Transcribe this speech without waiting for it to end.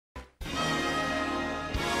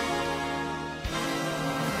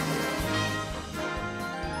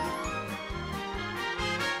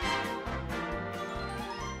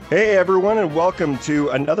Hey everyone, and welcome to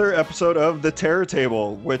another episode of The Terror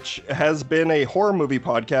Table, which has been a horror movie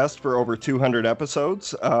podcast for over 200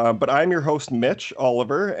 episodes. But I'm your host, Mitch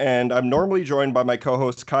Oliver, and I'm normally joined by my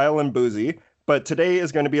co-hosts Kyle and Boozy. But today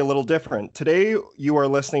is going to be a little different. Today, you are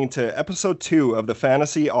listening to episode 2 of the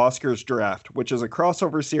Fantasy Oscars Draft, which is a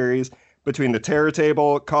crossover series between The Terror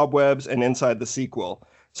Table, Cobwebs, and Inside the Sequel.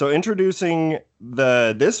 So introducing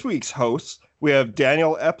this week's hosts, we have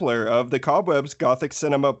Daniel Epler of the Cobwebs Gothic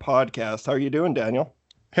Cinema podcast. How are you doing, Daniel?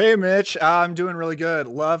 Hey, Mitch. I'm doing really good.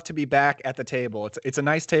 Love to be back at the table. It's a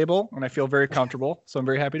nice table, and I feel very comfortable, so I'm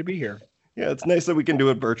very happy to be here. Yeah, it's nice that we can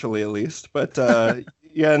do it virtually at least. But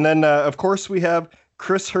yeah, and then, of course, we have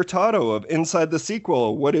Chris Hurtado of Inside the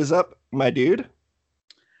Sequel. What is up, my dude?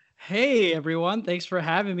 Hey, everyone. Thanks for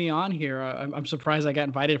having me on here. I'm surprised I got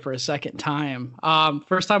invited for a second time.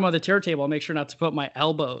 First time on the Terror Table. I'll make sure not to put my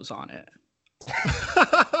elbows on it.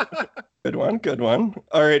 Good one.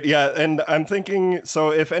 All right, yeah, and I'm thinking,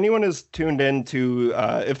 so if anyone is tuned in to,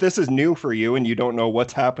 if this is new for you and you don't know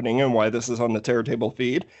what's happening and why this is on the Terror Table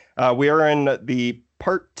feed, we are in the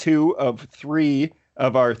part 2 of 3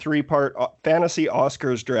 of our 3-part Fantasy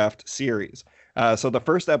Oscars Draft series. So the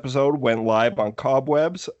first episode went live on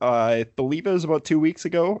Cobwebs, I believe it was about 2 weeks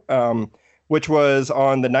ago, which was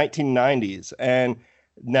on the 1990s, and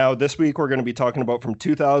now, this week, we're going to be talking about from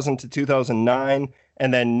 2000 to 2009.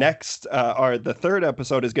 And then next, the third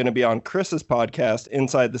episode is going to be on Chris's podcast,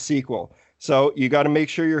 Inside the Sequel. So you got to make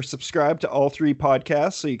sure you're subscribed to all 3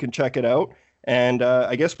 podcasts so you can check it out. And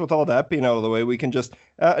I guess with all that being out of the way, we can just...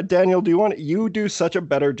 Daniel, you do such a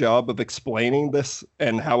better job of explaining this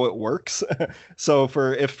and how it works. So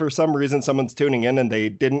if for some reason someone's tuning in and they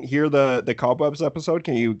didn't hear the Cobwebs episode,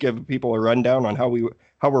 can you give people a rundown on how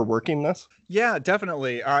we're working this? Yeah,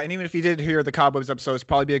 definitely. And even if you did hear the Cobwebs episode, it's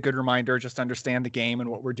probably be a good reminder just to understand the game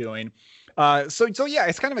and what we're doing. So yeah,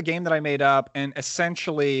 it's kind of a game that I made up, and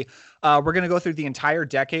essentially we're going to go through the entire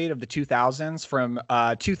decade of the 2000s from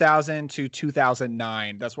 2000 to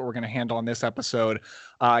 2009. That's what we're going to handle on this episode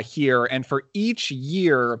here. And for each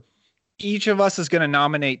year, each of us is going to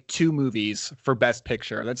nominate 2 movies for Best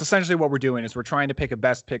Picture. That's essentially what we're doing, is we're trying to pick a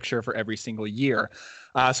Best Picture for every single year.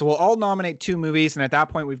 So we'll all nominate 2 movies, and at that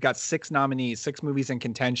point, we've got 6 nominees, 6 movies in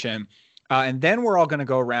contention. And then we're all going to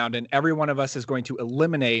go around, and every one of us is going to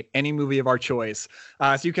eliminate any movie of our choice.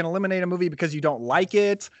 So you can eliminate a movie because you don't like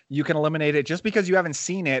it. You can eliminate it just because you haven't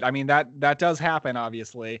seen it. I mean, that does happen,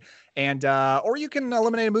 obviously. And or you can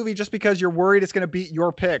eliminate a movie just because you're worried it's going to beat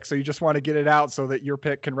your pick. So you just want to get it out so that your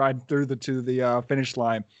pick can ride through to the finish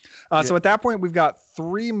line. So at that point, we've got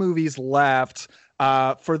 3 movies left.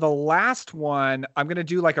 For the last one, I'm going to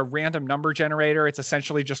do like a random number generator. It's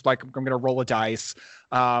essentially just like I'm going to roll a dice.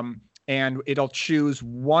 And it'll choose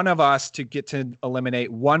one of us to get to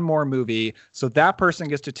eliminate one more movie. So that person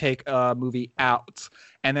gets to take a movie out.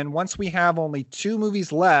 And then once we have only 2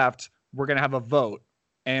 movies left, we're going to have a vote.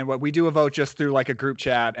 And what we do a vote just through like a group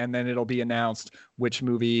chat, and then it'll be announced which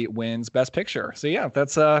movie wins Best Picture. So yeah,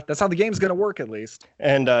 that's how the game's going to work, at least.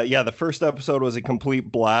 And yeah, the first episode was a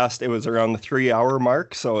complete blast. It was around the 3-hour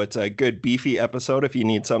mark, so it's a good beefy episode if you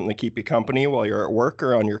need something to keep you company while you're at work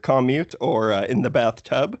or on your commute or in the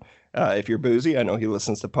bathtub. If you're Boozy, I know he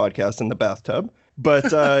listens to podcasts in the bathtub.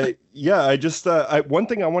 But yeah, I just one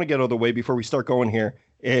thing I want to get out of the way before we start going here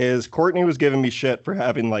is Courtney was giving me shit for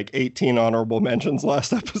having like 18 honorable mentions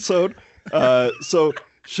last episode. So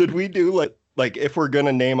should we do like if we're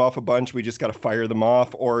gonna name off a bunch, we just got to fire them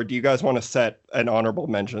off, or do you guys want to set an honorable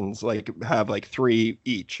mentions, like have like 3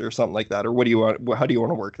 each or something like that, or what do you want? How do you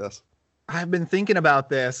want to work this? I've been thinking about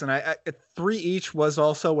this, and I 3 each was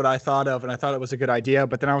also what I thought of, and I thought it was a good idea.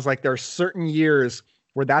 But then I was like, there are certain years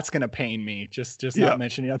where that's going to pain me. Just not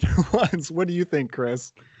mentioning other ones. What do you think,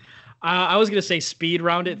 Chris? I was gonna say speed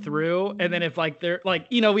round it through, and then if like they're like,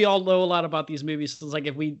 we all know a lot about these movies. So it's like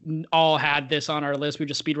if we all had this on our list, we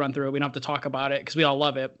just speed run through it. We don't have to talk about it because we all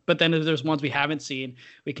love it. But then if there's ones we haven't seen,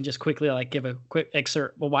 we can just quickly like give a quick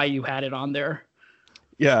excerpt of why you had it on there.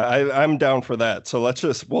 Yeah, I'm down for that. So let's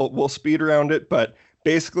just we'll speed around it, but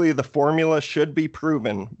basically the formula should be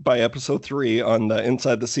proven by episode 3 on the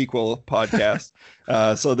Inside the Sequel podcast.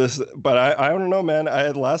 But I don't know, man.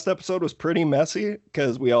 Last episode was pretty messy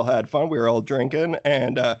because we all had fun. We were all drinking,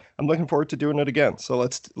 and I'm looking forward to doing it again. So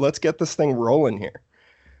let's get this thing rolling here.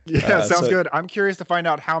 Yeah, sounds good. I'm curious to find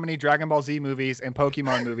out how many Dragon Ball Z movies and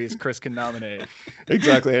Pokemon movies Chris can nominate.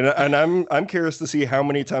 Exactly, and I'm curious to see how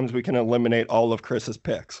many times we can eliminate all of Chris's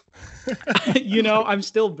picks. I'm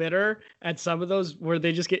still bitter at some of those where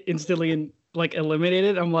they just get instantly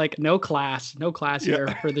eliminated. I'm like, no class here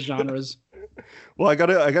for the genres. Well, I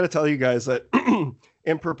gotta tell you guys that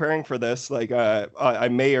in preparing for this, like I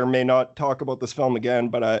may or may not talk about this film again,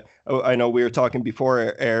 but I know we were talking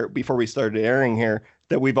before we started airing here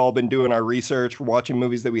that we've all been doing our research, watching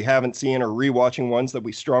movies that we haven't seen or rewatching ones that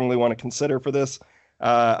we strongly want to consider for this.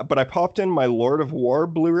 But I popped in my Lord of War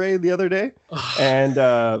Blu-ray the other day, and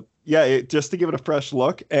just to give it a fresh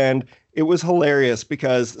look, and it was hilarious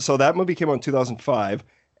because that movie came out in 2005,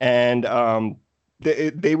 and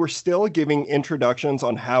they were still giving introductions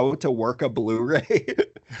on how to work a Blu-ray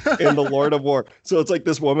in the Lord of War. So it's like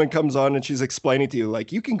this woman comes on and she's explaining to you,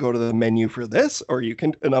 like, you can go to the menu for this, or you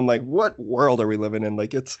can, and I'm like, what world are we living in?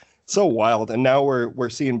 Like, it's so wild. And now we're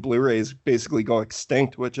seeing Blu-rays basically go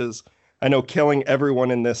extinct, which is, I know, killing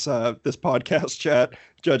everyone in this this podcast chat,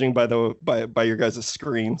 judging by your guys'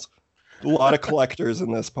 screens. A lot of collectors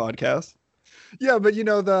in this podcast. Yeah, but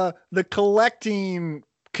the collecting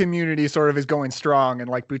community sort of is going strong, and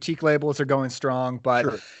like boutique labels are going strong, but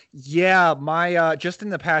sure. Yeah, my just in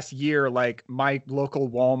the past year, like my local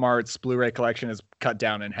Walmart's Blu-ray collection is cut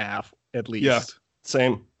down in half at least. Yeah,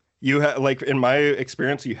 same. You like, in my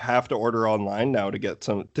experience, you have to order online now to get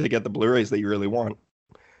the Blu-rays that you really want.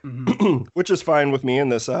 Mm-hmm. Which is fine with me in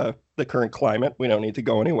this the current climate. We don't need to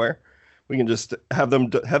go anywhere. We can just have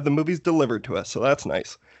the movies delivered to us, so that's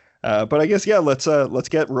nice. But I guess let's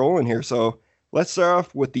get rolling here. So let's start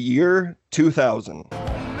off with the year 2000.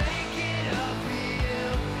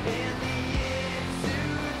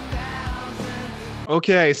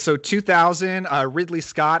 Okay, so 2000, Ridley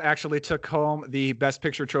Scott actually took home the Best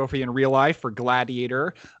Picture trophy in real life for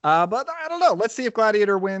Gladiator. But I don't know. Let's see if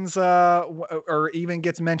Gladiator wins or even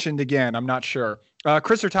gets mentioned again. I'm not sure.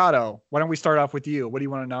 Chris Hurtado, why don't we start off with you? What do you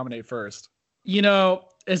want to nominate first?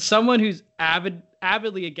 As someone who's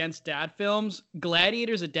avidly against dad films,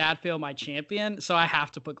 Gladiator's a dad film I champion, so I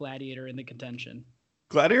have to put Gladiator in the contention.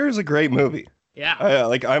 Gladiator is a great movie. Yeah.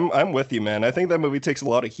 I'm with you, man. I think that movie takes a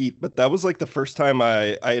lot of heat, but that was like the first time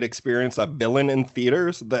I had experienced a villain in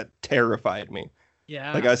theaters that terrified me.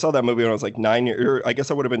 Yeah. Like, I saw that movie when I was like 9 years, or I guess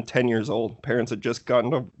I would have been 10 years old. Parents had just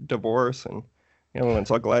gotten a divorce, and went and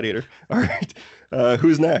saw Gladiator. All right.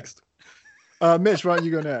 Who's next? Mitch, why don't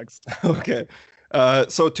you go next? Okay.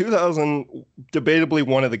 So 2000, debatably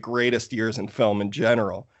one of the greatest years in film in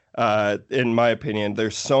general. In my opinion,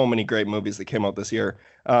 there's so many great movies that came out this year.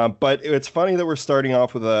 But it's funny that we're starting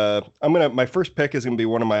off with my first pick is going to be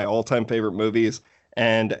one of my all-time favorite movies,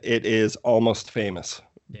 and it is Almost Famous.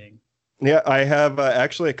 Dang. Yeah, I have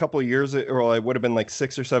actually a couple of years, or I would have been like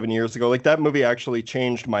 6 or 7 years ago. Like, that movie actually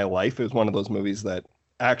changed my life. It was one of those movies that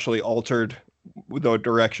actually altered the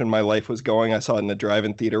direction my life was going. I saw it in the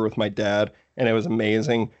drive-in theater with my dad, and it was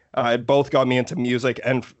amazing. It both got me into music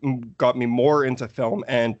and got me more into film,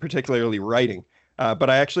 and particularly writing.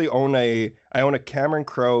 But I actually own a Cameron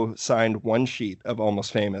Crowe signed one sheet of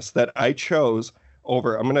Almost Famous that I chose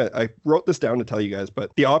over. I wrote this down to tell you guys,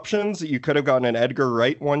 but the options, you could have gotten an Edgar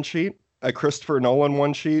Wright one sheet, a Christopher Nolan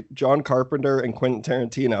one sheet, John Carpenter, and Quentin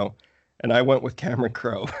Tarantino, and I went with Cameron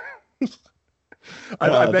Crowe.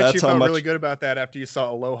 I bet you felt really good about that after you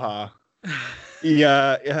saw Aloha.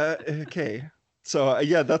 Yeah. Okay. So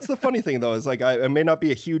that's the funny thing, though, is like I may not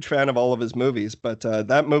be a huge fan of all of his movies, but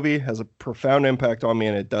that movie has a profound impact on me,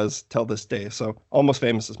 and it does till this day. So Almost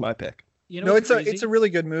Famous is my pick. It's a really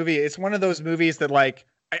good movie. It's one of those movies that, like,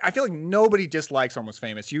 I feel like nobody dislikes Almost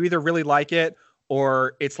Famous. You either really like it,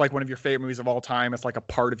 or it's like one of your favorite movies of all time. It's like a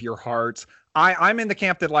part of your heart. I'm in the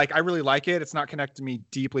camp that, like, I really like it. It's not connected to me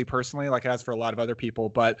deeply personally, like it has for a lot of other people,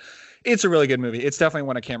 but it's a really good movie. It's definitely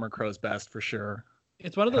one of Cameron Crowe's best for sure.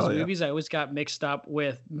 It's one of those movies I always got mixed up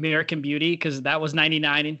with American Beauty, because that was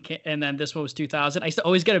 99 and then this one was 2000. I used to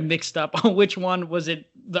always get it mixed up on which one was it,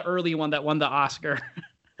 the early one that won the Oscar.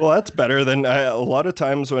 Well, that's better than a lot of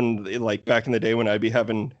times when, like, back in the day when I'd be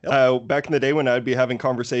having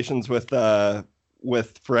conversations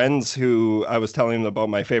with friends who I was telling them about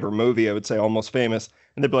my favorite movie. I would say Almost Famous,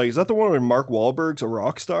 and they'd be like, "Is that the one where Mark Wahlberg's a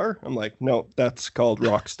rock star?" I'm like, "No, that's called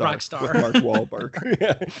Rockstar. Rockstar with Mark Wahlberg."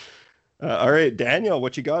 Yeah. All right, Daniel,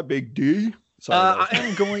 what you got, Big D? Sorry,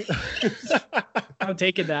 I'm going. I'm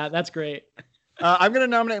taking that. That's great. I'm going to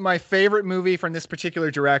nominate my favorite movie from this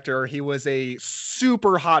particular director. He was a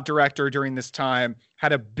super hot director during this time,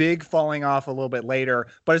 had a big falling off a little bit later,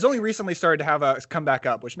 but has only recently started to have a come back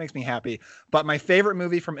up, which makes me happy. But my favorite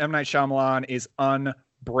movie from M. Night Shyamalan is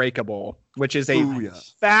Unbreakable, which is a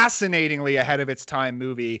fascinatingly ahead of its time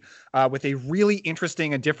movie with a really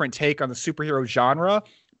interesting and different take on the superhero genre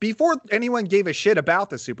before anyone gave a shit about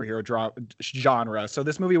the superhero genre. So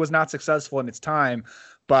this movie was not successful in its time,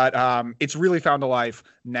 but it's really found a life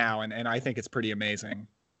now, and I think it's pretty amazing.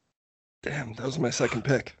 Damn, that was my second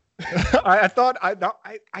pick. I thought I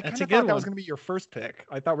kind That's of a good thought that was one. going to be your first pick.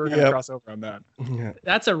 I thought we were going to Yep. cross over on that. Yeah.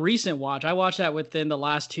 That's a recent watch. I watched that within the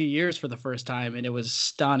last 2 years for the first time, and it was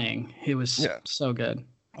stunning. It was Yeah. so good.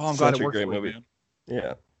 Oh, I'm glad Such it a worked great for you, movie. man.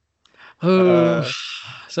 Yeah. Oh, Uh,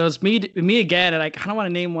 so it's me again, and I kind of want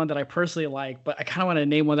to name one that I personally like, but I kind of want to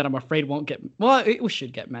name one that I'm afraid won't get. Well, it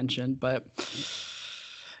should get mentioned, but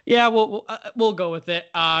yeah, we'll go with it.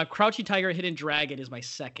 Crouching Tiger, Hidden Dragon is my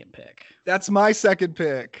second pick. That's my second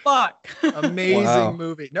pick. Fuck. Amazing Wow.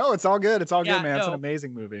 movie. No, it's all good. It's all Yeah, good, man. It's an no.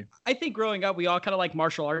 amazing movie. I think growing up, we all kind of like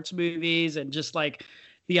martial arts movies and just like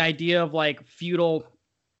the idea of like feudal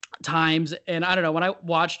times. And I don't know, when I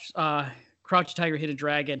watched Crouching Tiger, Hidden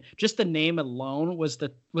Dragon, just the name alone was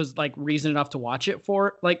like reason enough to watch it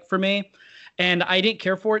for me. And I didn't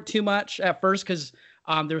care for it too much at first because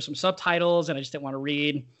there were some subtitles and I just didn't want to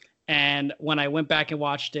read. And when I went back and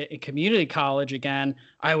watched it in community college again,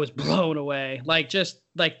 I was blown away. Like just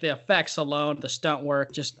like the effects alone, the stunt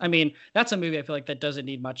work, I mean, that's a movie I feel like that doesn't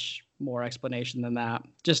need much more explanation than that.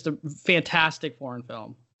 Just a fantastic foreign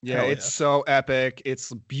film. Yeah, Hell it's so epic.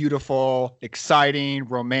 It's beautiful, exciting,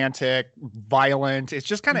 romantic, violent. It's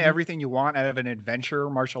just kind of Mhm. everything you want out of an adventure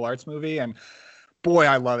martial arts movie. And boy,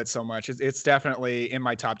 I love it so much. It's definitely in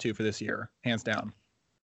my top 2 for this year, hands down.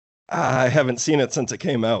 I haven't seen it since it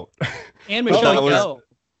came out. And Oh, Michelle that was- Yeoh.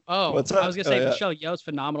 Oh, What's I was gonna that? say Oh, yeah. Michelle Yeoh's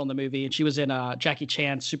phenomenal in the movie, and she was in Jackie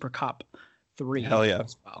Chan's Super Cop 3. Hell yeah.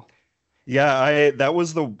 As well. Yeah, that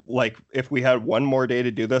was if we had one more day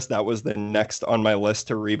to do this, that was the next on my list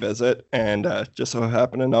to revisit, and just so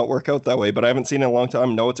happened to not work out that way. But I haven't seen it in a long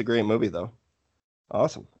time. No, it's a great movie though.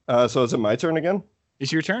 Awesome. So is it my turn again?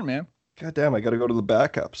 It's your turn, man. God damn, I got to go to the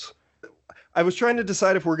backups. I was trying to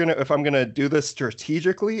decide if I'm gonna do this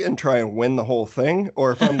strategically and try and win the whole thing,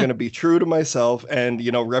 or if I'm gonna be true to myself and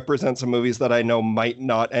represent some movies that I know might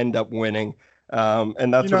not end up winning.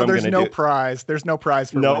 And that's what I'm there's gonna no do. prize. There's no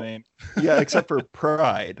prize for Nope. winning. Yeah, except for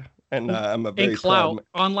pride, and I'm a very And clout,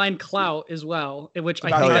 proud. online clout as well, in which I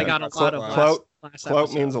Hell think I yeah. got a Clout- lot of last Clout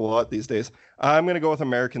episode. means a lot these days. I'm gonna go with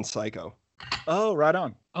American Psycho. Oh, right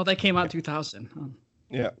on. Oh, that came out in 2000. Oh.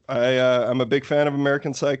 Yeah, I'm a big fan of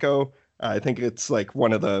American Psycho. I think it's like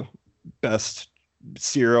one of the best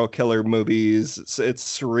serial killer movies. It's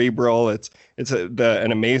cerebral. It's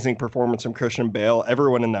an amazing performance from Christian Bale.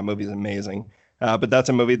 Everyone in that movie is amazing. But that's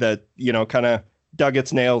a movie that kind of dug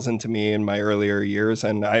its nails into me in my earlier years,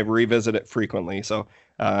 and I revisit it frequently. So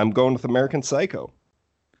I'm going with American Psycho.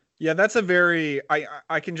 Yeah, that's a very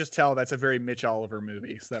I can just tell that's a very Mitch Oliver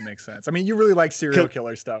movie, so that makes sense. I mean, you really like serial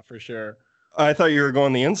killer stuff for sure. I thought you were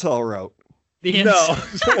going the incel route. The No.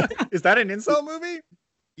 Is that an incel movie?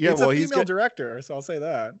 Yeah, It's well, a he's female got, director, so I'll say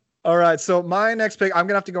that. All right, so my next pick, I'm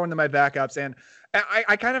gonna have to go into my backups, and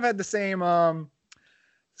I kind of had the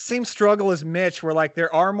same struggle as Mitch, where like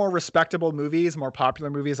there are more respectable movies, more popular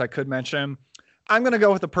movies I could mention. I'm gonna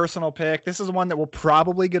go with a personal pick. This is one that will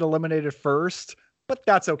probably get eliminated first, but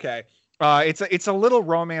that's okay. It's a little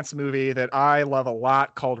romance movie that I love a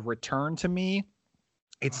lot called Return to Me.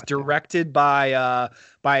 It's directed by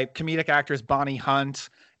comedic actress Bonnie Hunt,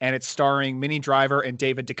 and it's starring Minnie Driver and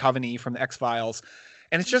David Duchovny from the X-Files.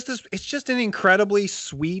 And it's just an incredibly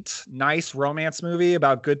sweet, nice romance movie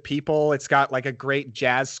about good people. It's got like a great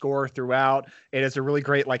jazz score throughout. It has a really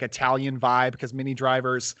great like Italian vibe because Minnie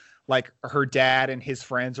Driver's like her dad and his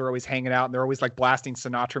friends are always hanging out and they're always like blasting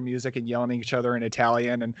Sinatra music and yelling at each other in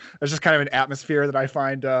Italian. And there's just kind of an atmosphere that I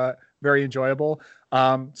find very enjoyable.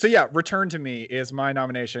 So yeah, Return to Me is my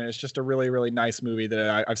nomination. It's just a really, really nice movie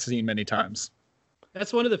that I've seen many times.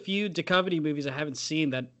 That's one of the few Duchovny movies I haven't seen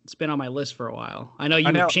that's been on my list for a while. I know you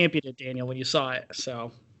championed it, Daniel, when you saw it.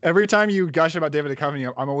 So every time you gush about David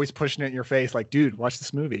Duchovny, I'm always pushing it in your face, like, dude, watch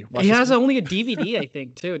this movie. He has only a DVD, I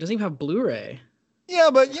think, too. It doesn't even have Blu-ray. Yeah,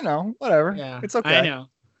 but whatever. Yeah, it's okay. I know.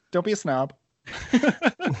 Don't be a snob.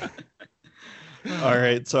 All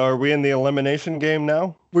right, so are we in the elimination game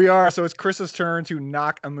now? We are. So it's Chris's turn to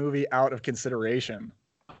knock a movie out of consideration.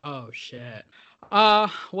 Oh shit.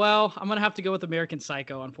 Well, I'm gonna have to go with American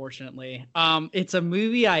Psycho, unfortunately. It's a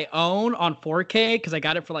movie I own on 4K because I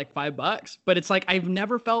got it for like $5, but it's like I've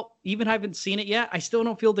never felt, even haven't seen it yet. I still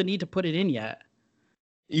don't feel the need to put it in yet.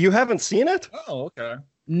 You haven't seen it? Oh, okay.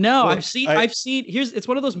 No, Well, I've seen it's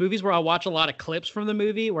one of those movies where I'll watch a lot of clips from the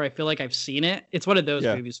movie where I feel like I've seen it. It's one of those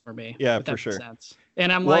movies for me. Yeah, if that for makes sure. sense.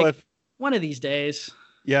 And I'm Well, like, one of these days.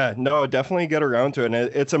 Yeah, no, definitely get around to it. And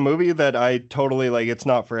it's a movie that I totally like. It's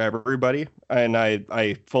not for everybody, and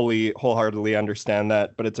I fully, wholeheartedly understand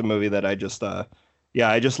that. But it's a movie that I just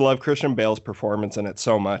love Christian Bale's performance in it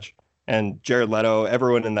so much, and Jared Leto.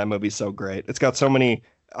 Everyone in that movie is so great. It's got so many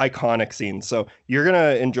iconic scenes. So you're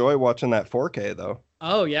gonna enjoy watching that 4K though.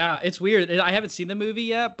 Oh yeah, it's weird. I haven't seen the movie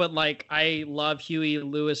yet, but like I love Huey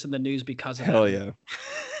Lewis and the News because of Hell that. yeah.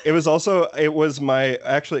 It was my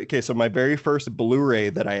actually okay, so my very first Blu-ray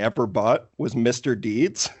that I ever bought was Mr.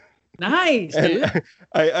 Deeds. Nice, And dude.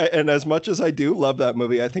 and as much as I do love that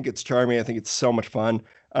movie, I think it's charming. I think it's so much fun.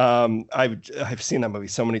 I've seen that movie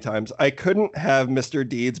so many times. I couldn't have Mr.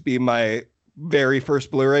 Deeds be my very first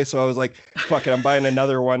Blu-ray, so I was like, fuck it, I'm buying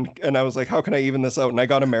another one. And I was like, how can I even this out? And I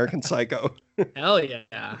got American Psycho. Hell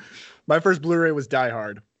yeah. My first Blu-ray was Die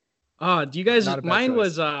Hard. Oh, do you guys? Not a bad Mine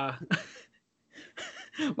choice. was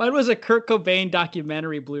mine was a Kurt Cobain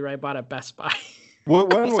documentary Blu-ray I bought at Best Buy. When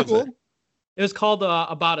was cool. it? It was called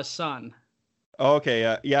About a Son. Oh,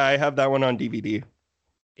 okay, yeah, I have that one on DVD.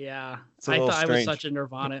 Yeah, It's a I little thought I was strange. such a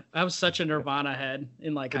Nirvana. I was such a Nirvana head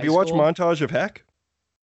in like Have high you watched school. Montage of Heck?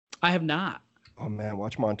 I have not. Oh man,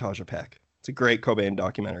 watch Montage of Heck. It's a great Cobain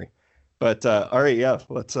documentary. But all right, yeah,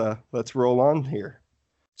 let's roll on here.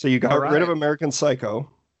 So you got All rid of right. American Psycho.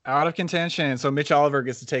 Out of contention. So Mitch Oliver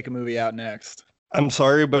gets to take a movie out next. I'm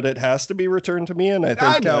sorry, but it has to be returned to me, and I think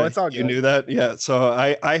I know, it's all you good. knew that. Yeah, so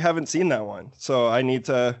I haven't seen that one, so I need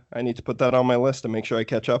to put that on my list to make sure I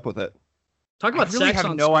catch up with it. Talk I about really sex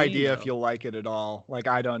have on no screen, idea if though. you'll like it at all. Like,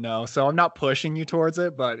 I don't know. So I'm not pushing you towards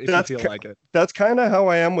it, but if That's you ki- feel like it. That's kind of how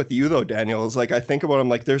I am with you, though, Daniel. Is like I think about, I'm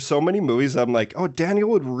like, there's so many movies I'm like, oh, Daniel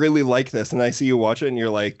would really like this, and I see you watch it, and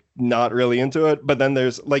you're like, not really into it. But then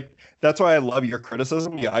there's like, that's why I love your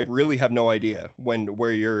criticism. Yeah, I really have no idea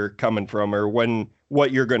where you're coming from or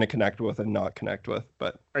what you're going to connect with and not connect with.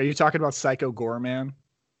 But Are you talking about Psycho Gorman?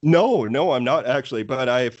 no, I'm not actually. But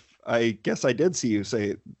I guess I did see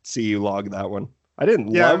you log that one. I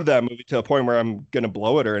didn't Yeah. love that movie to a point where I'm gonna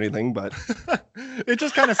blow it or anything, but It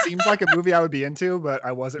just kind of seems like a movie I would be into, but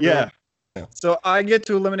I wasn't. yeah. Really. So I get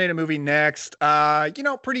to eliminate a movie next.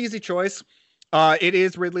 Pretty easy choice. It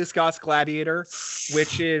is Ridley Scott's Gladiator,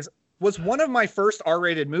 which was one of my first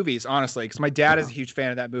R-rated movies, honestly, because my dad is a huge fan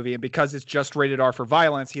of that movie, and because it's just rated R for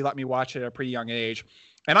violence, he let me watch it at a pretty young age,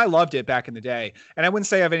 and I loved it back in the day. And I wouldn't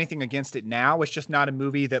say I have anything against it now. It's just not a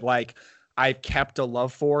movie that like I've kept a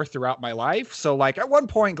love for throughout my life. So like at one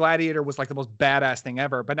point, Gladiator was like the most badass thing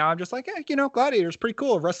ever, but now I'm just like, Gladiator's pretty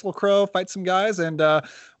cool. Russell Crowe fights some guys, and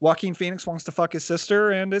Joaquin Phoenix wants to fuck his sister,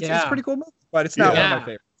 and it's a pretty cool movie, but it's not one of my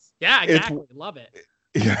favorites. Yeah, It's- exactly. Love it.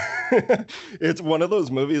 Yeah. It's one of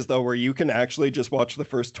those movies though where you can actually just watch the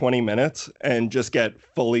first 20 minutes and just get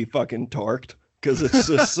fully fucking torqued because it's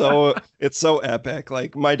just it's so epic.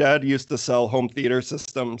 Like my dad used to sell home theater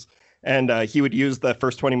systems, and he would use the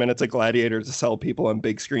first 20 minutes of Gladiator to sell people on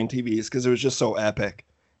big screen TVs because it was just so epic.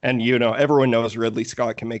 And everyone knows Ridley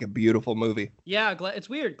Scott can make a beautiful movie. Yeah, it's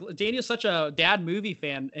weird. Daniel's such a dad movie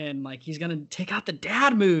fan, and like he's gonna take out the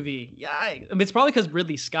dad movie. Yeah, I mean, it's probably because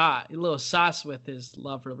Ridley Scott, a little sus with his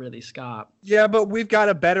love for Ridley Scott. Yeah, but we've got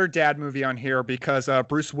a better dad movie on here because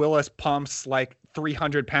Bruce Willis pumps like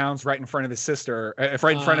 300 pounds right in front of his sister, right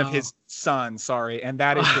in front of his son. Sorry, and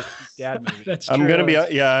that is just his dad movie. That's I'm true.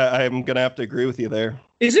 I'm gonna have to agree with you there.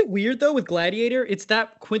 Is it weird though with Gladiator? It's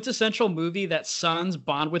that quintessential movie that sons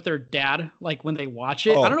bond with their dad, like when they watch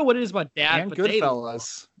it. Oh. I don't know what it is about dad, And but they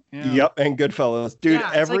Goodfellas. Yeah. Yep, and Goodfellas, dude.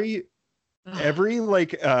 Yeah, it's Every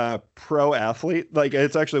like pro athlete, like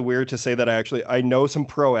it's actually weird to say that I know some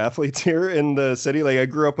pro athletes here in the city. Like I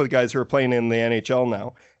grew up with guys who are playing in the NHL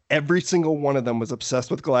now. Every single one of them was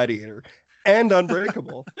obsessed with Gladiator and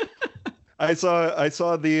Unbreakable. I saw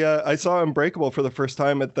Unbreakable for the first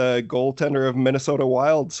time at the goaltender of Minnesota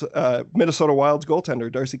Wild's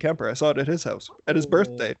goaltender Darcy Kemper. I saw it at his house at his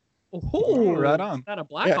birthday. Oh, right on. Not a Yeah,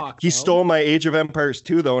 Blackhawk. he though. stole my Age of Empires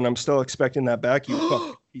 2 though, and I'm still expecting that back. You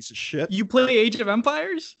fucking piece of shit. You play Age of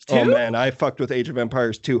Empires too? Oh man, I fucked with Age of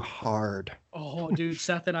Empires 2 hard. Oh, dude,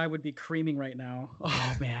 Seth and I would be creaming right now.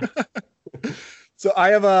 Oh man. So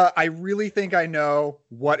I really think I know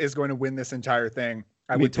what is going to win this entire thing.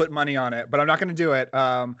 I Me would too. put money on it, but I'm not going to do it.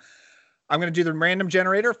 I'm going to do the random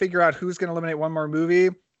generator, figure out who's going to eliminate one more movie,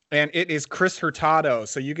 and it is Chris Hurtado.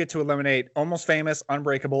 So you get to eliminate Almost Famous,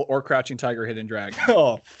 Unbreakable, or Crouching Tiger, Hidden Dragon.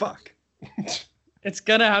 Oh fuck. It's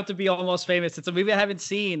gonna have to be Almost Famous. It's a movie I haven't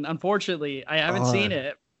seen. Unfortunately, I haven't Oh, seen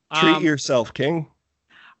it. Treat yourself, King.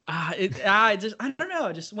 I don't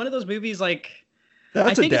know. Just one of those movies. Like That's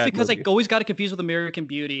I think a it's dad because movie. I always got it confused with American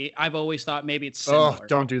Beauty. I've always thought maybe it's Oh, similar.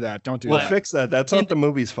 don't do that. Don't do We'll that. fix that. That's not the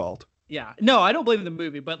movie's fault. Yeah. No, I don't blame the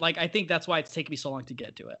movie, but like I think that's why it's taken me so long to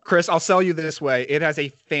get to it. Chris, I'll sell you this way. It has a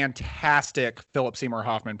fantastic Philip Seymour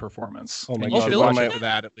Hoffman performance. Oh my And you God, should one watch of my- it for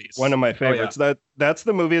that at least. One of my Oh, yeah. favorites. That's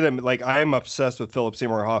the movie that like I'm obsessed with Philip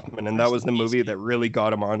Seymour Hoffman, and that was the movie that really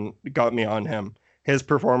got me on him. His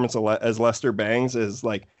performance as Lester Bangs is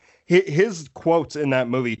like his quotes in that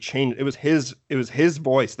movie changed. It was his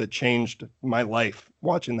voice that changed my life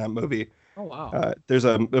watching that movie. Oh wow. There's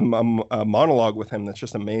a monologue with him that's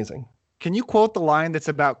just amazing. Can you quote the line that's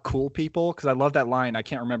about cool people? Because I love that line. I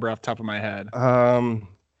can't remember off the top of my head.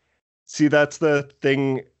 See, that's the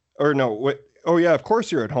thing. Or no, what? Oh yeah, of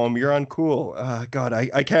course you're at home. You're uncool. God,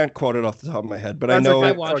 I can't quote it off the top of my head, but That's I know. If I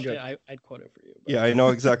okay. watched Okay. it, I'd quote it for you. But. Yeah, I know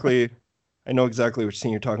exactly. I know exactly which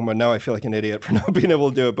scene you're talking about. Now I feel like an idiot for not being able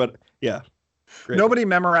to do it, but yeah. Great. Nobody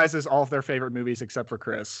memorizes all of their favorite movies except for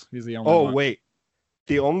Chris. He's the only Oh one. wait.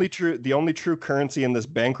 The only true currency in this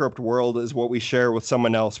bankrupt world is what we share with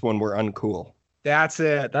someone else when we're uncool. That's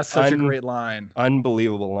it. That's such a great line.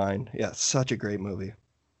 Unbelievable line. Yeah, such a great movie.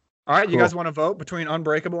 All right, you Cool. guys want to vote between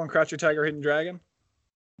Unbreakable and Crouch Your Tiger, Hidden Dragon?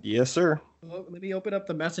 Yes, sir. Oh, let me open up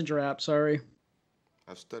the Messenger app. Sorry.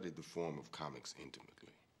 I've studied the form of comics intimately.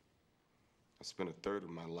 I spent a third of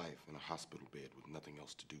my life in a hospital bed with nothing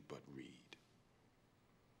else to do but read.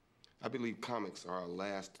 I believe comics are our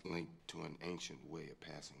last link to an ancient way of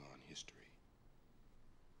passing on history.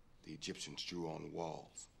 The Egyptians drew on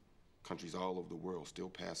walls. Countries all over the world still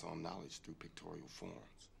pass on knowledge through pictorial forms.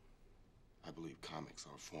 I believe comics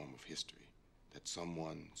are a form of history that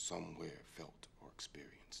someone somewhere felt or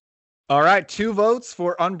experienced. All right, 2 votes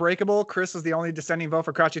for Unbreakable. Chris is the only dissenting vote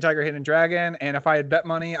for Crouch Your Tiger, Hidden Dragon. And if I had bet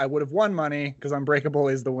money, I would have won money because Unbreakable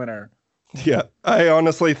is the winner. Yeah, I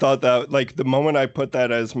honestly thought that, like, the moment I put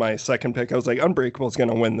that as my second pick, I was like, Unbreakable's going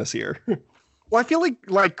to win this year. Well, I feel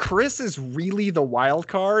like Chris is really the wild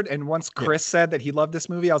card. And once Chris said that he loved this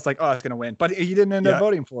movie, I was like, oh, it's going to win. But he didn't end up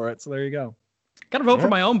voting for it. So there you go. Gotta vote for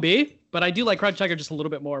my own B, but I do like Crouch Tiger just a little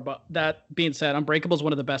bit more. But that being said, Unbreakable is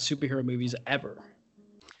one of the best superhero movies ever.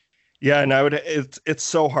 Yeah, and it's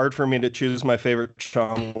so hard for me to choose my favorite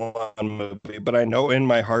Shyamalan movie, but I know in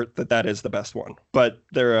my heart that is the best one. But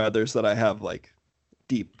there are others that I have like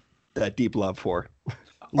deep love for.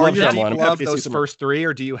 Are you Shyamalan. deep I'm love happy to see those some- first 3,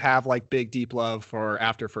 or do you have like big deep love for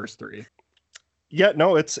after first 3? Yeah,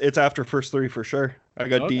 no, it's after first 3 for sure. I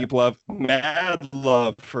got Okay. deep love, mad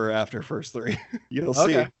love for after first 3. You'll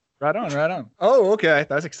see. Okay. Right on. Oh, okay.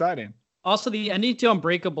 That's exciting. Also, the ending to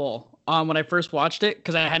Unbreakable, when I first watched it,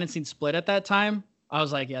 because I hadn't seen Split at that time, I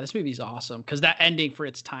was like, yeah, this movie's awesome. Because that ending for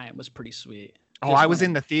its time was pretty sweet. Oh, I was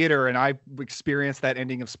in the theater and I experienced that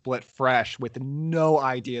ending of Split fresh with no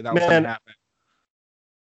idea that was going to happen.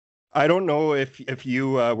 I don't know if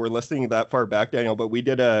you were listening that far back, Daniel, but we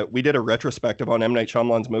did a retrospective on M. Night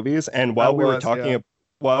Shyamalan's movies, and while we were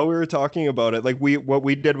talking about it, like what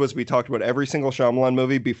we did was we talked about every single Shyamalan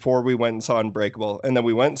movie before we went and saw Unbreakable, and then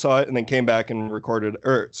we went and saw it, and then came back and recorded,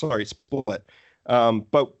 Split.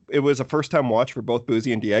 But it was a first time watch for both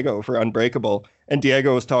Boozy and Diego for Unbreakable, and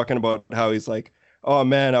Diego was talking about how he's like, oh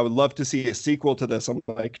man, I would love to see a sequel to this. I'm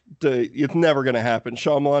like, it's never going to happen.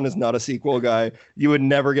 Shyamalan is not a sequel guy. You would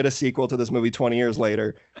never get a sequel to this movie 20 years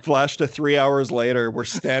later. Flash to 3 hours later, we're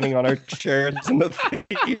standing on our chairs in the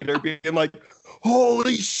theater being like,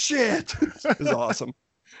 holy shit. It's awesome.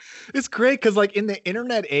 It's great because like in the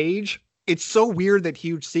internet age, it's so weird that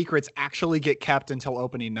huge secrets actually get kept until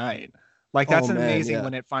opening night. Like that's amazing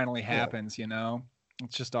when it finally happens, you know?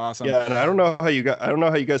 It's just awesome. Yeah, and I don't know how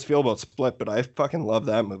you guys feel about Split, but I fucking love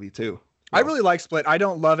that movie too. I really like Split. I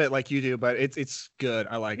don't love it like you do, but it's good.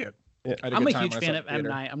 I like it. Yeah. I'm a huge fan of M.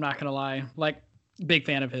 Night. I'm not gonna lie. Like, big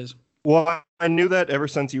fan of his. Well, I knew that ever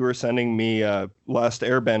since you were sending me Last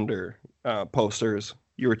Airbender posters.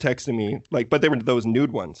 You were texting me but they were those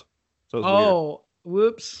nude ones. So it was weird.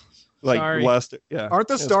 Whoops. Like Sorry. Aren't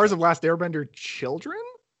the stars of Last Airbender children?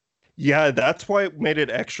 Yeah, that's why it made it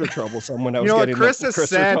extra troublesome when I was You know what getting Chris has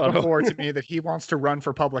said Hurtado. before to me that he wants to run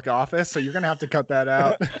for public office, so you're gonna have to cut that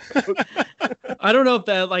out. I don't know if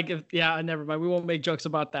that never mind. We won't make jokes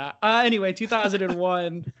about that. Anyway,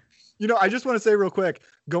 2001. You know, I just want to say real quick,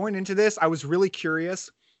 going into this, I was really curious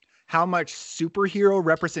how much superhero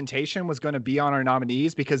representation was going to be on our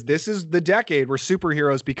nominees, because this is the decade where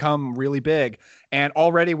superheroes become really big. And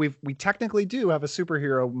already we technically do have a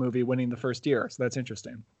superhero movie winning the first year. So that's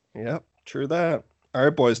interesting. Yep, true that. All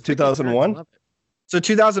right, boys, 2001. So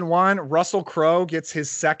 2001, Russell Crowe gets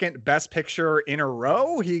his second Best Picture in a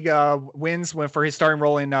row. He wins for his starring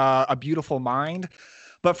role in A Beautiful Mind.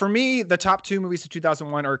 But for me, the top 2 movies of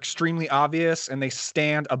 2001 are extremely obvious, and they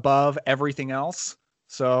stand above everything else.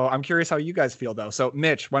 So I'm curious how you guys feel, though. So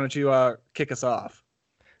Mitch, why don't you kick us off?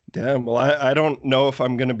 Damn, well, I don't know if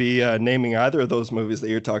I'm going to be naming either of those movies that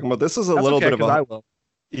you're talking about. This is a little bit of I will.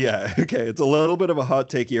 Yeah, okay. It's a little bit of a hot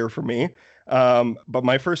take year for me. But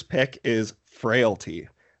my first pick is Frailty,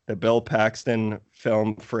 the Bill Paxton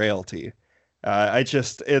film Frailty.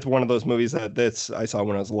 It's one of those movies I saw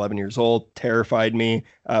when I was 11 years old, terrified me.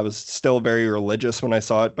 I was still very religious when I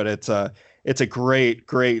saw it, but it's a great,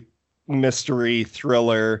 great mystery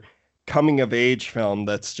thriller coming of age film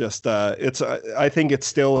that's just I think it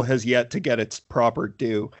still has yet to get its proper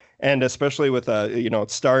due. And especially with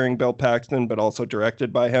it's starring Bill Paxton, but also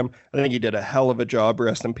directed by him. I think he did a hell of a job,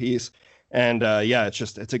 rest in peace. And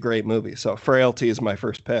it's a great movie. So Frailty is my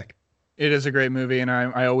first pick. It is a great movie, and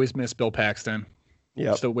I always miss Bill Paxton.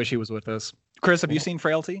 Yeah, still wish he was with us. Chris, have you seen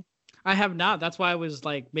Frailty? I have not. That's why I was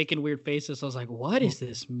like making weird faces. I was like, "What is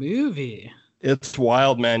this movie?" It's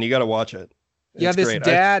wild, man. You got to watch it. This great.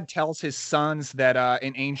 Dad tells his sons that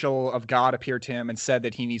an angel of God appeared to him and said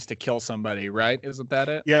that he needs to kill somebody, right? Isn't that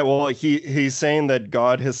it? Yeah, well, he's saying that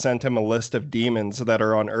God has sent him a list of demons that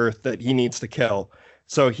are on Earth that he needs to kill.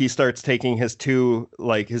 So he starts taking his two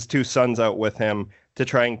sons out with him to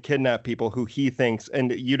try and kidnap people who he thinks,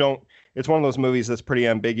 and it's one of those movies that's pretty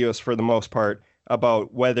ambiguous for the most part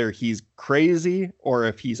about whether he's crazy or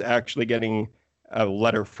if he's actually getting a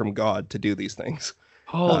letter from God to do these things.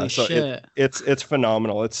 Holy shit. It's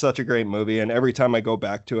phenomenal. It's such a great movie. And every time I go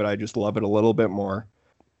back to it, I just love it a little bit more.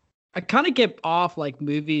 I kind of get off like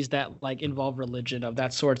movies that like involve religion of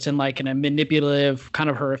that sorts in like in a manipulative kind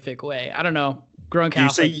of horrific way. I don't know. Growing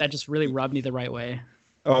Catholic, that just really rubbed me the right way.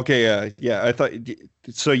 Okay. Yeah. I thought,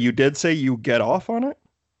 so you did say you get off on it?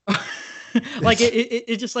 Like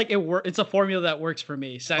it just like it's a formula that works for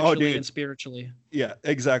me sexually and spiritually. Yeah,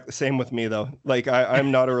 exactly. Same with me though. Like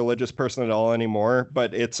I'm not a religious person at all anymore,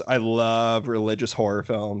 but I love religious horror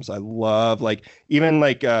films. I love like even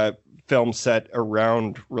like films set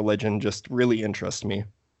around religion just really interest me.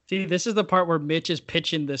 See, this is the part where Mitch is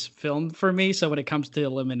pitching this film for me. So when it comes to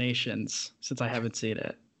Eliminations, since I haven't seen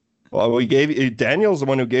it. Well, Daniel's the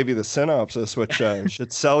one who gave you the synopsis, which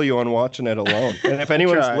should sell you on watching it alone. And if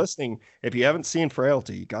anyone's listening, if you haven't seen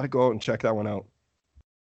Frailty, you got to go out and check that one out.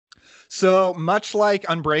 So much like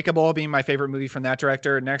Unbreakable being my favorite movie from that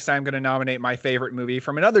director, next I'm going to nominate my favorite movie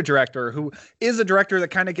from another director who is a director that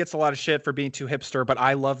kind of gets a lot of shit for being too hipster, but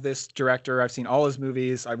I love this director. I've seen all his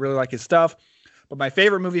movies. I really like his stuff. But my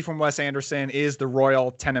favorite movie from Wes Anderson is The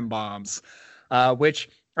Royal Tenenbaums, which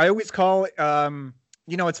I always call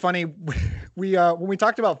it's funny. When we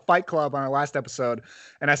talked about Fight Club on our last episode,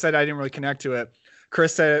 and I said I didn't really connect to it,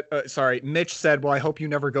 Mitch said, well, I hope you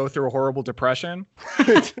never go through a horrible depression.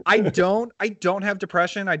 I don't have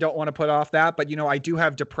depression. I don't want to put off that, but I do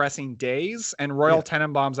have depressing days, and Royal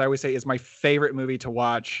Tenenbaums, I always say, is my favorite movie to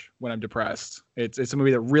watch when I'm depressed. It's a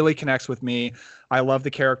movie that really connects with me. I love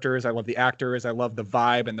the characters. I love the actors. I love the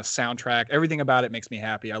vibe and the soundtrack. Everything about it makes me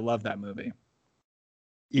happy. I love that movie.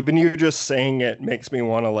 Even you just saying it makes me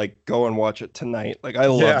want to like go and watch it tonight. Like I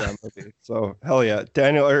love that movie. So hell yeah.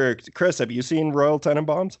 Daniel or Chris, have you seen Royal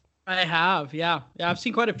Tenenbaums? I have, yeah. I've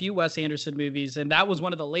seen quite a few Wes Anderson movies, and that was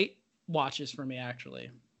one of the late watches for me, actually.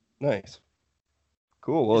 Nice.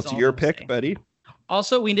 Cool. Well, it's your pick, Betty.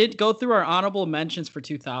 Also, we did go through our honorable mentions for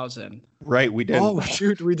 2000. Right, we did. Oh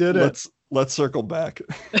shoot, we did it. Let's circle back.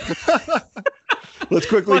 Let's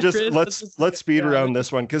quickly let's speed around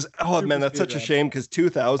this one because man, that's such a shame because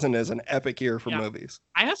 2000 is an epic year for movies.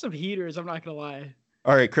 I have some heaters. I'm not gonna lie.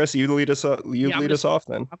 All right, Chris, you lead us. Lead us off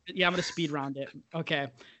then. I'm gonna speed round it. Okay,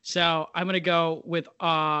 so I'm gonna go with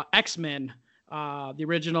X-Men, the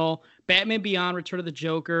original, Batman Beyond, Return of the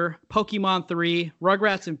Joker, Pokemon 3,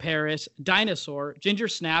 Rugrats in Paris, Dinosaur, Ginger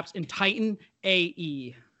Snaps, and Titan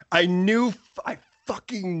AE. I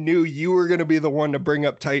fucking knew you were going to be the one to bring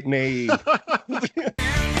up Titan AE.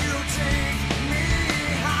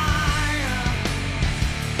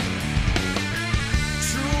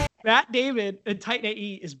 Matt Damon and Titan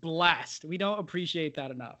AE is blessed. We don't appreciate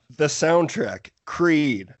that enough. The soundtrack,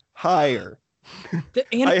 Creed, Higher. The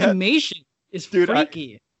animation is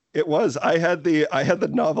freaky. It was. I had the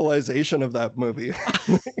novelization of that movie.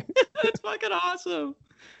 That's fucking awesome.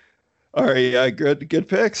 All right, yeah, good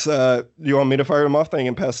picks. You want me to fire them off? Then I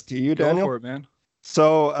can pass it to you, Daniel. Go for it, man.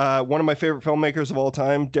 So, one of my favorite filmmakers of all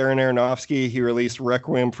time, Darren Aronofsky, he released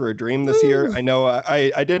Requiem for a Dream this year. I know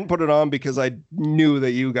I didn't put it on because I knew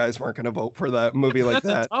that you guys weren't going to vote for that movie like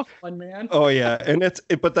that. That's a tough one, man. Oh yeah, and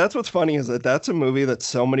but that's what's funny is that's a movie that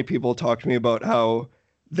so many people talk to me about how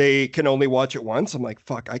they can only watch it once. I'm like,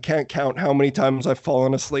 fuck, I can't count how many times I've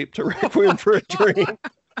fallen asleep to Requiem for a Dream.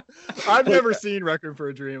 I've never seen Requiem for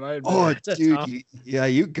a Dream. Dude,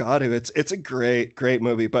 you got to. It's a great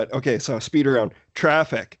movie. But okay, so speed around.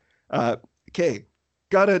 Traffic. Okay,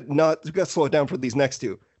 gotta slow it down for these next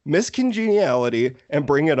two. Miss Congeniality and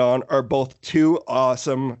Bring It On are both two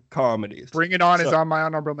awesome comedies. Bring It On is on my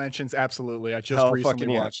honorable mentions. Absolutely. I just recently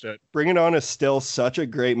watched it. Bring It On is still such a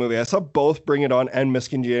great movie. I saw both Bring It On and Miss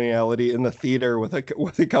Congeniality in the theater with a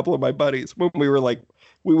couple of my buddies when we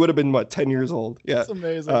would have been, 10 years old. Yeah. That's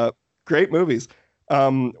amazing. Great movies.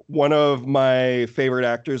 One of my favorite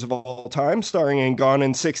actors of all time, starring in Gone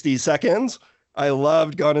in 60 Seconds. I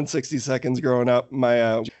loved Gone in 60 Seconds growing up.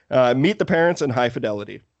 My Meet the Parents and High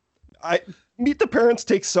Fidelity. Meet the Parents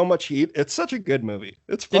takes so much heat. It's such a good movie.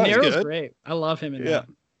 It's fun. De Niro's great. I love him in that.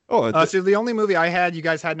 Oh, so the only movie you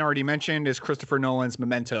guys hadn't already mentioned is Christopher Nolan's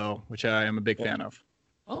Memento, which I am a big fan of.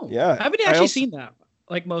 Oh, yeah. I haven't actually seen that.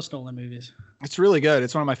 Like most Nolan movies. It's really good.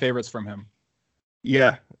 It's one of my favorites from him.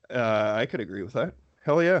 Yeah, I could agree with that.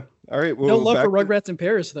 Hell yeah. All right. No love for Rugrats in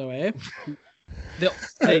Paris, though, eh?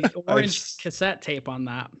 The orange cassette tape on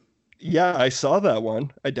that. Yeah, I saw that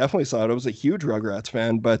one. I definitely saw it. I was a huge Rugrats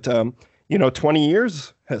fan, but 20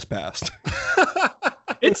 years has passed.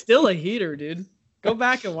 It's still a heater, dude. Go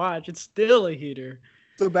back and watch. It's still a heater.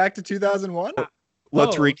 So back to 2001?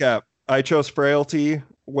 Let's recap. I chose Frailty.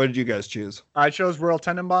 What did you guys choose? I chose Royal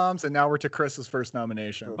Tenenbaums, and now we're to Chris's first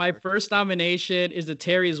nomination. My first nomination is the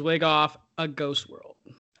Terry Zwigoff, A Ghost World.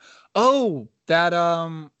 Oh, that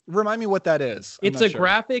remind me what that is. It's a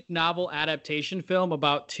graphic novel adaptation film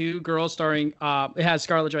about two girls starring it has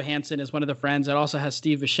Scarlett Johansson as one of the friends. It also has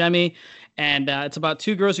Steve Buscemi, and it's about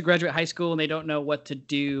two girls who graduate high school and they don't know what to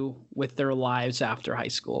do with their lives after high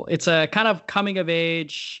school. It's a kind of coming of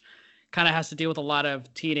age, kind of has to deal with a lot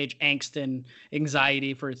of teenage angst and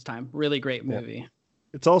anxiety for its time. Really great movie. Yeah.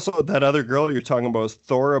 It's also that other girl you're talking about is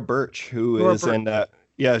Thora Birch, who is in that.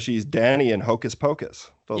 Yeah, she's Danny in Hocus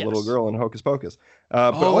Pocus, the little girl in Hocus Pocus.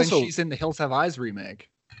 But also, and she's in the Hills Have Eyes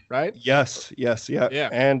remake, right? Yes, yeah.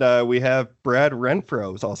 And we have Brad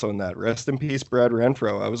Renfro is also in that. Rest in peace, Brad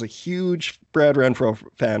Renfro. I was a huge Brad Renfro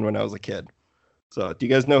fan when I was a kid. So, do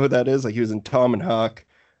you guys know who that is? Like, he was in Tom and Huck,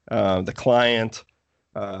 The Client,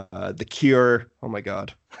 The Cure. Oh my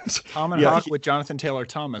God, Tom and Huck with Jonathan Taylor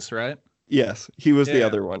Thomas, right? Yes, he was the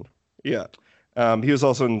other one. Yeah. He was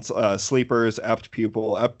also in Sleepers, Apt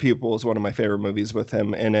Pupil. Apt Pupil is one of my favorite movies with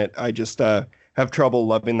him in it. I just have trouble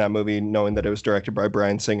loving that movie, knowing that it was directed by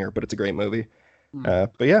Bryan Singer, but it's a great movie.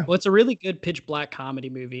 But yeah. Well, it's a really good pitch black comedy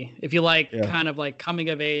movie. If you like kind of like coming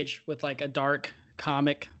of age with like a dark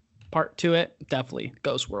comic part to it, definitely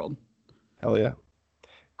Ghost World. Hell yeah.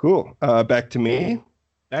 Cool. Back to me.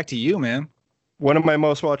 Back to you, man. One of my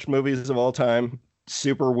most watched movies of all time.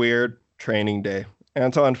 Super weird. Training Day.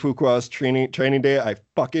 Anton Fuqua's Training Day. I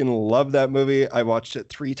fucking love that movie. I watched it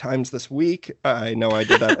 3 times this week. I know I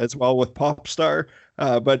did that as well with Popstar.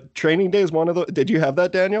 But Training Day is one of the. Did you have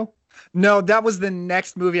that, Daniel? No, that was the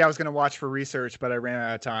next movie I was going to watch for research, but I ran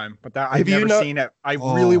out of time. But I've never seen it. I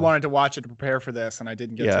really wanted to watch it to prepare for this, and I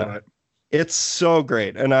didn't get to it. It's so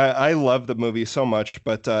great, and I love the movie so much.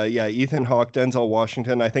 But Ethan Hawke, Denzel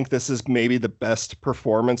Washington. I think this is maybe the best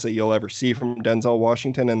performance that you'll ever see from Denzel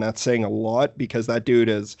Washington, and that's saying a lot because that dude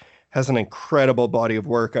has an incredible body of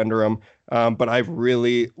work under him. But I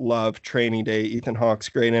really love Training Day. Ethan Hawke's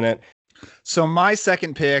great in it. So my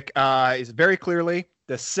second pick is very clearly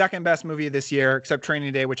the second best movie of this year, except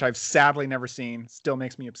Training Day, which I've sadly never seen. Still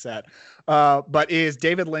makes me upset. But is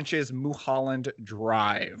David Lynch's Mulholland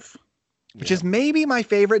Drive. Which is maybe my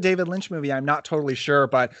favorite David Lynch movie. I'm not totally sure,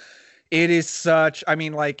 but it is such,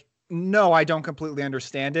 no, I don't completely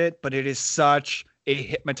understand it, but it is such a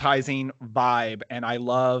hypnotizing vibe. And I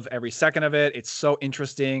love every second of it. It's so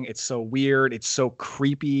interesting. It's so weird. It's so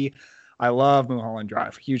creepy. I love Mulholland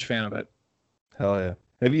Drive. Huge fan of it. Hell yeah.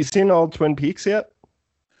 Have you seen all Twin Peaks yet?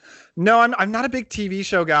 No, I'm not a big TV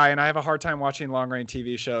show guy, and I have a hard time watching long-running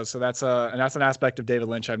TV shows. So that's an aspect of David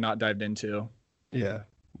Lynch I've not dived into. Yeah.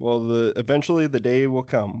 Well, eventually the day will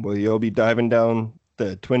come where you'll be diving down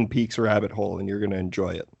the Twin Peaks rabbit hole, and you're going to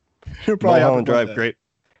enjoy it. Mulholland Drive,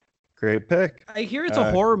 great pick. I hear it's a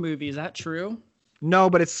horror movie. Is that true? No,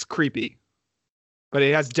 but it's creepy. But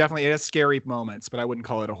it has scary moments, but I wouldn't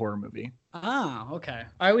call it a horror movie. Ah, okay.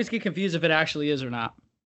 I always get confused if it actually is or not.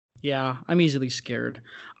 Yeah, I'm easily scared.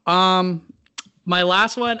 My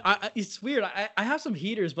last one, it's weird. I have some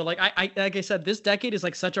heaters, but like I said, this decade is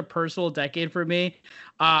like such a personal decade for me.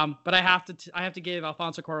 But I have to give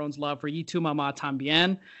Alfonso Cuarón's Love for Y Tu Mamá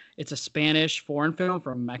También. It's a Spanish foreign film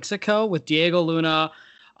from Mexico with Diego Luna,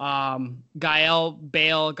 Gael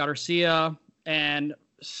Bale Garcia, and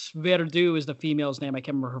Verdu is the female's name. I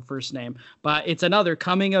can't remember her first name, but it's another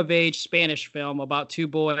coming of age Spanish film about two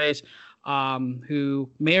boys who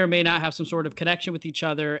may or may not have some sort of connection with each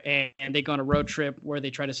other, and they go on a road trip where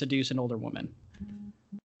they try to seduce an older woman.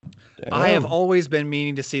 I have Damn. always been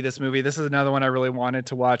meaning to see this movie. This is another one I really wanted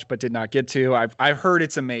to watch but did not get to. I've heard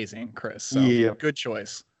it's amazing, Chris. So Yeah. good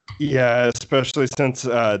choice. Yeah, especially since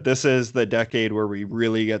this is the decade where we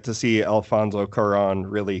really get to see Alfonso Cuarón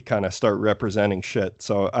really kind of start representing shit.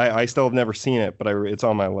 So I still have never seen it, but it's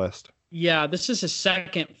on my list. Yeah, this is his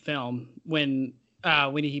second film when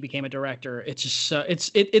he became a director. It's just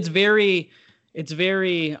it's very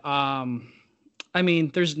I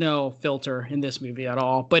mean, there's no filter in this movie at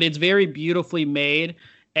all, but it's very beautifully made,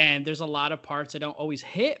 and there's a lot of parts that don't always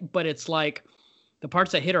hit, but it's like the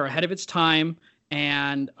parts that hit are ahead of its time,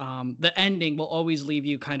 and the ending will always leave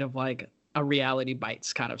you kind of like a reality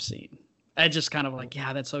bites kind of scene. And just kind of like,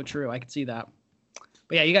 yeah, that's so true. I can see that.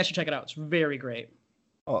 But yeah, you guys should check it out. It's very great.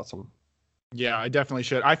 Awesome. Yeah, I definitely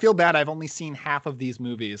should. I feel bad. I've only seen half of these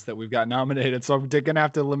movies that we've got nominated, so I'm going to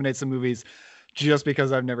have to eliminate some movies just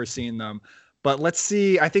because I've never seen them. But let's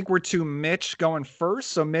see. I think we're to Mitch going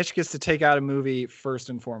first, so Mitch gets to take out a movie first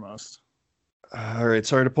and foremost. All right,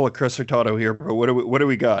 sorry to pull a Chris Hurtado here, but what do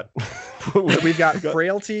we got? We've got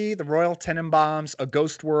Frailty, The Royal Tenenbaums, A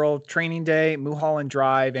Ghost World, Training Day, Mulholland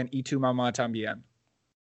Drive, and Y Tu Mamá También.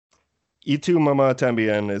 Y Tu Mamá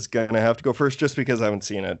También is gonna have to go first just because I haven't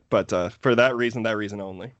seen it, but for that reason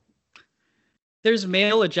only. There's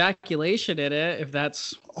male ejaculation in it, if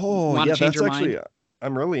that's Yeah, change that's your actually mind.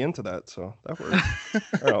 I'm really into that, so that works.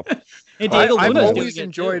 Oh, Hey, Diego I've Luna's always doing it,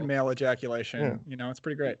 enjoyed too. male ejaculation. Yeah. You know, it's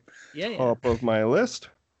pretty great. Yeah. top of my list.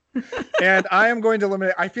 And I am going to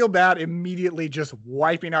eliminate. I feel bad immediately just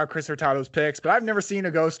wiping out Chris Hurtado's picks, but I've never seen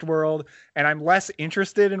A Ghost World, and I'm less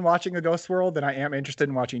interested in watching A Ghost World than I am interested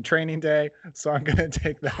in watching Training Day. So I'm going to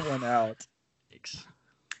take that one out.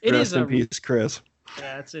 It Rest is in peace, Chris.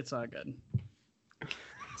 Yeah, it's all good.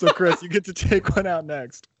 So Chris, you get to take one out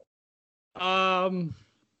next.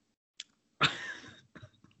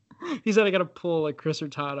 He said I gotta pull like Chris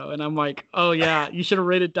Hurtado, and I'm like, oh yeah, you should have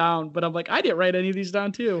written it down. But I'm like, I didn't write any of these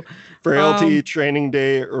down too. Frailty, Training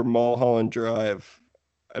Day, or Mulholland Drive.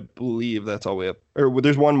 I believe that's all we have. Or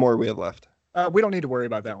there's one more we have left. We don't need to worry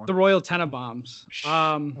about that one. The Royal Tenenbaums.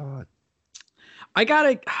 Oh, I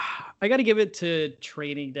gotta give it to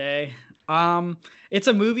Training Day. It's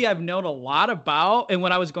a movie I've known a lot about, and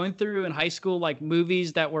when I was going through in high school, like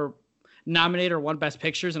movies that were nominated or won Best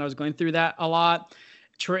Pictures, and I was going through that a lot.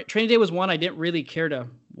 Training Day was one I didn't really care to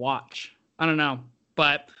watch. I don't know,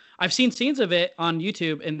 but I've seen scenes of it on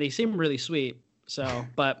YouTube, and they seem really sweet. So,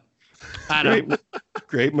 but I don't know.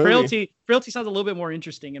 Great movie. Frailty sounds a little bit more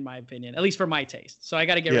interesting in my opinion, at least for my taste. So I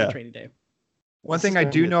got to get rid of Training Day. One thing I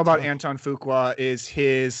do know about Anton Fuqua is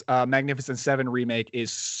his Magnificent Seven remake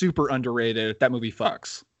is super underrated. That movie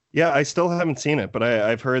fucks. Yeah, I still haven't seen it, but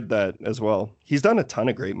I've heard that as well. He's done a ton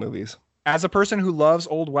of great movies. As a person who loves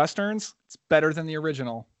old Westerns, it's better than the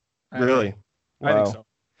original. Really? I think so.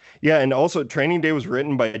 Yeah, and also Training Day was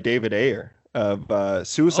written by David Ayer of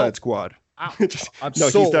Suicide Squad. Wow.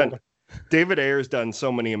 David Ayer's done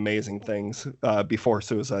so many amazing things before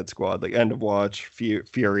Suicide Squad, like End of Watch,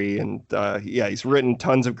 Fury, and he's written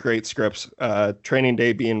tons of great scripts. Training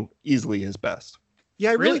Day being easily his best.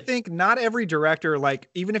 Yeah, I really think not every director, like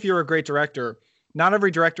even if you're a great director, not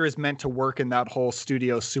every director is meant to work in that whole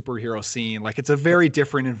studio superhero scene. Like it's a very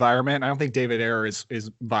different environment. I don't think David Ayer is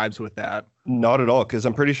vibes with that. Not at all, because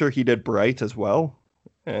I'm pretty sure he did Bright as well.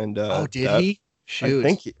 And did he? Shoot.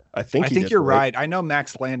 I think you're right. I know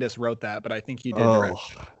Max Landis wrote that, but I think he did.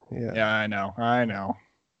 Yeah, I know.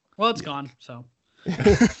 Well, it's gone. So.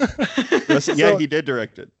 He did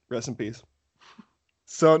direct it. Rest in peace.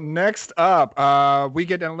 So next up, we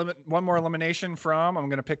get one more elimination from. I'm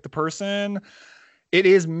gonna pick the person. It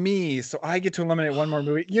is me, so I get to eliminate one more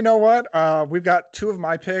movie. You know what? We've got two of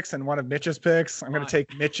my picks and one of Mitch's picks. I'm going to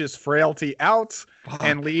take Mitch's Frailty out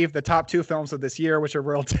and leave the top two films of this year, which are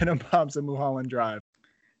Royal Tenenbaums and Mulholland Drive.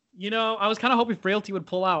 You know, I was kind of hoping Frailty would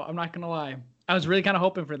pull out. I'm not going to lie. I was really kind of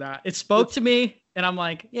hoping for that. It spoke to me, and I'm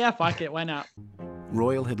like, yeah, fuck it. Why not?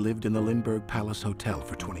 Royal had lived in the Lindbergh Palace Hotel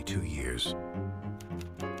for 22 years.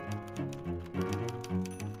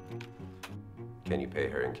 Can you pay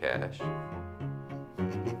her in cash?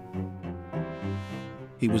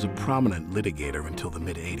 He was a prominent litigator until the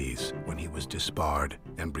mid-'80s, when he was disbarred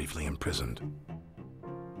and briefly imprisoned.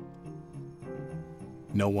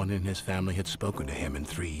 No one in his family had spoken to him in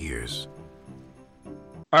 3 years.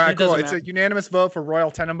 All right, cool. It's a unanimous vote for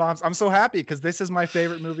Royal Tenenbaums. I'm so happy because this is my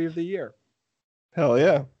favorite movie of the year. Hell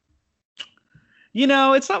yeah. You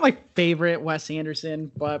know, it's not my favorite Wes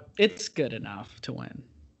Anderson, but it's good enough to win.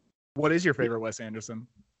 What is your favorite Wes Anderson?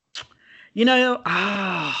 You know,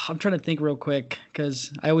 I'm trying to think real quick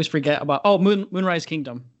because I always forget about. Moonrise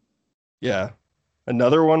Kingdom. Yeah,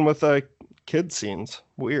 another one with kid scenes.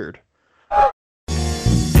 Weird.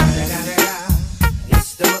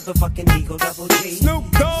 motherfucking Eagle Double G. Snoop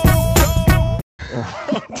Dogg.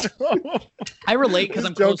 I relate because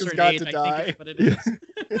I'm Joke closer has in got age. to I think die. it's what it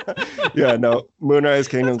is. Yeah, no, Moonrise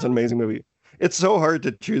Kingdom's an amazing movie. It's so hard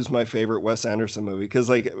to choose my favorite Wes Anderson movie because,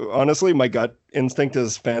 like, honestly, my gut instinct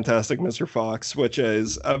is Fantastic Mr. Fox, which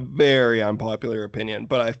is a very unpopular opinion,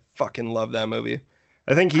 but I fucking love that movie.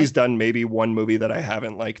 I think he's done maybe one movie that I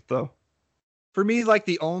haven't liked, though. For me, like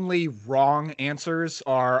the only wrong answers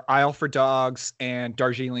are Isle for Dogs and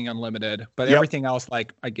Darjeeling Unlimited, but Yep. everything else,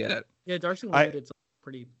 like, I get it. Yeah, Darjeeling Limited's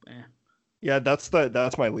pretty. Yeah, that's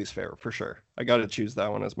my least favorite for sure. I got to choose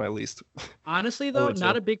that one as my least. Honestly, though, would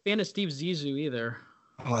not too. a big fan of Steve Zissou either.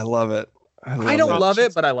 Oh, I love it. I don't love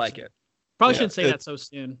it, but I like it. Probably Yeah, shouldn't say that so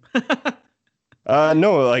soon.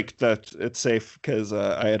 No, like that. It's safe because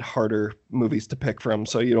I had harder movies to pick from,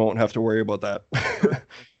 so you don't have to worry about that.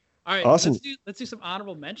 All right, Awesome. let's do some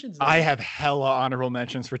honorable mentions. then. I have hella honorable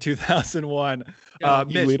mentions for 2001. Yeah,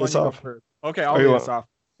 Mitch, you lead why us don't you go off. first? Okay, I'll Oh, you lead want- us off.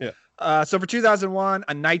 Yeah. So for 2001,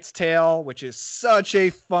 A Knight's Tale, which is such a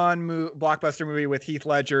fun blockbuster movie with Heath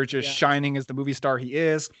Ledger just shining as the movie star he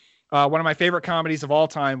is. One of my favorite comedies of all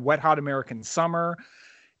time, Wet Hot American Summer.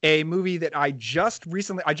 A movie that I just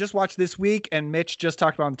watched this week, and Mitch just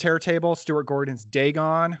talked about on the Terror Table, Stuart Gordon's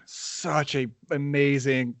Dagon. Such a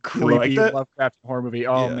amazing, creepy liked it? Lovecraft horror movie.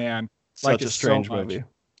 Oh, Yeah. man. Such Liked a it so strange much. movie.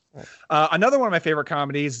 Another one of my favorite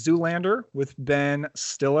comedies, Zoolander with Ben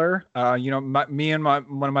Stiller. Me and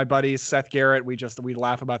one of my buddies, Seth Garrett, we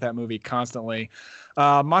laugh about that movie constantly.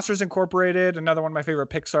 Monsters Incorporated, another one of my favorite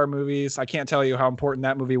Pixar movies. I can't tell you how important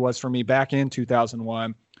that movie was for me back in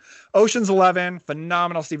 2001. Ocean's 11,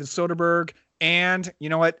 phenomenal Steven Soderbergh. And you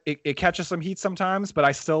know what? It catches some heat sometimes, but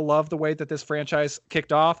I still love the way that this franchise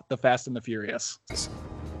kicked off, The Fast and the Furious.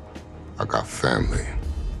 I got family.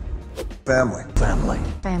 Family. Family.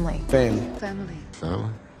 Family. Family. Family. Family?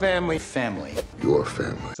 Family. Family. Your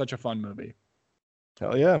family. Such a fun movie.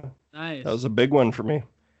 Hell yeah, Nice. that was a big one for me.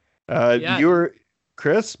 Yeah. You or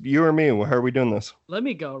Chris, you or me? How are we doing this? Let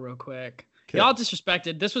me go real quick. 'Kay. Y'all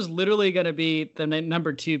disrespected. This was literally going to be the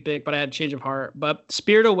number 2 pick, but I had a change of heart. But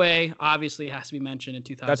Spirit Away obviously has to be mentioned in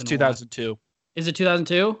 2001. That's 2002. Is it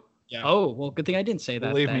 2002? Yeah. Oh, well, good thing I didn't say that.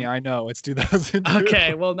 Believe then. me, I know. It's 2002.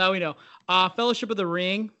 Okay, well, now we know. Fellowship of the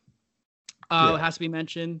Ring Yeah. has to be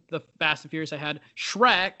mentioned. The Fast and Furious I had.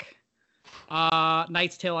 Shrek.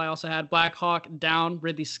 Knight's Tale I also had. Black Hawk Down,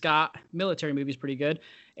 Ridley Scott. Military movie's pretty good.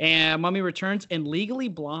 And Mummy Returns and Legally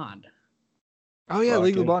Blonde. Oh, yeah. Fucking-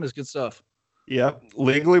 Legally Blonde is good stuff. Yeah,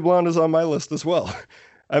 Legally Blonde is on my list as well.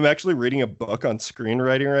 I'm actually reading a book on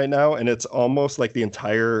screenwriting right now, and it's almost like the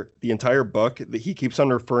entire book that he keeps on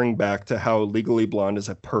referring back to how Legally Blonde is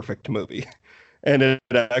a perfect movie, and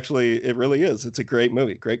it really is. It's a great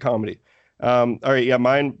movie, great comedy. All right, yeah,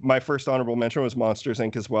 my first honorable mention was Monsters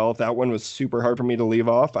Inc. as well. That one was super hard for me to leave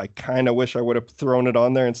off. I kind of wish I would have thrown it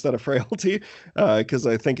on there instead of Frailty, because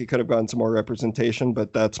I think it could have gotten some more representation.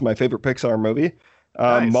 But that's my favorite Pixar movie.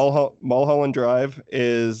 Nice. Mulholland Drive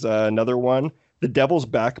is another one. The Devil's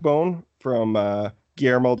Backbone from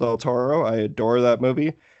Guillermo del Toro. I adore that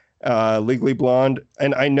movie. Legally Blonde.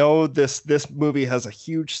 And I know this movie has a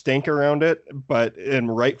huge stink around it,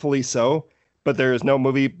 and rightfully so. But there is no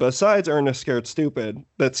movie besides Ernest Scared Stupid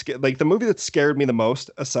that's like the movie that scared me the most,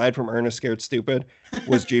 aside from Ernest Scared Stupid,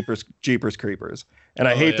 was Jeepers Creepers. And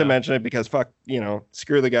I hate to mention it because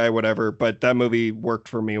screw the guy, whatever. But that movie worked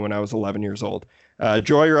for me when I was 11 years old.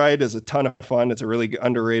 Joyride is a ton of fun. It's a really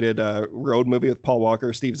underrated road movie with Paul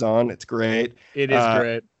Walker, Steve Zahn. It's great. It is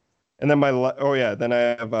great. And then then I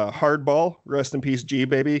have Hardball. Rest in peace, G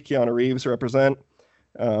baby. Keanu Reeves represent.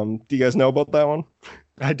 Do you guys know about that one?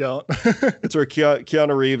 I don't. It's where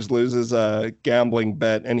Keanu Reeves loses a gambling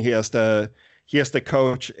bet, and he has to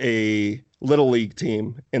coach a little league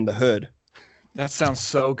team in the hood. That sounds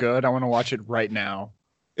so good. I want to watch it right now.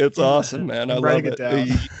 It's awesome, man. I I'm love writing it.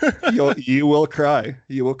 it down. You will cry.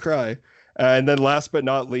 You will cry. And then last but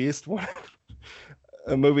not least,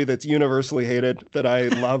 a movie that's universally hated that I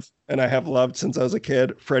love and I have loved since I was a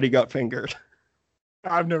kid, Freddy Got Fingered.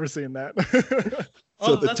 I've never seen that.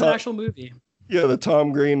 That's an actual movie. Yeah, the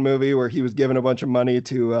Tom Green movie where he was given a bunch of money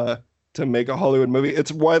to make a Hollywood movie.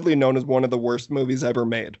 It's widely known as one of the worst movies ever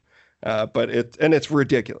made. But it's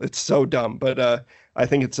ridiculous. It's so dumb. But I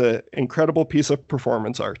think it's an incredible piece of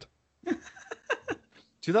performance art.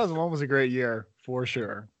 2001 was a great year for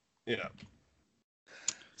sure. Yeah.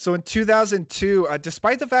 So in 2002,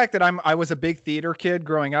 despite the fact that I was a big theater kid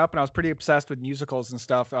growing up and I was pretty obsessed with musicals and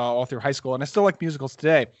stuff all through high school, and I still like musicals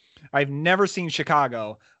today, I've never seen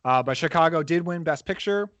Chicago, but Chicago did win Best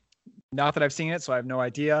Picture. Not that I've seen it, so I have no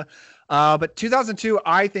idea. But 2002,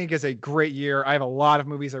 I think, is a great year. I have a lot of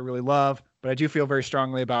movies I really love. but I do feel very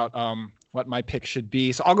strongly about what my pick should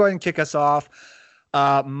be. So I'll go ahead and kick us off.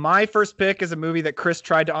 My first pick is a movie that Chris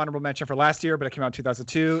tried to honorable mention for last year, but it came out in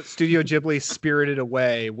 2002. Studio Ghibli Spirited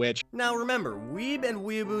Away, which... Now remember, weeb and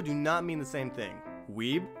weeaboo do not mean the same thing.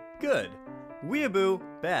 Weeb, good. Weeaboo,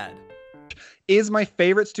 bad. Is my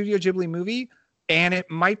favorite Studio Ghibli movie, and it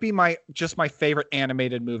might be my favorite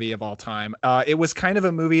animated movie of all time. It was kind of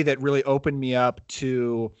a movie that really opened me up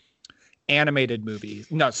to animated movies.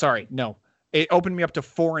 No. It opened me up to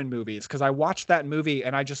foreign movies because I watched that movie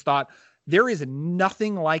and I just thought, there is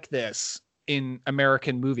nothing like this in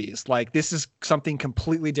American movies. Like, this is something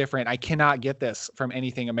completely different. I cannot get this from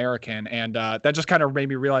anything American. And that just kind of made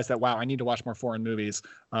me realize that, wow, I need to watch more foreign movies.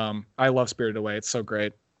 I love Spirited Away. It's so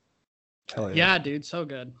great. Hell Yeah, dude. So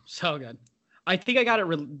good. So good. I think I got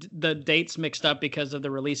the dates mixed up because of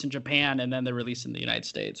the release in Japan and then the release in the United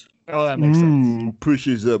States. Oh, that makes sense.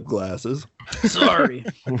 Pushes up glasses. Sorry.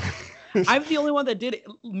 I'm the only one that did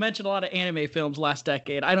mention a lot of anime films last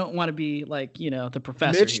decade. I don't want to be like, the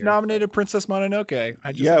professor. Mitch here. nominated Princess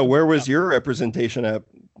Mononoke. Where was your representation at?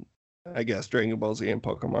 I guess Dragon Ball Z and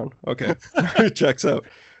Pokemon. Okay. Checks out.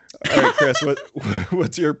 All right, Chris,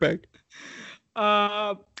 what's your pick?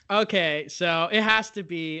 Okay, so it has to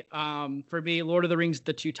be, for me, Lord of the Rings,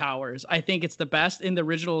 The Two Towers. I think it's the best in the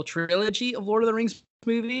original trilogy of Lord of the Rings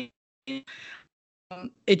movie.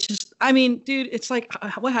 It's just, I mean, dude, it's like,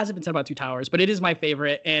 what hasn't been said about Two Towers? But it is my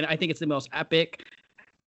favorite, and I think it's the most epic.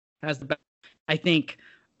 Has the best, I think,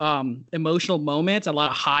 emotional moments. A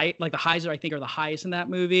lot of the highs I think are the highest in that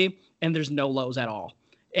movie, and there's no lows at all.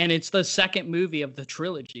 And it's the second movie of the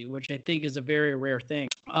trilogy, which I think is a very rare thing,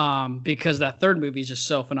 because that third movie is just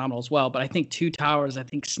so phenomenal as well. But I think Two Towers,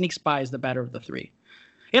 sneaks by as the better of the three.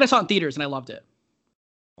 And I saw it in theaters, and I loved it.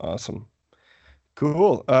 Awesome.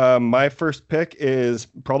 Cool. My first pick is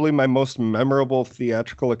probably my most memorable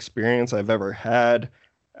theatrical experience I've ever had,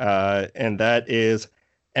 and that is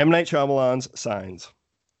M. Night Shyamalan's Signs.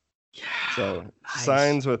 Yeah. So nice.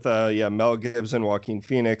 Signs with Mel Gibson, Joaquin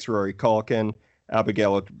Phoenix, Rory Culkin,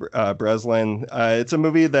 Abigail Breslin. It's a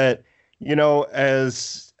movie that,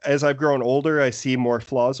 as I've grown older, I see more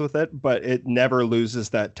flaws with it, but it never loses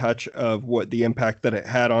that touch of what the impact that it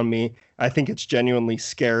had on me. I think it's genuinely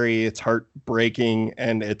scary, it's heartbreaking,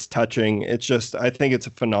 and it's touching. It's just, I think it's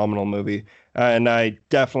a phenomenal movie. And I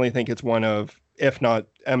definitely think it's one of, if not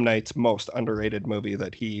M. Night's most underrated movie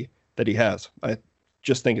that he has. I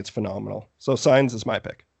just think it's phenomenal. So Signs is my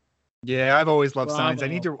pick. Yeah, I've always loved Signs. I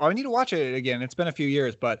need to watch it again. It's been a few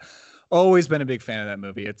years, but always been a big fan of that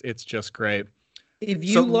movie. It's just great. If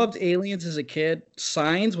you loved Aliens as a kid,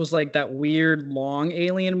 Signs was like that weird long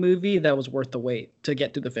alien movie that was worth the wait to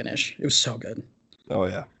get to the finish. It was so good. Oh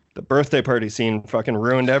yeah. The birthday party scene fucking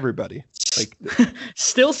ruined everybody. Like,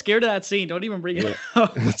 still scared of that scene. Don't even bring it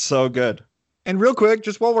up. It's so good. And real quick,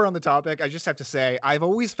 just while we're on the topic, I just have to say, I've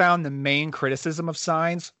always found the main criticism of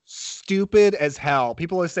Signs stupid as hell.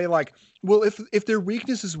 People always say, like, well, if their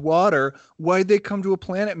weakness is water, why'd they come to a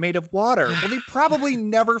planet made of water? Well, they probably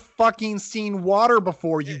never fucking seen water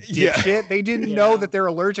before, you dipshit. They didn't know that they're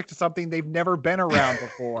allergic to something they've never been around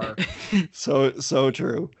before. So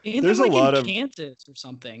true. And there's like a lot in of Kansas or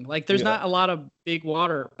something. Like, there's not a lot of big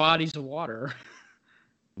bodies of water.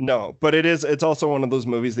 No, but it's also one of those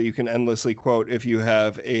movies that you can endlessly quote if you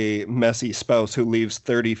have a messy spouse who leaves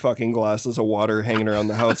 30 fucking glasses of water hanging around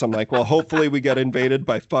the house. I'm like, well, hopefully we get invaded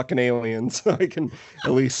by fucking aliens so I can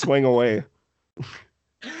at least swing away.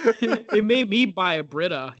 It made me buy a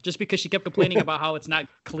Brita just because she kept complaining about how it's not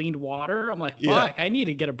cleaned water. I'm like, fuck, I need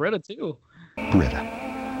to get a Brita too. Brita.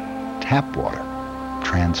 Tap water.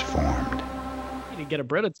 Transformed. I need to get a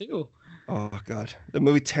Brita too. Oh God, the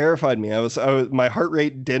movie terrified me. I was my heart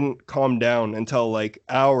rate didn't calm down until like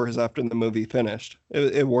hours after the movie finished.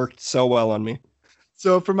 It worked so well on me.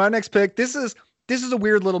 So for my next pick, this is a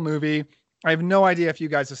weird little movie. I have no idea if you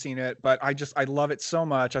guys have seen it, but I love it so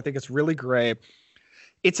much. I think it's really great.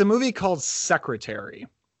 It's a movie called Secretary.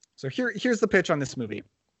 So here's the pitch on this movie.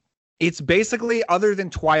 It's basically, other than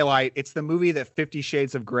Twilight, it's the movie that 50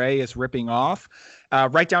 Shades of Grey is ripping off,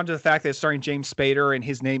 right down to the fact that it's starring James Spader and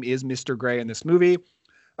his name is Mr. Grey in this movie.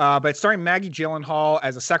 But it's starring Maggie Gyllenhaal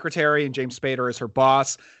as a secretary and James Spader as her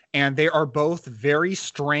boss. And they are both very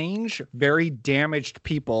strange, very damaged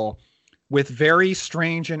people with very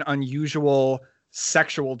strange and unusual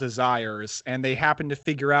sexual desires. And they happen to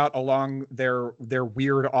figure out along their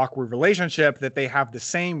weird, awkward relationship that they have the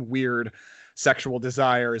same weird sexual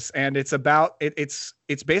desires. And it's about it's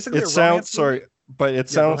basically it sounds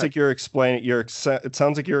like you're explaining it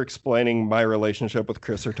sounds like you're explaining my relationship with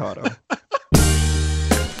Chris Hurtado.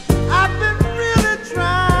 I've been really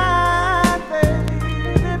trying,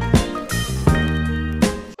 baby.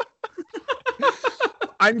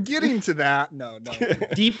 I'm getting to that. No.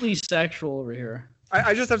 Deeply sexual over here.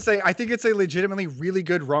 I just have to say, I think it's a legitimately really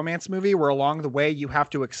good romance movie where along the way you have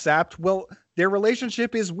to accept, well, their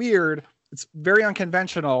relationship is weird. It's very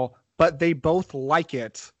unconventional, but they both like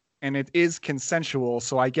it. And it is consensual,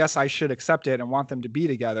 so I guess I should accept it and want them to be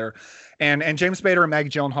together. And James Spader and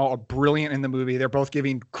Maggie Gyllenhaal are brilliant in the movie. They're both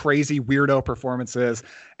giving crazy weirdo performances,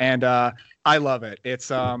 and I love it. It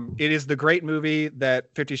is the great movie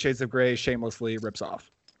that 50 Shades of Grey shamelessly rips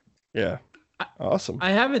off. Yeah, awesome.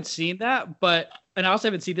 I haven't seen that, and I also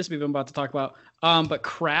haven't seen this movie I'm about to talk about. But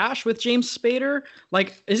Crash with James Spader,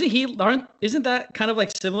 like, isn't that kind of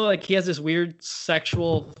like similar? Like he has this weird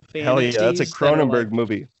sexual fantasy. Hell yeah, that's a Cronenberg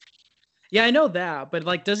movie. Yeah, I know that, but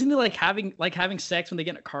like, doesn't he like having sex when they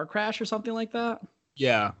get in a car crash or something like that?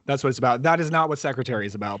 Yeah, that's what it's about. That is not what Secretary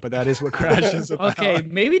is about, but that is what Crash is about. Okay,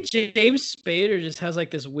 maybe James Spader just has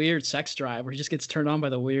like this weird sex drive where he just gets turned on by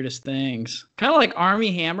the weirdest things. Kind of like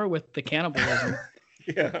Armie Hammer with the cannibalism.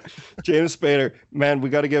 Yeah, James Spader. Man, we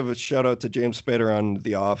got to give a shout out to James Spader on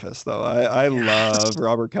The Office, though. I love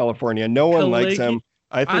Robert California. No one likes him.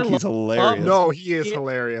 I think he's hilarious. No, he is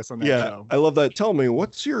hilarious on that show. I love that. Tell me,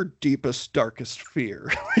 what's your deepest, darkest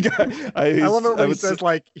fear? I love it when he says,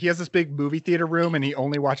 like, he has this big movie theater room and he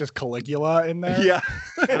only watches Caligula in there. Yeah.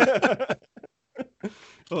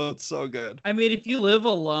 Oh, it's so good. I mean, if you live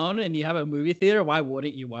alone and you have a movie theater, why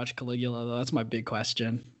wouldn't you watch Caligula, though? That's my big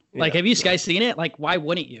question. Like, have you guys seen it? Like, why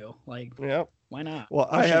wouldn't you? Like, why not? Well,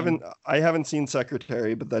 I haven't seen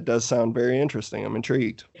Secretary, but that does sound very interesting. I'm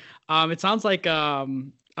intrigued. It sounds like a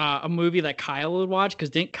movie that Kyle would watch, because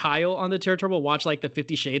didn't Kyle on the Turtle watch like the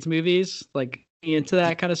 50 Shades movies? Like, into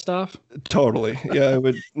that kind of stuff? Totally. Yeah, it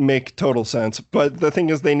would make total sense. But the thing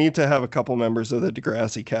is, they need to have a couple members of the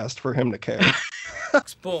Degrassi cast for him to care.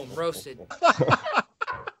 Boom, roasted.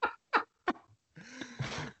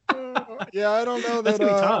 Yeah, I don't know that.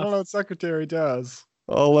 I don't know what Secretary does.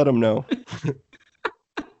 I'll let him know.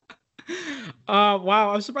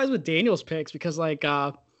 Wow, I'm surprised with Daniel's picks, because like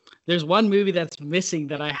there's one movie that's missing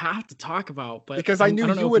that I have to talk about, but because I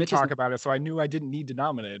knew you would talk about it, so I knew I didn't need to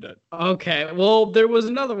nominate it. Okay, well, there was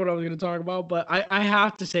another one I was going to talk about, but I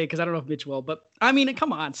have to say, because I don't know if Mitch will, but I mean,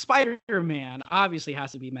 come on, Spider-Man obviously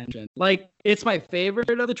has to be mentioned. Like, it's my favorite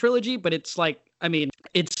of the trilogy, but it's like, I mean,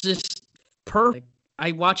 it's just perfect.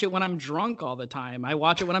 I watch it when I'm drunk all the time. I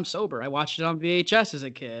watch it when I'm sober. I watched it on VHS as a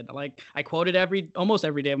kid. Like, I quote it almost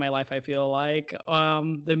every day of my life, I feel like.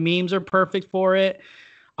 The memes are perfect for it.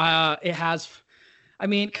 It has, I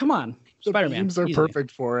mean, come on. Spider-Man. The memes are perfect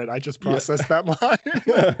for it. I just processed that line.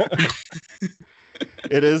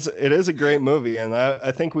 It is a great movie. And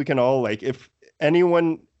I think we can all, like, if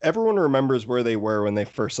everyone remembers where they were when they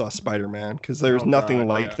first saw Spider-Man, because there's nothing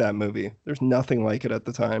like that movie. There's nothing like it at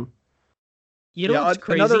the time. You know what's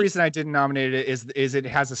crazy? Another reason I didn't nominate it is it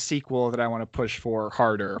has a sequel that I want to push for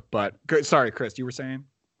harder. But sorry, Chris, you were saying?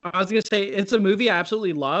 I was gonna say it's a movie I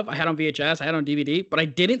absolutely love. I had on VHS, I had on DVD, but I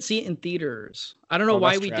didn't see it in theaters. I don't know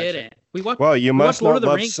why we didn't. Well, you must not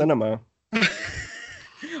love cinema.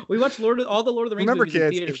 We watched all the Lord of the Rings. Remember, movies kids,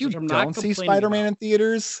 in theaters, if you don't see Spider-Man in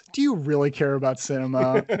theaters, do you really care about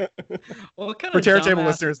cinema? Well, kind for of Terror Table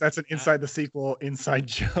listeners, that's an inside the sequel inside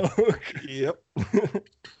joke. Yep.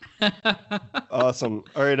 Awesome.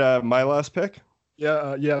 All right, my last pick.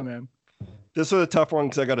 Yeah, man. This was a tough one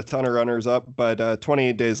because I got a ton of runners up, but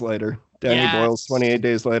 28 Days Later. Danny Boyle's 28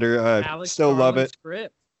 Days Later. Still love it.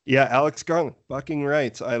 Script. Yeah, Alex Garland. Fucking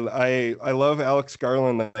right. I love Alex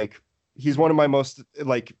Garland. Like, he's one of my most,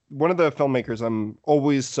 like, one of the filmmakers I'm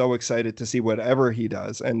always so excited to see whatever he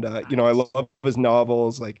does. And you know, I love his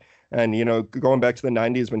novels, like, and you know, going back to the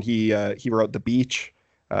 90s when he wrote The Beach.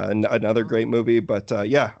 Another great movie, but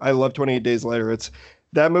yeah, I love 28 Days Later.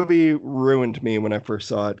 That movie ruined me when I first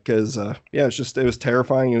saw it because it was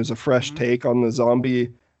terrifying. It was a fresh take on the zombie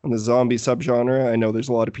subgenre. I know there's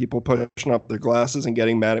a lot of people pushing up their glasses and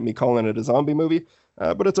getting mad at me calling it a zombie movie,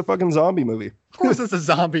 but it's a fucking zombie movie. Of course, it's a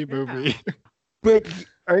zombie movie. But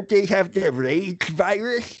aren't they have the rage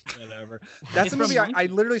virus? Whatever. That's a movie I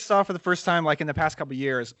literally saw for the first time like in the past couple of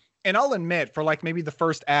years. And I'll admit, for like maybe the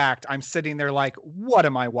first act, I'm sitting there like, what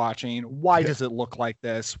am I watching? Why does it look like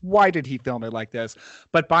this? Why did he film it like this?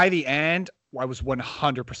 But by the end, I was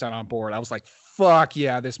 100% on board. I was like, fuck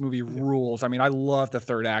yeah, this movie rules. I mean, I love the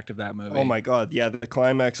third act of that movie. Oh my God. Yeah, the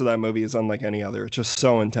climax of that movie is unlike any other. It's just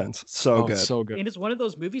so intense. So good. So good. And it's one of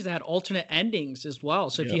those movies that had alternate endings as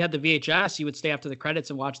well. So if you had the VHS, you would stay after the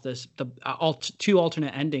credits and watch the two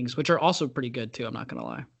alternate endings, which are also pretty good too. I'm not going to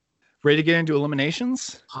lie. Ready to get into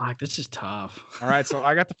eliminations? Fuck, this is tough. All right, so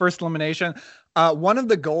I got the first elimination. One of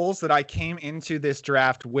the goals that I came into this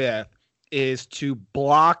draft with is to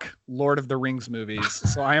block Lord of the Rings movies.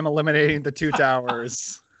 So I am eliminating the Two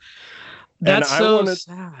Towers. That's so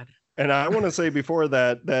sad. And I want to say before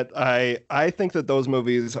that I think that those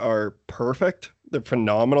movies are perfect. They're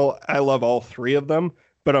phenomenal. I love all three of them,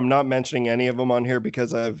 but I'm not mentioning any of them on here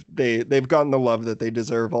because they've gotten the love that they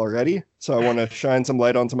deserve already. So I want to shine some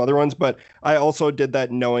light on some other ones. But I also did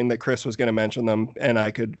that knowing that Chris was going to mention them, and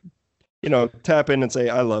I could, tap in and say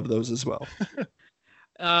I love those as well.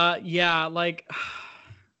 Yeah, like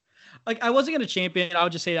I wasn't gonna champion. I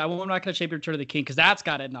would just say I'm not gonna champion Return of the King because that's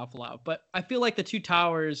got enough love. But I feel like the Two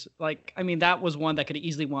Towers, that was one that could have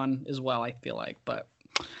easily won as well. I feel like, but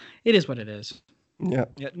it is what it is. Yeah.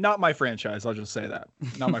 Not my franchise. I'll just say that.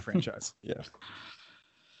 Not my franchise. Yeah.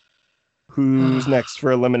 Who's next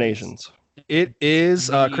for eliminations? It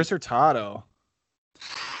is Chris Hurtado.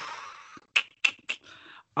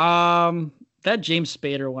 That James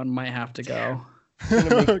Spader one might have to go.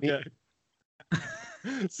 Okay.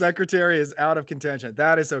 Secretary is out of contention.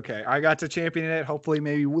 That is okay. I got to champion it. Hopefully,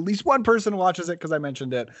 maybe at least one person watches it because I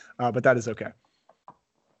mentioned it. But that is okay.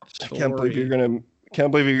 I can't believe you're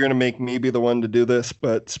gonna make me be the one to do this,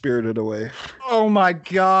 but Spirited Away. Oh my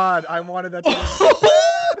God! I wanted that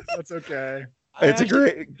to. That's okay. It's a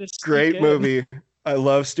great movie. I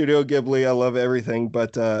love Studio Ghibli. I love everything,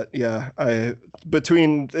 but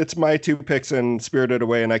it's my two picks and Spirited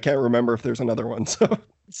Away, and I can't remember if there's another one. So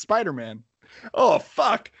Spider-Man. Oh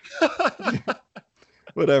fuck.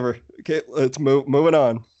 Whatever. Okay, let's moving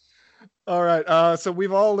on. All right. So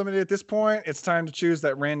we've all eliminated at this point. It's time to choose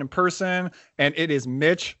that random person, and it is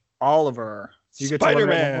Mitch Oliver. So you get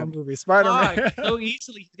Spider-Man. to one movie. Spider-Man. So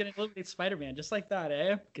easily he's gonna eliminate Spider-Man just like that,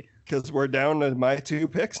 eh? Because we're down to my two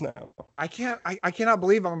picks now. I cannot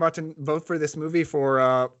believe I'm about to vote for this movie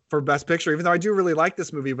for Best Picture, even though I do really like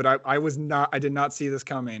this movie, but I did not see this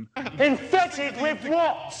coming. Infected with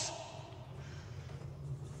what?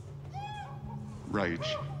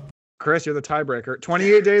 Rage. Chris, you're the tiebreaker.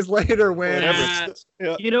 28 Days Later wins.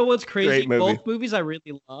 Yeah. You know what's crazy? Movie. Both movies I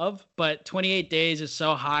really love, but 28 Days is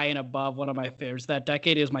so high and above one of my favorites. That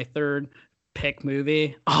decade is my third pick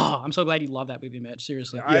movie. Oh, I'm so glad you love that movie, Mitch.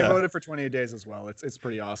 Seriously. I voted for 28 Days as well. It's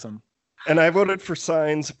pretty awesome. And I voted for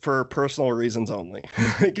Signs for personal reasons only.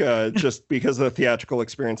 Just because of the theatrical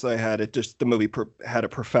experience I had, the movie had a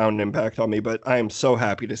profound impact on me. But I am so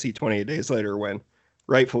happy to see 28 Days Later win.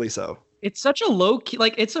 Rightfully so. It's such a low key,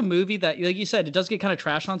 it's a movie that, like you said, it does get kind of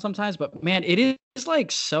trashed on sometimes, but man, it is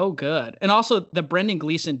so good. And also the Brendan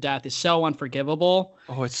Gleeson death is so unforgivable.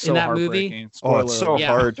 Oh, it's so in that heartbreaking. movie. Oh, it's so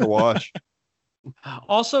hard to watch.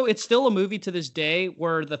 Also, it's still a movie to this day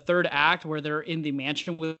where the third act, where they're in the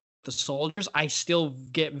mansion with the soldiers, I still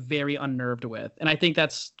get very unnerved with. And I think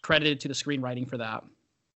that's credited to the screenwriting for that.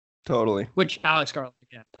 Totally. Which Alex Garland,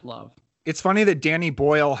 again, love. It's funny that Danny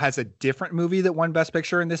Boyle has a different movie that won Best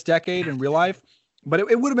Picture in this decade in real life, but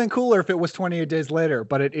it would have been cooler if it was 28 Days Later,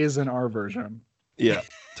 but it is in our version. Yeah,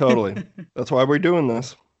 totally. That's why we're doing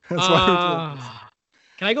this. That's why we're doing this.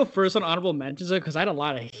 Can I go first on honorable mentions? Because I had a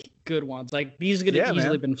lot of good ones. Like these could have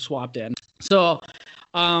easily been swapped in. So,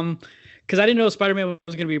 because I didn't know Spider-Man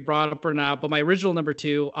was going to be brought up or not, but my original number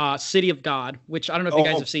 2, City of God, which I don't know if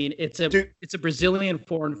you guys have seen. It's a Brazilian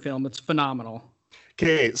foreign film. It's phenomenal.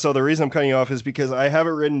 Okay, so the reason I'm cutting you off is because I have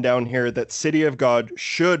it written down here that City of God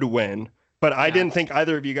should win, but I didn't think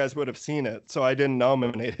either of you guys would have seen it, so I didn't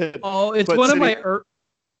nominate it. Oh, it's one of my...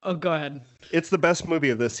 Oh, go ahead. It's the best movie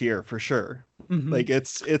of this year, for sure. Mm-hmm. Like,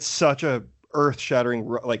 it's such a earth-shattering...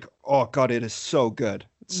 Like, oh, God, it is so good.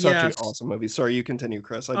 It's such an awesome movie. Sorry, you continue,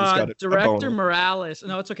 Chris. I just got it. Director Morales.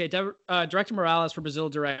 No, it's okay. Director Morales for Brazil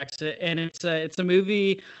directs it, and it's a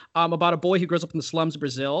movie about a boy who grows up in the slums of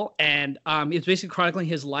Brazil, and it's basically chronicling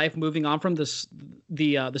his life moving on from the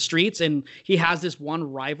streets, and he has this one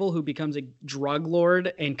rival who becomes a drug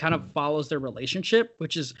lord and kind of follows their relationship,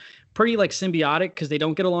 which is pretty symbiotic because they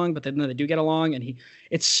don't get along, but then they do get along, and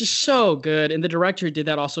it's just so good. And the director who did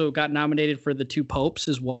that also got nominated for the 2 Popes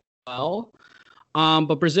as well.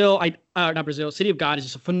 But City of God is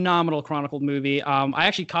just a phenomenal chronicled movie. I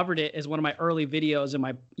actually covered it as one of my early videos in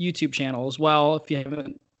my YouTube channel as well. If you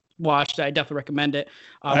haven't watched it, I definitely recommend it.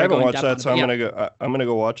 I haven't watched that, so I'm gonna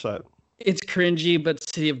go watch that. It's cringy, but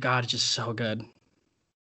City of God is just so good.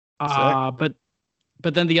 But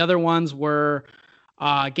then the other ones were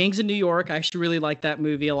Gangs in New York. I actually really like that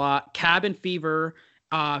movie a lot. Cabin Fever,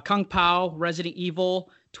 Kung Pao, Resident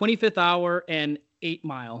Evil, 25th Hour, and 8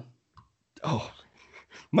 Mile. Oh,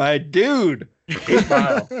 my dude. 8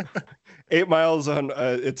 Mile. 8 Mile's on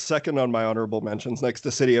it's second on my honorable mentions next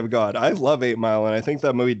to City of God. I love 8 Mile, and I think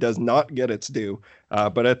that movie does not get its due.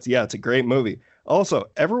 But it's a great movie. Also,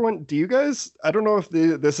 everyone, do you guys? I don't know if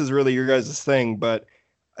this is really your guys' thing, but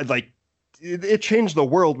like, it changed the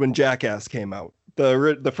world when Jackass came out.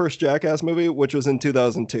 The first Jackass movie, which was in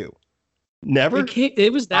 2002. Never?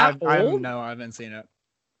 It was that old? No, I haven't seen it.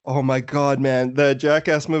 Oh my God, man. The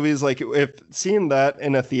Jackass movies, like, if seeing that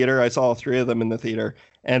in a theater, I saw all three of them in the theater,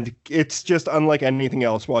 and it's just unlike anything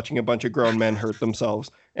else watching a bunch of grown men hurt themselves.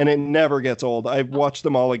 And it never gets old. I've watched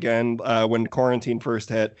them all again when quarantine first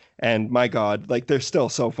hit, and my God, like, they're still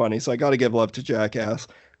so funny. So I got to give love to Jackass.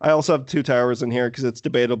 I also have Two Towers in here because it's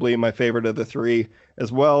debatably my favorite of the three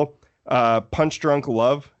as well. Punch Drunk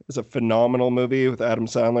Love is a phenomenal movie with Adam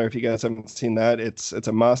Sandler. If you guys haven't seen that, it's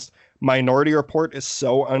a must. Minority Report is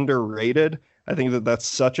so underrated. I think that's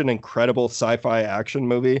such an incredible sci-fi action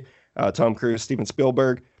movie. Tom Cruise, Steven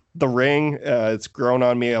Spielberg. The Ring, it's grown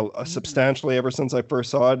on me substantially ever since I first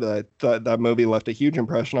saw it. That movie left a huge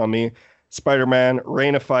impression on me. Spider-Man,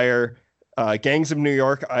 Reign of Fire, Gangs of New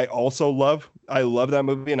York, I also love. I love that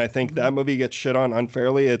movie, and I think that movie gets shit on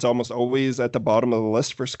unfairly. It's almost always at the bottom of the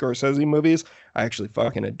list for Scorsese movies. I actually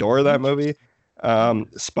fucking adore that movie.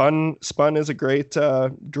 Spun is a great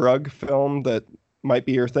drug film that might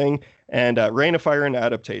be your thing, and Reign of Fire and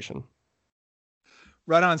adaptation.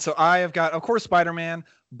 Right on. So I have got, of course, Spider-Man,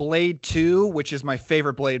 Blade 2, which is my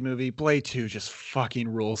favorite Blade movie. Blade 2 just fucking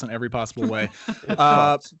rules in every possible way.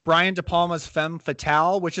 Brian De Palma's Femme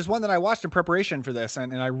Fatale, which is one that I watched in preparation for this,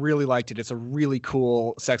 and I really liked it. It's a really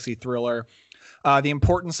cool, sexy thriller. The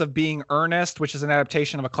Importance of Being Earnest, which is an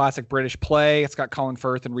adaptation of a classic British play. It's got Colin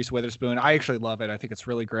Firth and Reese Witherspoon. I actually love it. I think it's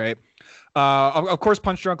really great. Of course,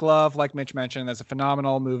 Punch Drunk Love, like Mitch mentioned, that's a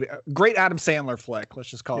phenomenal movie. Great Adam Sandler flick. Let's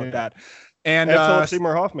just call it that. And Philip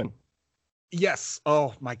Seymour Hoffman. Yes.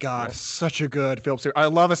 Oh my God. Such a good Philip Seymour. I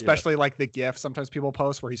love especially like the GIF sometimes people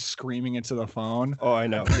post where he's screaming into the phone. Oh, I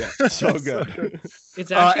know. Yeah. So good.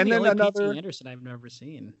 It's actually the only P.T. Anderson I've never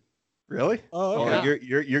seen. Really? Oh, yeah.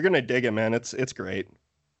 You're gonna dig it, man. It's great.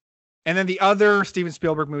 And then the other Steven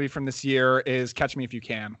Spielberg movie from this year is Catch Me If You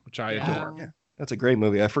Can, which I adore. Yeah. That's a great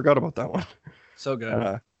movie. I forgot about that one. So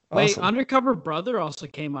good. Wait, Awesome. Undercover Brother also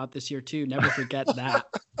came out this year too. Never forget that.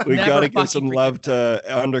 We Never gotta give fucking some forget love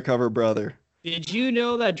to Undercover Brother. Did you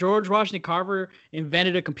know that George Washington Carver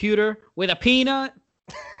invented a computer with a peanut?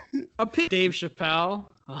 Dave Chappelle.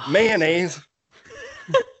 Mayonnaise.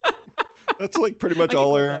 That's like pretty much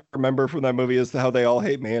all I remember from that movie is how they all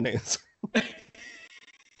hate mayonnaise.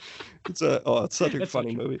 It's such a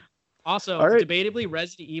funny movie. Also, debatably,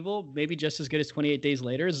 Resident Evil, maybe just as good as 28 Days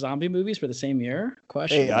Later, zombie movies for the same year?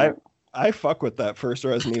 Question. Hey, I fuck with that first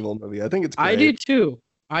Resident Evil movie. I think it's great. I do too.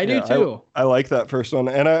 I do too. I like that first one,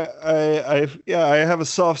 and I have a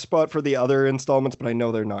soft spot for the other installments, but I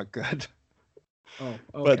know they're not good. Oh,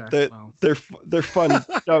 okay. But they're fun.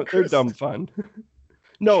 No, they're dumb fun.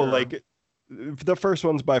 No, like the first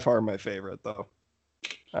one's by far my favorite, though.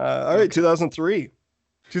 All right, 2003.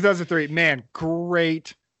 2003, man,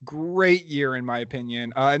 great year in my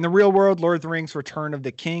opinion. In the real world, Lord of the Rings: Return of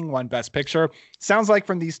the King won Best Picture. Sounds like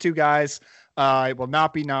from these two guys, it will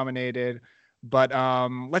not be nominated. But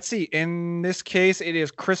let's see. In this case, it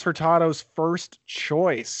is Chris Hurtado's first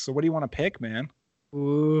choice. So what do you want to pick, man?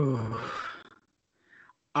 Ooh.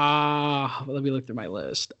 Let me look through my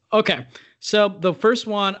list. Okay. So the first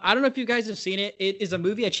one, I don't know if you guys have seen it. It is a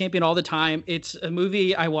movie I champion all the time. It's a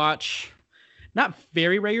movie I watch not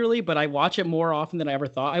very regularly, but I watch it more often than I ever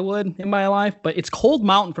thought I would in my life. But it's Cold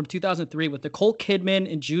Mountain from 2003 with Nicole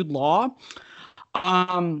Kidman and Jude Law.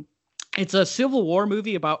 It's a Civil War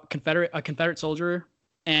movie about a Confederate soldier,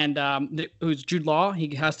 and who's Jude Law.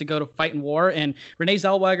 He has to go to fight in war, and Renee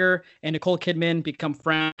Zellweger and Nicole Kidman become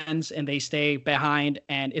friends, and they stay behind.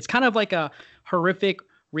 And it's kind of like a horrific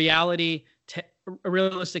realistic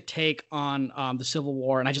take on the Civil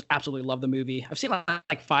War, and I just absolutely love the movie. I've seen it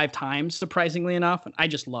like 5 times, surprisingly enough, and I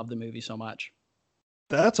just love the movie so much.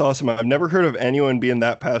 That's awesome. I've never heard of anyone being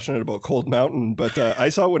that passionate about Cold Mountain, but I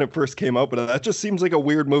saw it when it first came out, but that just seems like a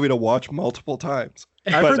weird movie to watch multiple times.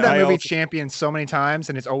 I've heard that movie championed so many times,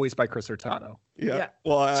 and it's always by Chris Hurtado. Yeah.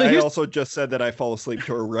 Well, so I also just said that I fall asleep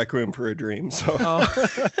to a Requiem for a Dream. So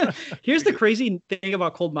here's the crazy thing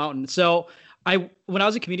about Cold Mountain. So when I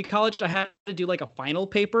was in community college, I had to do like a final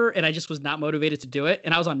paper, and I just was not motivated to do it.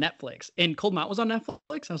 And I was on Netflix, and Cold Mountain was on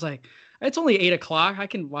Netflix. I was like, it's only 8:00. I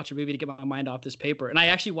can watch a movie to get my mind off this paper. And I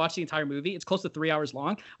actually watched the entire movie. It's close to 3 hours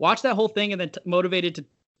long. Watched that whole thing, and then motivated to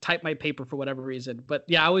type my paper for whatever reason. But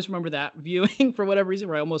yeah, I always remember that viewing for whatever reason,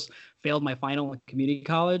 where I almost failed my final in community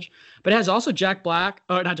college. But it has also Jack White,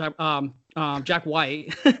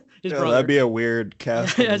 his brother. That'd be a weird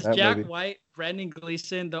cast. It has Jack White, Brendan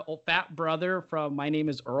Gleeson, the old fat brother from My Name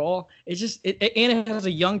Is Earl. It's just and it has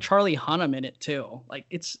a young Charlie Hunnam in it too. Like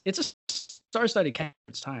it's a star-studded cast.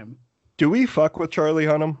 It's time. Do we fuck with Charlie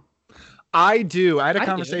Hunnam? I do. I had a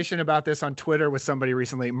conversation about this on Twitter with somebody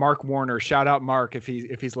recently. Mark Warner, shout out Mark if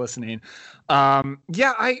he's listening.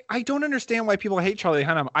 I don't understand why people hate Charlie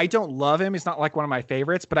Hunnam. I don't love him. He's not like one of my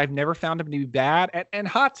favorites, but I've never found him to be bad. And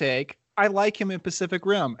hot take, I like him in Pacific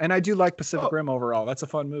Rim, and I do like Pacific Rim overall. That's a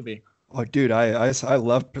fun movie. Oh, dude, I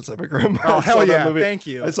love Pacific Rim. Oh, hell yeah. Thank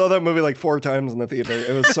you. I saw that movie like 4 times in the theater.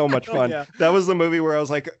 It was so much fun. Yeah. That was the movie where I was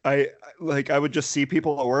like, I would just see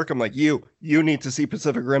people at work. I'm like, you need to see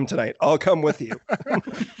Pacific Rim tonight. I'll come with you.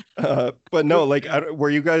 But no, like,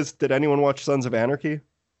 did anyone watch Sons of Anarchy?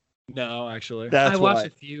 No, actually. I watched a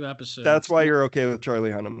few episodes. That's why you're okay with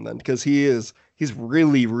Charlie Hunnam then, because he's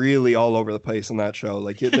really, really all over the place in that show.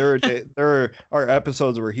 Like there are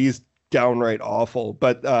episodes where he's downright awful,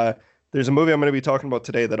 but there's a movie I'm going to be talking about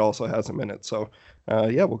today that also has him in it. So,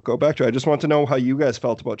 we'll go back to it. I just want to know how you guys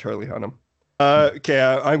felt about Charlie Hunnam. Okay,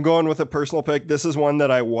 I'm going with a personal pick. This is one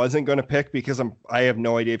that I wasn't going to pick because I have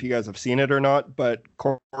no idea if you guys have seen it or not. But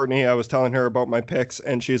Courtney, I was telling her about my picks,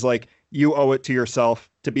 and she's like, you owe it to yourself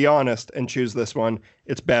to be honest and choose this one.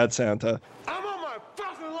 It's Bad Santa. I'm on my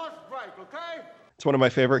fucking lunch break, okay? It's one of my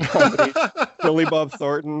favorite comedies. Billy Bob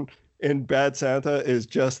Thornton in Bad Santa is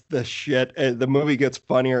just the shit. The movie gets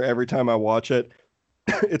funnier every time I watch it.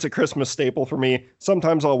 It's a Christmas staple for me.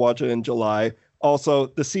 Sometimes I'll watch it in July. Also,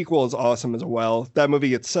 the sequel is awesome as well. That movie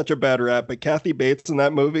gets such a bad rap, but Kathy Bates in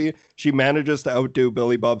that movie, she manages to outdo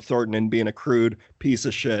Billy Bob Thornton in being a crude piece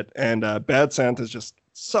of shit. And Bad Santa is just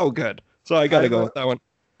so good. So I got to go with that one.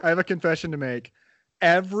 I have a confession to make.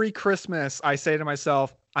 Every Christmas, I say to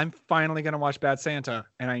myself, I'm finally going to watch Bad Santa,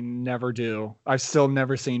 and I never do. I've still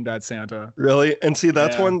never seen Bad Santa. Really? And see,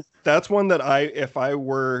 that's one that if I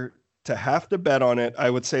were to have to bet on it, I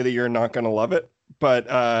would say that you're not going to love it.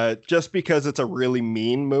 But just because it's a really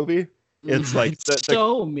mean movie, it's like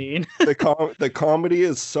so mean. the comedy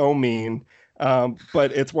is so mean.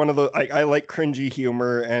 But it's one of the I like cringy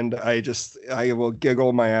humor, and I will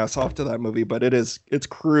giggle my ass off to that movie. But it's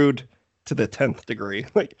crude to the 10th degree.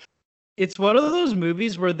 Like, it's one of those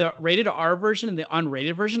movies where the rated R version and the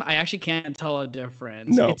unrated version, I actually can't tell a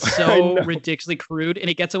difference. No, it's so ridiculously crude, and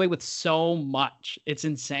it gets away with so much. It's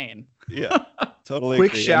insane. Yeah, totally.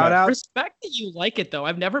 Quick shout out. Respect that you like it, though.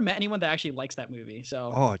 I've never met anyone that actually likes that movie.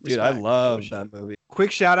 So, oh, dude, I love that movie.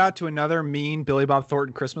 Quick shout out to another mean Billy Bob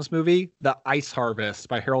Thornton Christmas movie, The Ice Harvest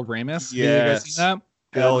by Harold Ramis. Yes. You guys seen that?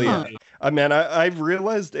 Hell yeah. Man, I've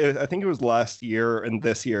realized, I think it was last year and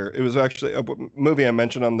this year, it was actually a movie I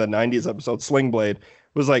mentioned on the 90s episode, Sling Blade,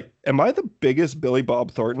 was like, am I the biggest Billy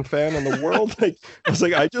Bob Thornton fan in the world? Like, I was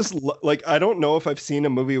like, I don't know if I've seen a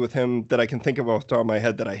movie with him that I can think of off the top of my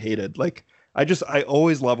head that I hated. Like, I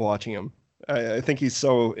always love watching him. I think he's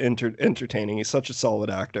so entertaining. He's such a solid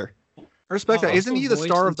actor. I respect that. Isn't he the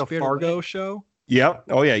star of the Fargo show? Yeah.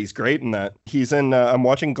 Oh, yeah. He's great in that. He's in, I'm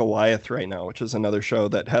watching Goliath right now, which is another show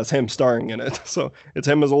that has him starring in it. So it's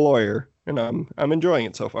him as a lawyer, and I'm enjoying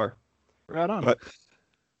it so far. Right on.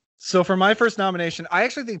 So for my first nomination, I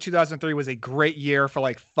actually think 2003 was a great year for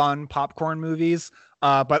like fun popcorn movies.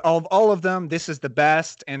 But of all of them, this is the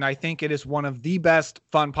best. And I think it is one of the best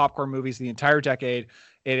fun popcorn movies of the entire decade.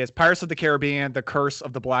 It is Pirates of the Caribbean, The Curse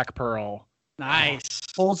of the Black Pearl. Nice.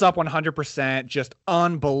 Holds up 100%, just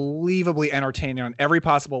unbelievably entertaining on every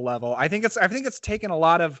possible level. I think it's taken a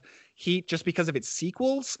lot of heat just because of its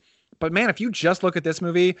sequels. But man, if you just look at this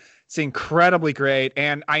movie, it's incredibly great.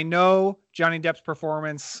 And I know Johnny Depp's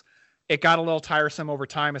performance, it got a little tiresome over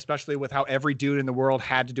time, especially with how every dude in the world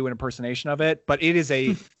had to do an impersonation of it. But it is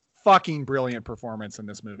a fucking brilliant performance in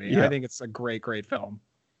this movie. Yeah. I think it's a great, great film.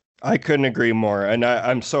 I couldn't agree more, and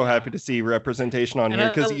I'm so happy to see representation on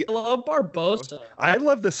here because I love Barbosa. I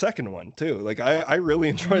love the second one too. Like I really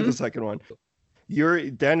enjoyed the second one.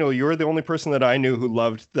 Daniel, you're the only person that I knew who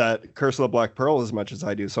loved that Curse of the Black Pearl as much as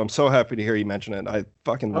I do. So I'm so happy to hear you mention it. I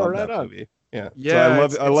fucking love that movie. Yeah. Yeah.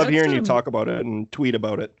 So I love hearing you talk about it and tweet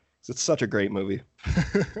about it. It's such a great movie.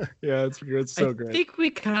 Yeah, it's so great. I think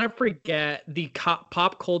we kind of forget the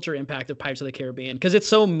pop culture impact of Pirates of the Caribbean because it's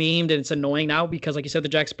so memed and it's annoying now because, like you said, the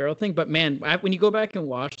Jack Sparrow thing. But man, when you go back and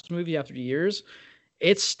watch this movie after years,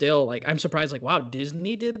 it's still like I'm surprised. Like, wow,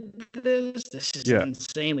 Disney did this. This is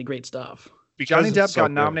insanely great stuff. Johnny Depp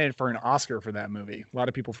got nominated for an Oscar for that movie. A lot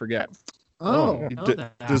of people forget.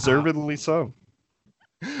 Deservedly so.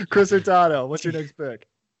 Chris Hurtado, what's your next pick?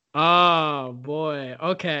 Oh boy.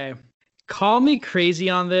 Okay. Call me crazy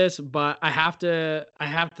on this, but I have to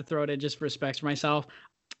throw it in just for respect for myself.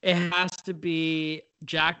 It has to be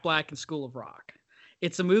Jack Black and School of Rock.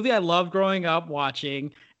 It's a movie I loved growing up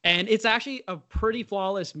watching, and it's actually a pretty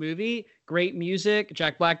flawless movie. Great music.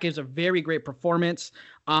 Jack Black gives a very great performance.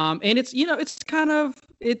 And it's, it's kind of,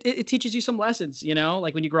 it teaches you some lessons,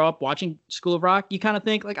 like when you grow up watching School of Rock, you kind of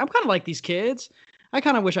think like, I'm kind of like these kids. I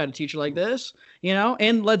kind of wish I had a teacher like this,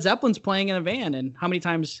 and Led Zeppelin's playing in a van. And how many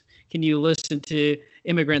times can you listen to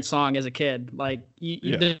Immigrant Song as a kid? Like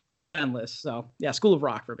they're endless. So yeah, School of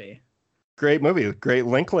Rock for me. Great movie. Great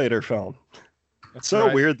Linklater film. It's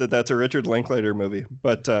so weird that that's a Richard Linklater movie,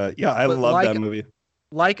 but I love that movie.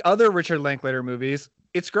 Like other Richard Linklater movies,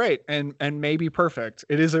 it's great and maybe perfect.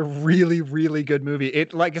 It is a really, really good movie.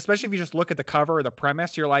 It especially if you just look at the cover or the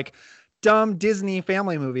premise, you're like, dumb Disney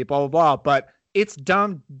family movie, blah, blah, blah. But it's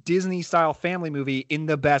dumb Disney style family movie in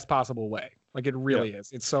the best possible way. Like it really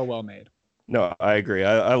is. It's so well made. No, I agree.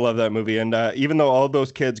 I love that movie. And even though all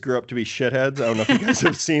those kids grew up to be shitheads, I don't know if you guys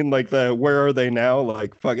have seen like the Where Are They Now?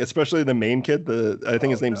 Like, fuck, especially the main kid. I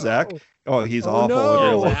think his name's Zach. Oh, he's awful.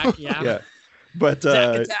 No. Zach, yeah. But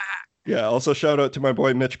yeah, also shout out to my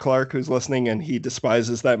boy Mitch Clark, who's listening, and he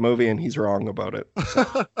despises that movie, and he's wrong about it.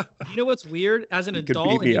 So. You know what's weird? As an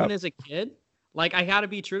adult and even as a kid, like I got to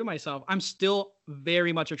be true to myself. I'm still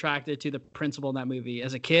very much attracted to the principal in that movie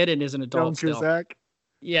as a kid and as an adult. Don't you, Zach?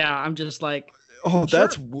 Yeah, I'm just like, oh, sure.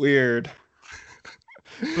 That's weird.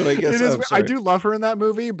 But I guess I do love her in that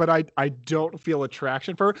movie, but I don't feel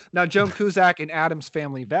attraction for her. Now, Joan Cusack in Addams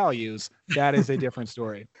Family Values, that is a different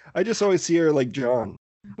story. I just always see her like John.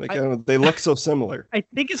 Like they look so similar. I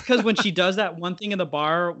think it's because when she does that one thing in the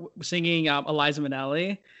bar singing Eliza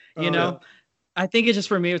Minnelli, I think it's just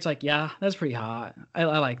for me. It's like, yeah, that's pretty hot. I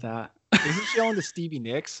like that. Isn't she on to Stevie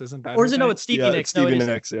Nicks? Isn't that? Or is it? No, it's Stevie Nicks. It's Stevie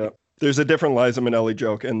Nicks. Yeah. There's a different Liza Minnelli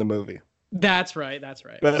joke in the movie. That's right.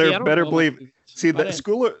 Better believe. See, the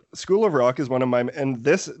School of Rock is one of my, and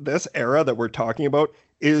this era that we're talking about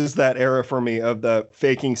is that era for me of the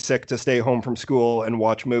faking sick to stay home from school and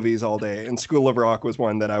watch movies all day. And School of Rock was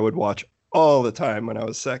one that I would watch all the time when I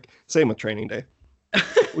was sick. Same with Training Day,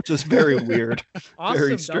 which is very weird,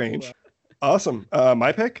 very strange. Awesome.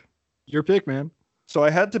 My pick. Your pick, man. So I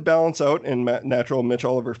had to balance out in natural Mitch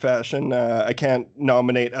Oliver fashion. I can't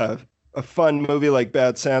nominate a fun movie like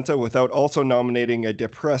Bad Santa without also nominating a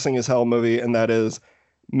depressing as hell movie, and that is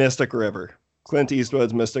Mystic River. Clint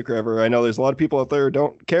Eastwood's Mystic River. I know there's a lot of people out there who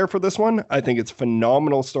don't care for this one. I think it's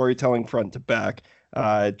phenomenal storytelling front to back.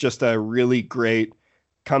 Just a really great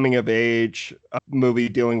coming of age movie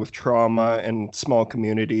dealing with trauma and small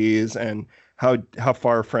communities and how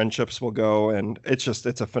far friendships will go. And it's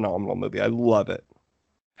a phenomenal movie. I love it.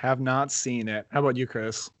 Have not seen it. How about you,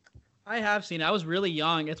 Chris? I have seen it. I was really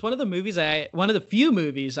young. It's one of the few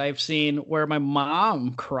movies I've seen where my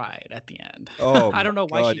mom cried at the end. Oh, I don't know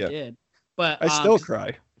why she did, but I still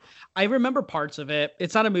cry. I remember parts of it.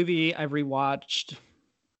 It's not a movie I've rewatched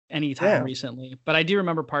anytime recently, but I do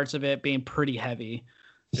remember parts of it being pretty heavy.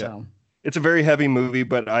 So it's a very heavy movie,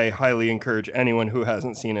 but I highly encourage anyone who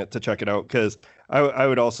hasn't seen it to check it out, because I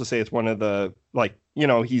would also say it's one of the,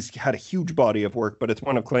 he's had a huge body of work, but it's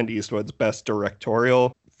one of Clint Eastwood's best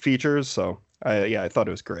directorial features. So I thought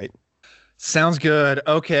it was great. Sounds good.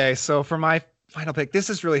 Okay, so for my final pick, this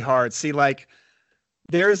is really hard. See,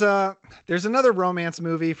 there's another romance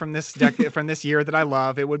movie from this decade, from this year that I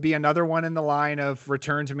love. It would be another one in the line of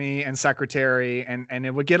Return to Me and Secretary, and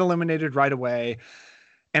it would get eliminated right away.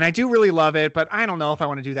 And I do really love it, but I don't know if I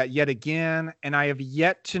want to do that yet again. And I have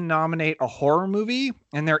yet to nominate a horror movie.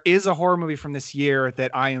 And there is a horror movie from this year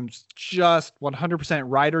that I am just 100%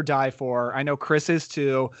 ride or die for. I know Chris is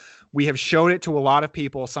too. We have showed it to a lot of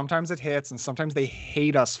people. Sometimes it hits and sometimes they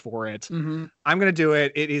hate us for it. Mm-hmm. I'm going to do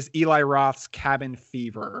it. It is Eli Roth's Cabin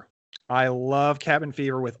Fever. I love Cabin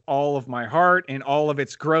Fever with all of my heart and all of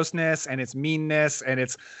its grossness and its meanness and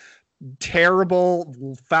its terrible,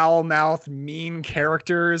 foul-mouthed, mean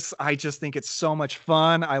characters. I just think it's so much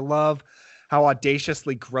fun. I love how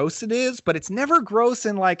audaciously gross it is, but it's never gross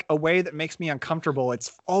in a way that makes me uncomfortable.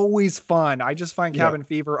 It's always fun. I just find Cabin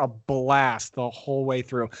Fever a blast the whole way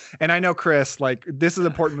through. And I know, Chris, this is an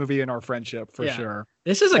important movie in our friendship for sure.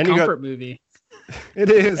 This is a comfort movie. It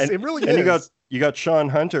is. It really is. And you got Sean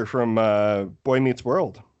Hunter from Boy Meets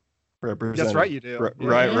World. That's right, you do.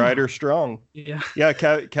 Ryder Strong. Yeah.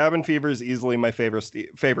 Cabin Fever is easily my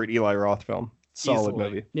favorite Eli Roth film. Solid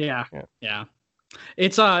movie. Yeah.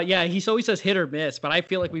 It's he always says hit or miss, but I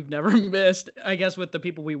feel like we've never missed, I guess, with the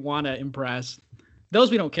people we want to impress. Those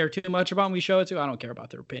we don't care too much about when we show it to. I don't care about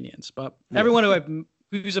their opinions, but everyone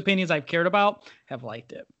whose opinions I've cared about have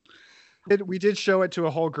liked it. We did show it to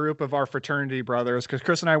a whole group of our fraternity brothers because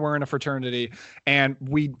Chris and I were in a fraternity, and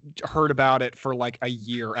we heard about it for like a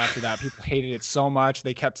year after that. People hated it so much.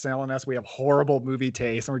 They kept telling us we have horrible movie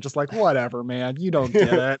taste, and we're just like, whatever, man, you don't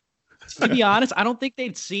get it. To be honest, I don't think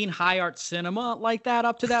they'd seen high art cinema like that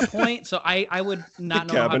up to that point, so I would not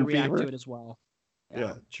know how to react to it as well.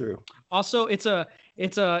 Yeah, true. Also, there's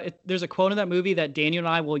a quote in that movie that Daniel and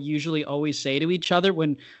I will usually always say to each other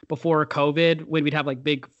before COVID, when we'd have like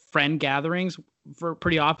big friend gatherings for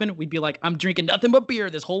pretty often, we'd be like, I'm drinking nothing but beer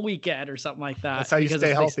this whole weekend or something like that. That's how you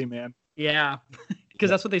stay healthy, man. Yeah. Because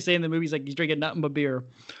that's what they say in the movies, like he's drinking nothing but beer.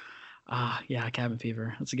 Yeah, Cabin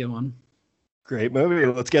Fever. That's a good one. Great movie.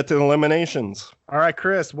 Let's get to the eliminations. All right,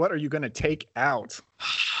 Chris, what are you going to take out?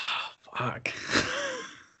 Fuck.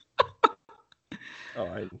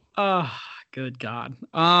 Good God.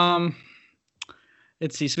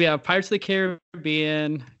 Let's see. So we have Pirates of the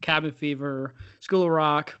Caribbean, Cabin Fever, School of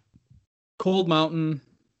Rock, Cold Mountain.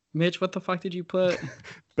 Mitch, what the fuck did you put?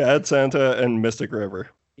 Bad Santa and Mystic River.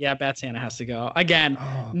 Yeah, Bad Santa has to go. Again,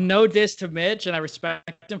 no diss to Mitch, and I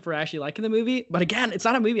respect him for actually liking the movie. But again, it's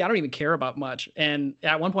not a movie I don't even care about much. And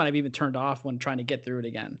at one point, I've even turned off when trying to get through it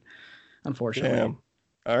again, unfortunately. Damn.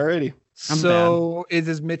 Alrighty. So it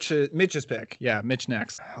is Mitch's pick. Yeah, Mitch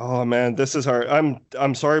next. Oh man, this is hard.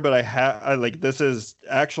 I'm sorry, but I like this is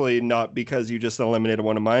actually not because you just eliminated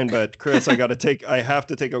one of mine, but Chris, I have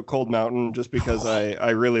to take out Cold Mountain just because I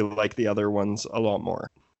really like the other ones a lot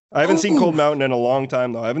more. I haven't seen Cold Mountain in a long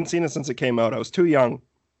time though. I haven't seen it since it came out. I was too young.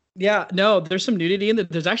 Yeah, no, there's some nudity in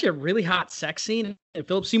it. There's actually a really hot sex scene, and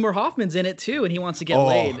Philip Seymour Hoffman's in it too, and he wants to get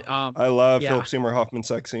laid. I love Philip Seymour Hoffman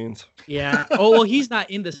sex scenes. Yeah. Oh, well, he's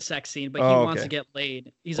not in the sex scene, but he wants to get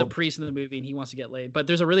laid. He's a priest in the movie, and he wants to get laid. But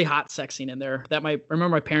there's a really hot sex scene in there that I remember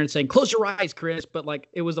my parents saying, "Close your eyes, Chris." But like,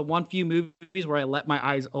 it was the few movies where I let my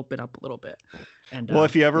eyes open up a little bit. And well,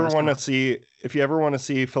 if you ever want to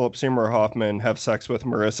see Philip Seymour Hoffman have sex with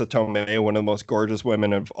Marissa Tomei, one of the most gorgeous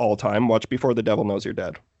women of all time, watch Before the Devil Knows You're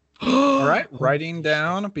Dead. All right, writing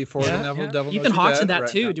down Before the Devil Knows You're Dead. Ethan Hawke's in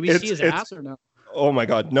that too. Do we see his ass or no? Oh my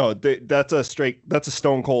God, no! That's a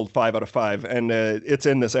stone cold 5 out of 5, and it's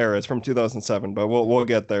in this era. It's from 2007, but we'll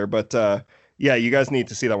get there. But yeah, you guys need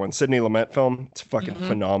to see that one. Sidney Lumet film. It's fucking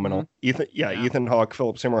phenomenal. Ethan Hawke,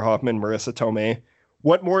 Philip Seymour Hoffman, Marissa Tomei.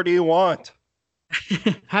 What more do you want?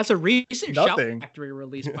 Has a recent Shout Factory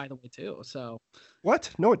release, by the way, too. So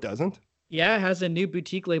what? No, it doesn't. Yeah, it has a new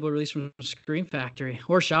boutique label released from Scream Factory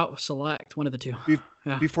or Shout Select, one of the two.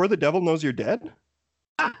 Before the Devil Knows You're Dead?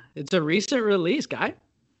 Yeah, it's a recent release, guy.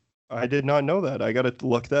 I did not know that. I got to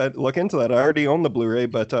look into that. I already own the Blu-ray,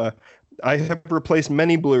 but I have replaced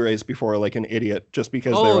many Blu-rays before like an idiot just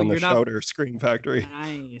because they're on the Shout or Scream Factory.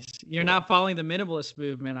 Nice. You're not following the minimalist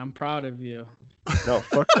movement. I'm proud of you. No,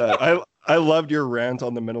 fuck that. I loved your rant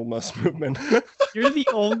on the minimalist movement. You're the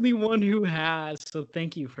only one who has, so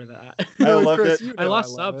thank you for that. I loved it. I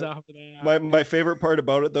lost subs after that. My favorite part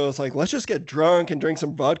about it though is like, let's just get drunk and drink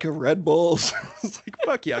some vodka Red Bulls. It's like,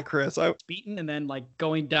 fuck yeah, Chris. Beaten and then like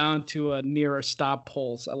going down to a nearer stop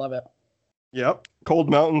pulse. I love it. Yep. Cold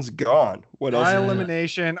Mountain's gone. What else? My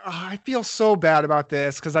elimination. I feel so bad about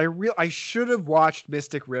this because I should have watched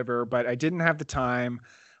Mystic River, but I didn't have the time.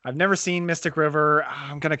 I've never seen Mystic River.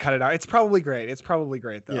 I'm gonna cut it out. It's probably great.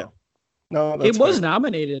 Though. Yeah. No, it was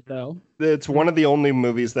nominated though. It's one of the only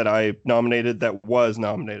movies that I nominated that was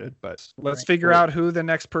nominated. But let's figure out who the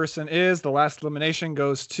next person is. The last elimination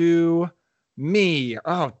goes to me.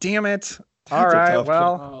 Oh, damn it! All right.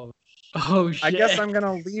 Well. Oh shit. I guess I'm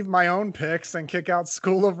gonna leave my own picks and kick out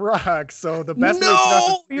School of Rock. So the best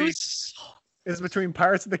is between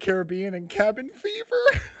Pirates of the Caribbean and Cabin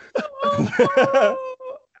Fever.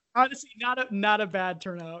 Honestly, not a bad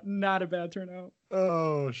turnout. Not a bad turnout.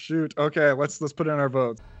 Oh shoot. Okay, let's put in our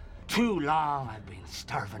votes. Too long I've been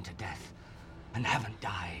starving to death and haven't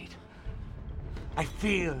died. I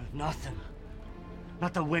feel nothing.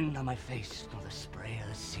 Not the wind on my face, nor the spray of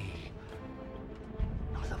the sea,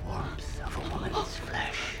 nor the warmth of a woman's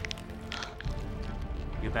flesh.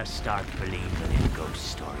 You best start believing in ghost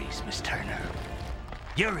stories, Miss Turner.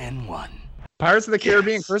 You're in one. Pirates of the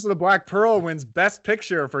Caribbean, Curse of the Black Pearl wins Best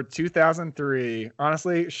Picture for 2003.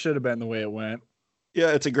 Honestly, should have been the way it went. Yeah,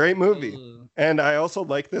 it's a great movie. And I also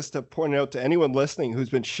like this to point out to anyone listening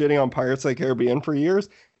who's been shitting on Pirates of the Caribbean for years.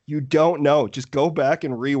 You don't know. Just go back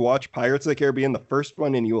and rewatch Pirates of the Caribbean, the first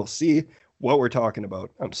one, and you will see what we're talking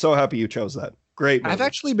about. I'm so happy you chose that. Great movie. I've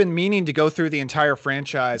actually been meaning to go through the entire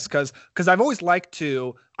franchise because I've always liked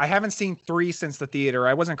 2. I haven't seen 3 since the theater.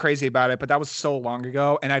 I wasn't crazy about it, but that was so long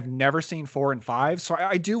ago, and I've never seen 4 and 5. So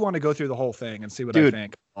I do want to go through the whole thing and see what I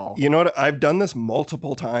think. You know what? I've done this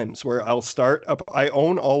multiple times where I'll start up. I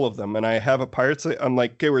own all of them, and I have a Pirates. I'm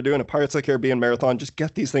like, okay, we're doing a Pirates of the Caribbean marathon. Just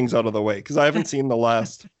get these things out of the way because I haven't seen the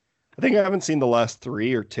last. I think I haven't seen the last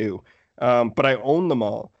 3 or 2, but I own them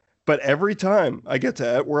all. But every time I get to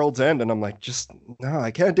At World's End and I'm like, no,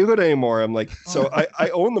 I can't do it anymore. I'm like, so I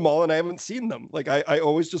own them all and I haven't seen them. Like I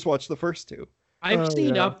always just watch the first 2. I've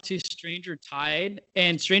seen up to Stranger Tide,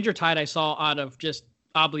 and Stranger Tide I saw out of just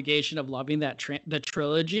obligation of loving that the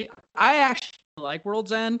trilogy. I actually like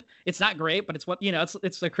World's End. It's not great, but it's what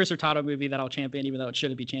it's a Chris Hurtado movie that I'll champion, even though it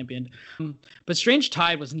shouldn't be championed. But Strange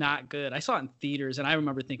Tide was not good. I saw it in theaters, and I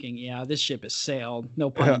remember thinking, yeah, this ship has sailed. No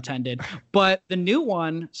pun intended. But the new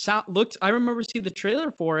one looked. I remember seeing the trailer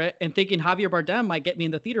for it and thinking Javier Bardem might get me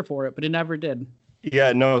in the theater for it, but it never did.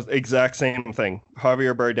 Yeah, no, exact same thing.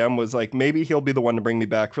 Javier Bardem was like, maybe he'll be the one to bring me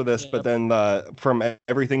back for this, but then from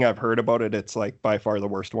everything I've heard about it, it's like by far the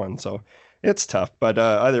worst one. So it's tough, but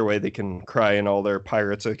either way, they can cry in all their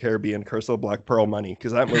Pirates of the Caribbean, Curse of the Black Pearl money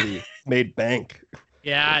because that movie made bank.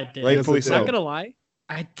 Yeah, it did. Rightfully so. Not gonna lie,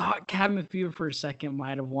 I thought Cabin Fever for a second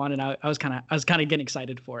might have won, and I was kind of getting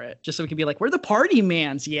excited for it, just so we could be like, we're the party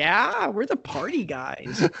mans, yeah, we're the party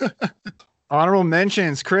guys. Honorable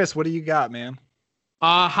mentions, Chris. What do you got, man?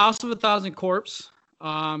 House of a Thousand Corpse,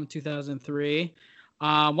 2003.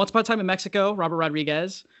 Once Upon a Time in Mexico, Robert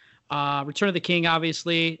Rodriguez. Return of the King,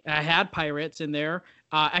 obviously. I had Pirates in there.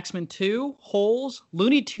 X-Men 2, Holes,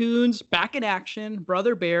 Looney Tunes, Back in Action,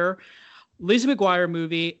 Brother Bear, Lizzie McGuire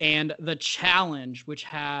movie, and The Challenge, which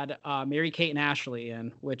had Mary-Kate and Ashley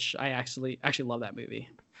in, which I actually love that movie.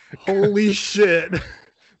 Holy shit.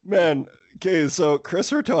 Man, okay, so Chris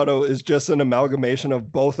Hurtado is just an amalgamation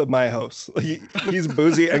of both of my hosts. He's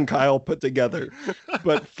Boozy and Kyle put together.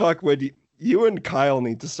 But fuck, would you and Kyle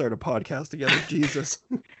need to start a podcast together? Jesus.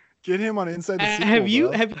 Get him on Inside the Sequel.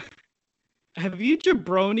 Have you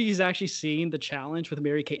jabronis actually seen The Challenge with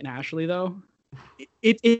Mary-Kate and Ashley, though?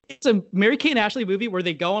 It's a Mary-Kate and Ashley movie where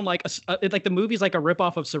they go on like the movie's like a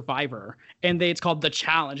ripoff of Survivor, and it's called The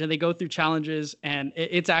Challenge, and they go through challenges, and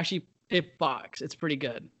it fucks. It's pretty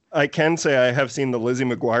good. I can say I have seen the Lizzie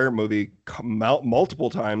McGuire movie come out multiple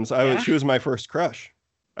times. She was my first crush.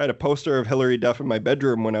 I had a poster of Hilary Duff in my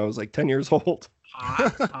bedroom when I was like 10 years old.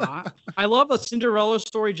 Hot. I love a Cinderella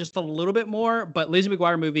Story just a little bit more, but Lizzie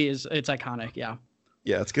McGuire movie it's iconic. Yeah.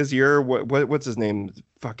 Yeah, it's because you're what's his name?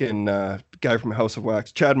 Fucking guy from House of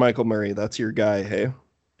Wax, Chad Michael Murray. That's your guy, hey?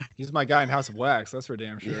 He's my guy in House of Wax. That's for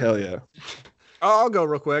damn sure. Hell yeah. I'll go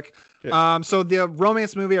real quick. Yeah. So the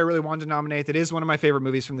romance movie I really wanted to nominate that is one of my favorite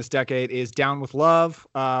movies from this decade is Down with Love,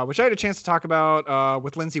 which I had a chance to talk about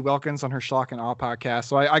with Lindsay Wilkins on her Schlock and Awe podcast.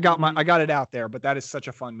 So I got it out there, but that is such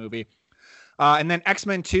a fun movie. And then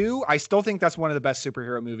X-Men 2, I still think that's one of the best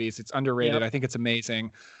superhero movies. It's underrated. Yep. I think it's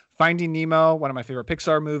amazing. Finding Nemo, one of my favorite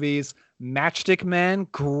Pixar movies. Matchstick Men,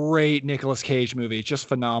 great Nicolas Cage movie, just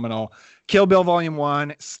phenomenal. Kill Bill Volume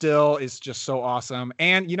 1 still is just so awesome.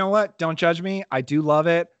 And you know what? Don't judge me. I do love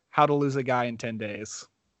it. How to Lose a Guy in 10 Days.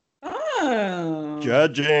 Oh.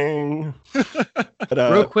 Judging.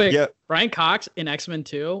 Real quick, Brian Cox in X-Men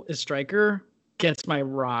 2 is Stryker, gets my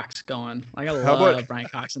rocks going. I love Brian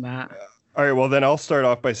Cox in that. All right, well then I'll start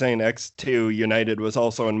off by saying X2 United was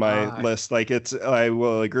also in my list. Like I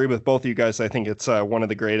will agree with both of you guys. I think it's one of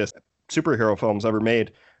the greatest superhero films ever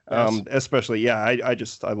made. Yes. Especially, I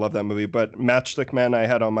love that movie. But Matchstick Men I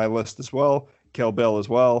had on my list as well. Kill Bill as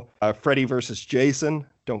well. Freddy versus Jason.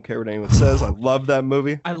 Don't care what anyone says. I love that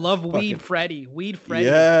movie. I love Weed Freddy.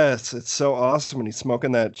 Yes, it's so awesome when he's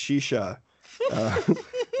smoking that shisha.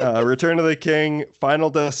 Return of the King, Final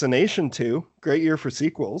Destination 2, great year for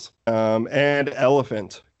sequels, and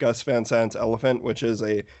Elephant, Gus Van Sant's Elephant, which is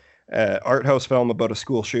a art house film about a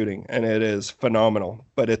school shooting, and it is phenomenal,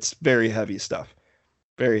 but it's very heavy stuff.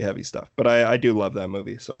 But I do love that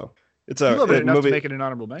movie, so it's a love it enough to make it an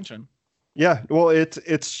honorable mention. Yeah, well, it's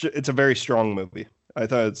a very strong movie. I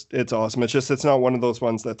thought it's awesome. It's not one of those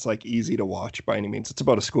ones that's like easy to watch by any means. It's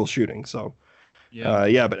about a school shooting, so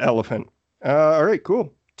but Elephant. All right,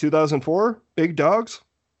 cool. 2004, Big Dogs.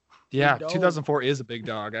 Yeah, 2004 is a big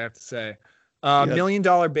dog, I have to say. Yes. $1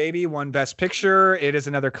 Million Baby won Best Picture. It is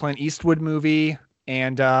another Clint Eastwood movie,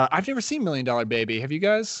 and I've never seen $1 Million Baby. Have you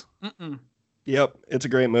guys? Mm-mm. Yep, it's a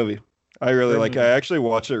great movie. I really like it. I actually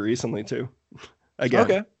watched it recently too. Again.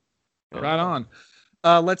 Okay. Right on.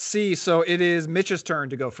 Let's see. So it is Mitch's turn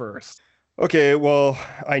to go first. Okay, well,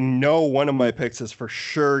 I know one of my picks is for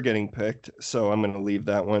sure getting picked, so I'm going to leave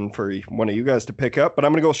that one for one of you guys to pick up. But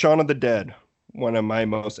I'm going to go Shaun of the Dead, one of my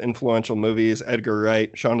most influential movies. Edgar Wright,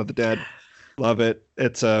 Shaun of the Dead, love it.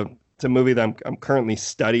 It's a movie that I'm currently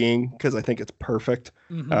studying because I think it's perfect.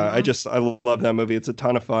 Mm-hmm. I love that movie. It's a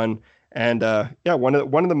ton of fun, and one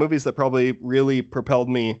of the movies that probably really propelled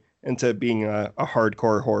me into being a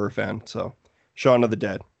hardcore horror fan. So. Shaun of the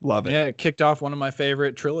Dead. Love it. Yeah, it kicked off one of my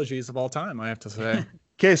favorite trilogies of all time, I have to say.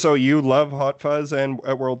 Okay, so you love Hot Fuzz and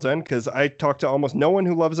At World's End? Because I talked to almost no one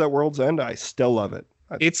who loves At World's End. I still love it.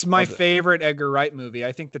 It's my favorite Edgar Wright movie.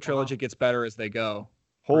 I think the trilogy gets better as they go.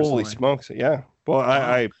 Holy smokes. Yeah. Well,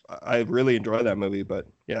 I really enjoy that movie, but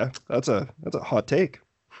yeah, that's a hot take.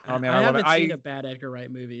 Oh, man, I haven't seen a bad Edgar Wright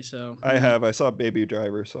movie, so. I have. I saw Baby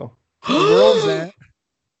Driver, so. World's End.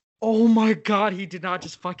 Oh my God, he did not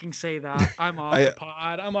just fucking say that. I'm off the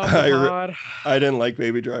pod. I didn't like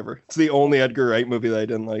Baby Driver. It's the only Edgar Wright movie that I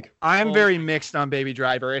didn't like. I'm very mixed on Baby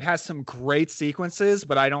Driver. It has some great sequences,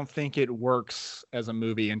 but I don't think it works as a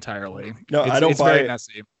movie entirely. No, it's very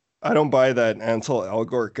messy. I don't buy that Ansel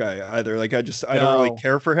Elgort guy either. Like I don't really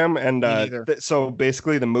care for him. And so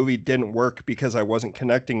basically the movie didn't work because I wasn't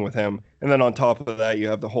connecting with him. And then on top of that, you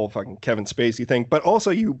have the whole fucking Kevin Spacey thing. But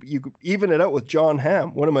also you even it out with John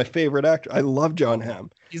Hamm, one of my favorite actors. I love John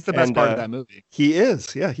Hamm. He's the best part of that movie. He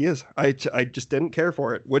is. Yeah, he is. I just didn't care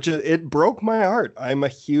for it, it broke my heart. I'm a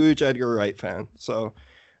huge Edgar Wright fan. So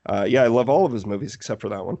I love all of his movies except for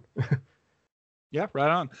that one. Yeah, right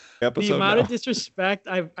on. The amount of disrespect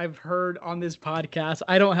I've heard on this podcast,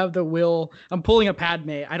 I don't have the will. I'm pulling a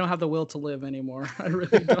Padme. I don't have the will to live anymore. I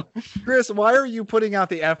really don't. Chris, why are you putting out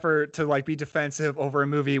the effort to be defensive over a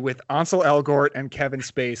movie with Ansel Elgort and Kevin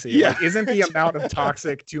Spacey? Yeah. Isn't the amount of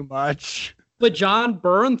toxic too much? But John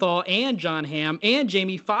Bernthal and John Hamm and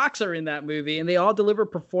Jamie Foxx are in that movie, and they all deliver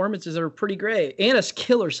performances that are pretty great and a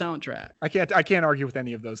killer soundtrack. I can't argue with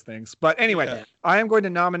any of those things. But anyway, I am going to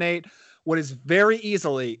nominate what is very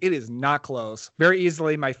easily, it is not close, very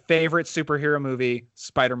easily my favorite superhero movie,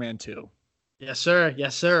 Spider-Man 2. Yes, sir.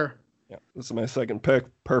 Yes, sir. Yeah, this is my second pick.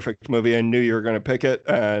 Perfect movie. I knew you were going to pick it,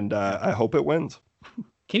 and I hope it wins.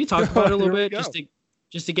 Can you talk about it a little bit,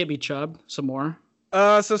 just to get me chubbed some more?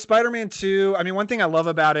 So Spider-Man 2, I mean, one thing I love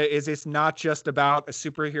about it is it's not just about a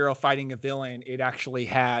superhero fighting a villain. It actually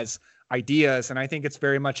has ideas, and I think it's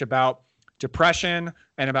very much about depression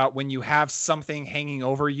and about when you have something hanging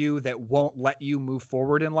over you that won't let you move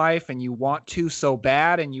forward in life, and you want to so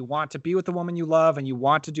bad, and you want to be with the woman you love, and you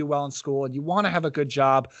want to do well in school, and you want to have a good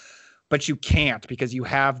job, but you can't because you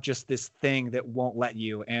have just this thing that won't let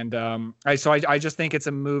you. And I just think it's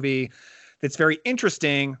a movie that's very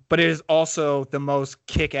interesting, but it is also the most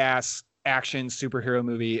kick-ass action superhero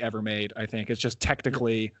movie ever made. I think it's just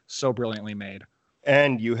technically so brilliantly made.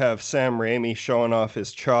 And you have Sam Raimi showing off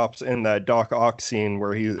his chops in that Doc Ock scene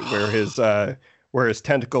where his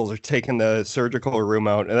tentacles are taking the surgical room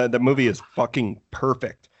out. And the movie is fucking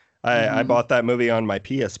perfect. I bought that movie on my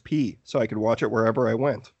PSP so I could watch it wherever I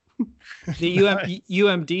went. The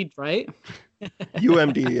UMD, right?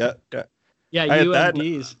 UMD, yeah. Yeah,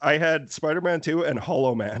 UMDs. I had Spider-Man 2 and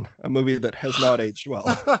Hollow Man, a movie that has not aged well.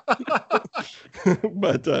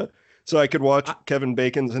 But so I could watch Kevin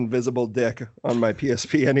Bacon's invisible dick on my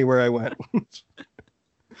PSP anywhere I went.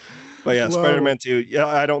 But yeah, Spider-Man 2. Yeah,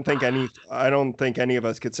 I don't think any of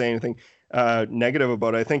us could say anything negative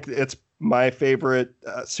about it. I think it's my favorite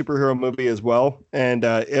superhero movie as well. And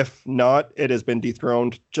if not, it has been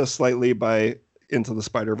dethroned just slightly by Into the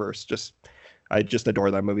Spider-Verse. I just adore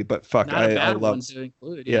that movie. But fuck, I love it. To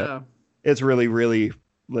include, yeah. It's really, really,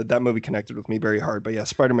 that movie connected with me very hard. But yeah,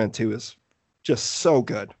 Spider-Man 2 is just so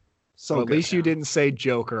good. So at least you didn't say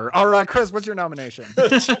Joker. All right, Chris, what's your nomination?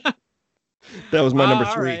 That was my number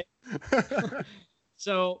 3. Right.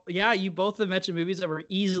 So yeah, you both have mentioned movies that were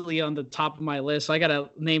easily on the top of my list. So I got to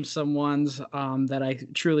name some ones that I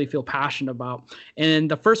truly feel passionate about. And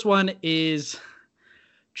the first one is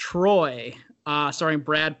Troy, starring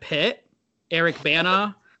Brad Pitt, Eric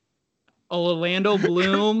Bana, Orlando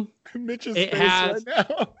Bloom. Mitch's face right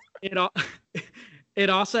now. It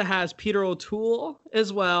also has Peter O'Toole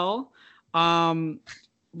as well.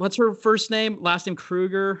 What's her first name? Last name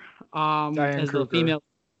Kruger. Diane Kruger. The female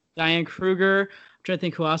Diane Kruger. I'm trying to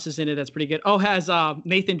think who else is in it that's pretty good. Oh, has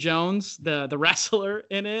Nathan Jones, the wrestler,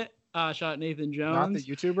 in it. Shout out Nathan Jones. Not the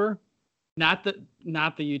YouTuber? Not the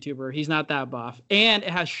YouTuber. He's not that buff. And it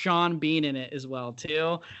has Sean Bean in it as well,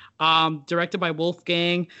 too. Directed by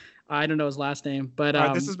Wolfgang. I don't know his last name, but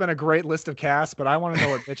this has been a great list of casts, but I want to know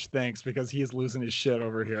what Mitch thinks because he is losing his shit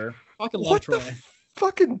over here. Fucking love Troy.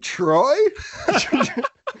 Fucking Troy?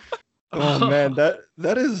 Oh man,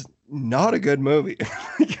 that is not a good movie.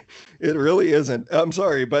 It really isn't. I'm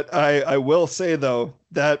sorry, but I will say though,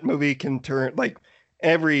 that movie can turn like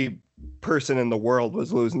every person in the world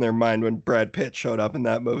was losing their mind when Brad Pitt showed up in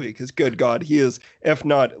that movie, because good God, he is, if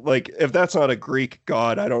that's not a Greek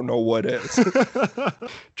god, I don't know what is.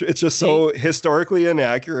 It's just so historically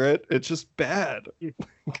inaccurate. It's just bad.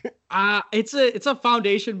 It's a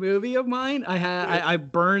foundation movie of mine. I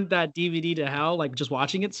burned that DVD to hell, like just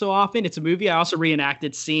watching it so often. It's a movie I also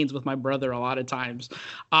reenacted scenes with my brother a lot of times.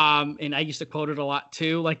 And I used to quote it a lot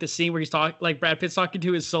too, like the scene where he's talking, like Brad Pitt's talking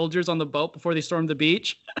to his soldiers on the boat before they storm the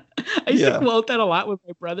beach. I used to quote that a lot with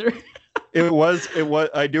my brother. It was,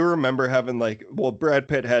 I do remember having Brad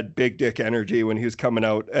Pitt had big dick energy when he was coming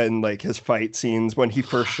out, and like his fight scenes when he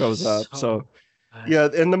first shows up. So yeah,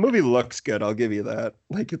 and the movie looks good. I'll give you that.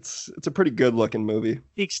 Like it's a pretty good looking movie.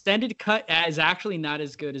 The extended cut is actually not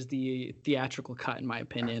as good as the theatrical cut, in my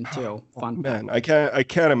opinion, too. Fun man, I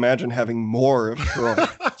can't imagine having more of Troy.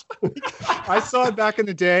 I saw it back in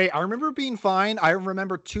the day. I remember it being fine. I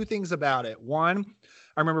remember two things about it. One,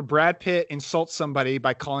 I remember Brad Pitt insults somebody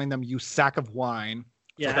by calling them "you sack of wine."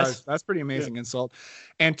 Yes. So that's pretty amazing insult.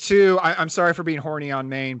 And two, I'm sorry for being horny on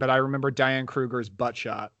Maine, but I remember Diane Kruger's butt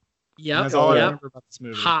shot. Yeah, that's all I remember about this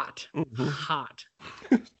movie. Hot.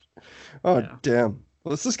 Damn.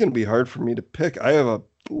 Well, this is going to be hard for me to pick. I have a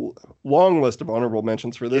long list of honorable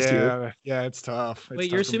mentions for this year. Yeah, it's tough.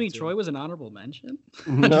 Wait, you're assuming Troy was an honorable mention?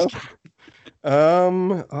 No.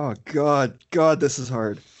 Oh God, this is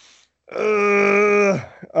hard.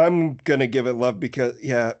 I'm gonna give it love because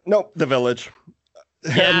The Village.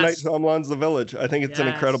 Yes. M. Night Shyamalan's The Village. I think it's an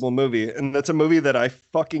incredible movie, and that's a movie that I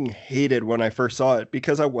fucking hated when I first saw it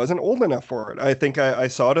because I wasn't old enough for it. I think I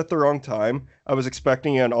saw it at the wrong time. I was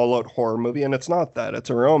expecting an all-out horror movie, and it's not that. It's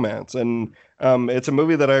a romance, and it's a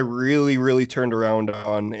movie that I really, really turned around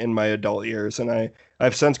on in my adult years, and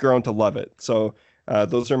I've since grown to love it. So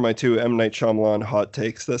those are my two M. Night Shyamalan hot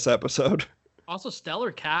takes this episode. Also,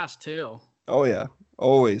 stellar cast too. Oh yeah,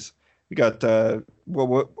 always. We got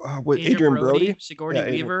Adrian Brody,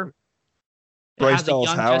 Sigourney Weaver, Bryce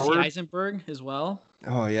Dallas Howard, Jesse Eisenberg as well.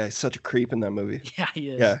 Oh yeah, he's such a creep in that movie. Yeah, he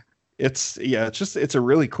is. Yeah, it's a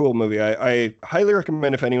really cool movie. I highly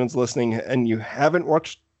recommend if anyone's listening and you haven't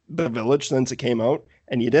watched The Village since it came out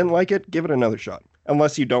and you didn't like it, give it another shot.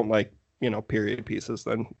 Unless you don't like period pieces,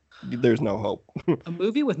 then there's no hope. A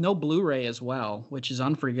movie with no Blu-ray as well, which is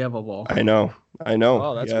unforgivable. I know.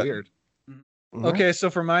 Oh, that's weird. Okay, so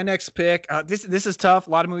for my next pick, this is tough. A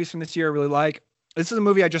lot of movies from this year I really like. This is a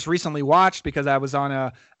movie I just recently watched because I was on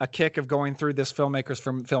a kick of going through this filmmaker's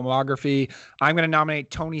filmography. I'm going to nominate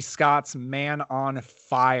Tony Scott's Man on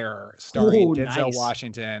Fire, starring Denzel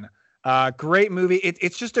Washington. Great movie.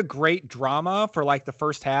 It's just a great drama for like the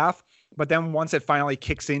first half, but then once it finally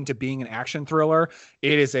kicks into being an action thriller,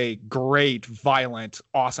 it is a great, violent,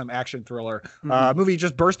 awesome action thriller. Movie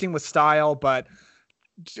just bursting with style, but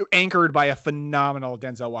anchored by a phenomenal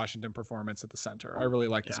Denzel Washington performance at the center. I really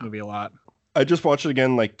like this movie a lot. I just watched it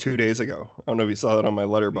again like 2 days ago. I don't know if you saw that on my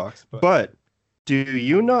letterbox, but do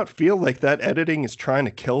you not feel like that editing is trying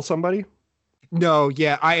to kill somebody? No,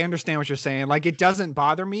 yeah, I understand what you're saying. Like, it doesn't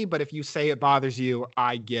bother me, but if you say it bothers you,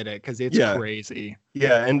 I get it because it's crazy.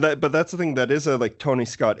 Yeah, but that's the thing, that is a like Tony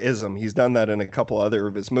Scott-ism. He's done that in a couple other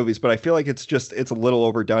of his movies, but I feel like it's a little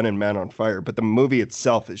overdone in Man on Fire. But the movie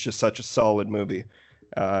itself is just such a solid movie.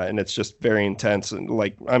 And it's just very intense, and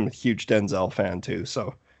like I'm a huge Denzel fan too,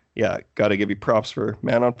 so yeah, got to give you props for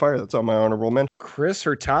Man on Fire. That's on my honorable mention. Chris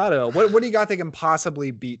Hurtado, what do you got that can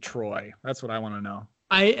possibly beat Troy? That's what I want to know.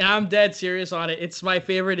 I'm dead serious on it. It's my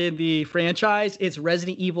favorite in the franchise. It's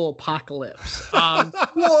Resident Evil Apocalypse.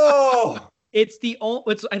 Whoa! I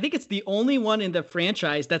think it's the only one in the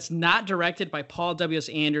franchise that's not directed by Paul W.S.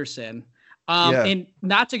 Anderson. And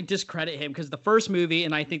not to discredit him, because the first movie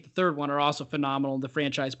and I think the third one are also phenomenal in the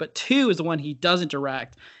franchise, but 2 is the one he doesn't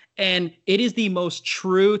direct. And it is the most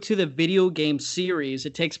true to the video game series.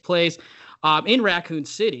 It takes place in Raccoon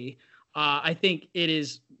City. I think it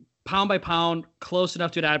is pound by pound close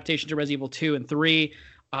enough to an adaptation to Resident Evil 2 and 3.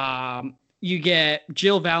 You get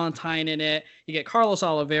Jill Valentine in it. You get Carlos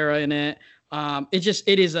Oliveira in it.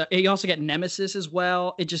 You also get Nemesis as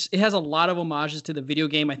well. It has a lot of homages to the video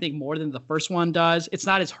game, I think more than the first one does. It's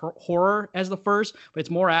not as horror as the first, but it's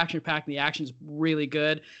more action-packed. The action's really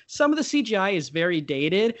good. Some of the CGI is very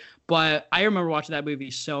dated, but I remember watching that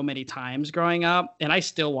movie so many times growing up, and I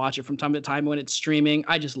still watch it from time to time when it's streaming.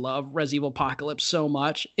 I just love Resident Evil Apocalypse so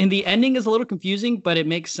much. And the ending is a little confusing, but it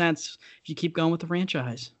makes sense if you keep going with the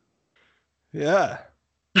franchise. Yeah.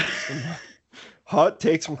 Hot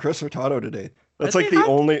takes from Chris Hurtado today. That's like the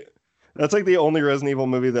only Resident Evil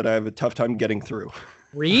movie that I have a tough time getting through.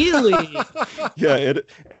 Really? Yeah,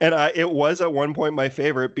 it was at one point my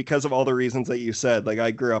favorite because of all the reasons that you said. Like,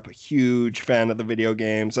 I grew up a huge fan of the video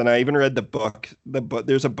games, and I even read the book.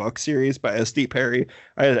 There's a book series by S.D. Perry.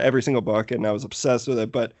 I had every single book, and I was obsessed with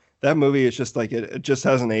it. But that movie is just like it just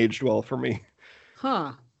hasn't aged well for me.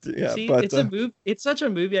 Huh. Yeah, See, but it's a movie. It's such a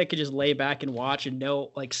movie I could just lay back and watch and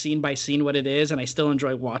know like scene by scene what it is, and I still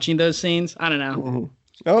enjoy watching those scenes. I don't know. Mm-hmm.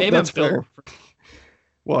 Oh, Maybe that's I'm filled. fair.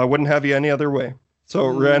 Well, I wouldn't have you any other way. So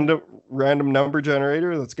random number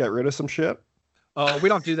generator. Let's get rid of some shit. Oh, we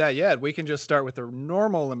don't do that yet. We can just start with the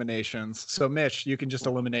normal eliminations. So, Mitch, you can just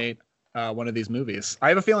eliminate one of these movies. I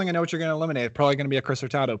have a feeling I know what you're going to eliminate. Probably going to be a Chris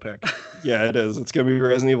Hurtado pick. Yeah, it is. It's going to be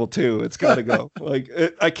Resident Evil 2. It's got to go.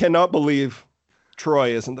 I cannot believe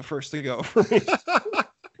Troy isn't the first to go for me.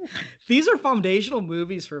 These are foundational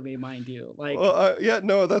movies for me, mind you. Like, well, yeah,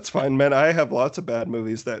 no, that's fine, man. I have lots of bad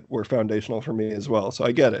movies that were foundational for me as well, so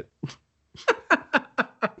I get it.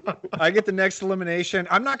 I get the next elimination.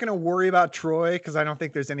 I'm not going to worry about Troy because I don't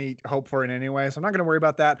think there's any hope for it anyway. So I'm not going to worry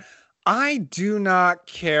about that. I do not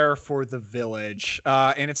care for The Village.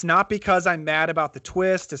 And it's not because I'm mad about the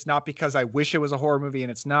twist. It's not because I wish it was a horror movie,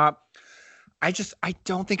 and it's not. I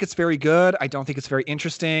don't think it's very good. I don't think it's very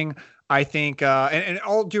interesting. I think, and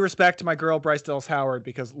all due respect to my girl, Bryce Dallas Howard,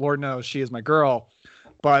 because Lord knows she is my girl.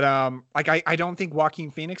 But I don't think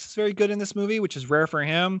Joaquin Phoenix is very good in this movie, which is rare for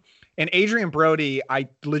him. And Adrian Brody, I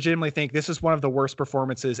legitimately think this is one of the worst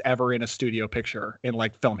performances ever in a studio picture in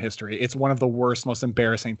like film history. It's one of the worst, most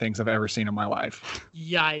embarrassing things I've ever seen in my life.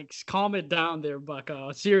 Yikes! Calm it down there,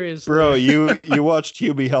 Bucko. Seriously, bro. You watched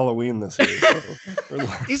Hubie Halloween this year. So.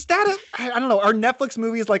 Is that I don't know. Are Netflix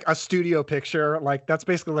movies like a studio picture? Like that's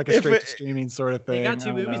basically like a straight streaming sort of thing. They got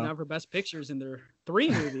 2 movies now for Best Pictures, and they're 3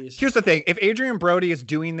 movies. Here's the thing: if Adrian Brody is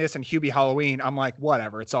doing this in Hubie Halloween, I'm like,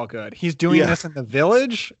 whatever, it's all good. He's doing this in The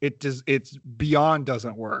Village. It's beyond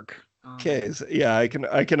doesn't work. Okay, so yeah, I can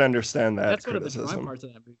understand that. That's criticism. one of the drawing parts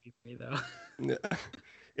of that movie for me, though.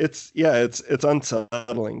 It's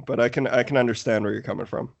unsettling, but I can understand where you're coming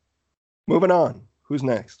from. Moving on. Who's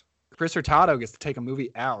next? Chris Hurtado gets to take a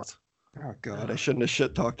movie out. Oh God, I shouldn't have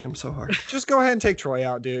shit talked him so hard. Just go ahead and take Troy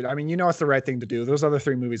out, dude. I mean, you know it's the right thing to do. Those other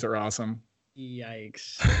 3 movies are awesome.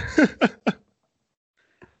 Yikes.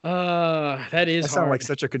 That is. I sound like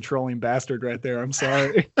such a controlling bastard right there. I'm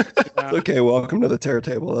sorry. Okay, welcome to the Terror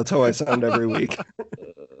Table. That's how I sound every week.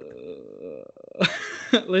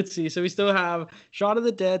 Let's see. So we still have Shaun of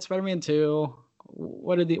the Dead, Spider-Man 2.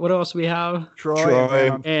 What else do we have?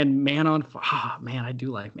 Troy. And Man on Fire. Oh, man, I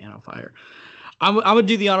do like Man on Fire. I'm gonna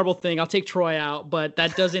do the honorable thing. I'll take Troy out, but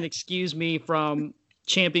that doesn't excuse me from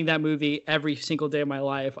championing that movie every single day of my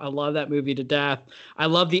life. I love that movie to death. I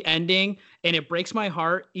love the ending, and it breaks my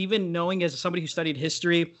heart, even knowing as somebody who studied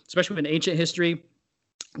history, especially in ancient history,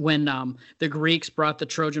 when the Greeks brought the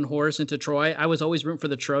Trojan horse into Troy. I was always rooting for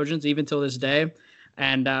the Trojans, even till this day.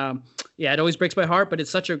 And it always breaks my heart, but it's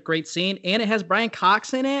such a great scene, and it has Brian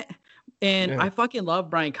Cox in it, and I fucking love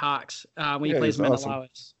Brian Cox when he plays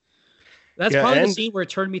Menelaus. That's probably the scene where it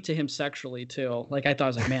turned me to him sexually too. Like I thought, I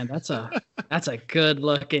was like, man, that's a good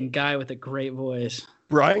looking guy with a great voice.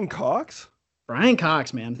 Brian Cox? Brian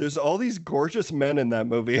Cox, man. There's all these gorgeous men in that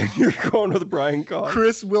movie, and you're going with Brian Cox.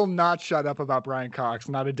 Chris will not shut up about Brian Cox,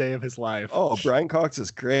 not a day of his life. Oh, Brian Cox is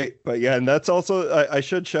great. But yeah, and that's also, I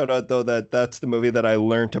should shout out though that that's the movie that I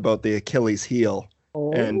learned about the Achilles heel.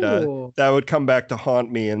 Oh. And that would come back to haunt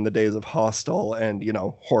me in the days of Hostel and,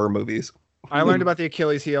 horror movies. I learned about the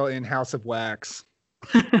Achilles heel in House of Wax.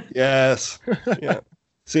 Yes. Yeah.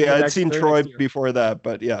 See, I'd seen Troy before that,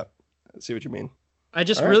 but yeah, I see what you mean. I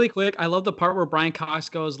just really quick, I love the part where Brian Cox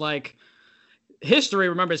goes like, history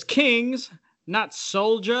remembers kings, not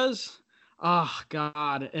soldiers. Oh,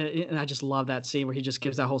 God. And I just love that scene where he just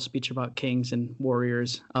gives that whole speech about kings and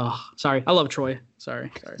warriors. Oh, sorry. I love Troy.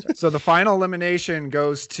 Sorry. So the final elimination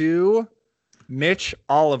goes to Mitch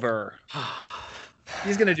Oliver.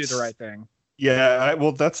 He's going to do the right thing. Yeah,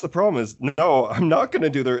 well, that's the problem is, no, I'm not going to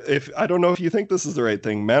do I don't know if you think this is the right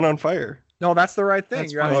thing. Man on Fire. No, that's the right thing.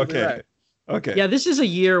 You're absolutely right. Okay. Yeah, this is a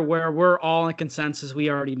year where we're all in consensus.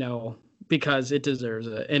 We already know because it deserves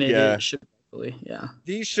it. And it should probably,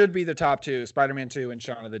 These should be the top 2, Spider-Man 2 and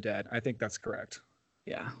Shaun of the Dead. I think that's correct.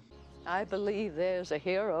 Yeah. I believe there's a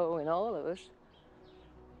hero in all of us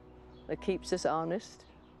that keeps us honest,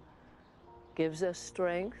 gives us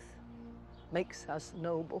strength, makes us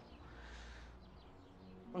noble,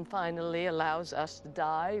 and finally allows us to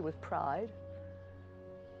die with pride,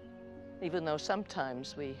 even though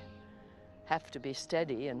sometimes we have to be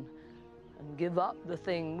steady and give up the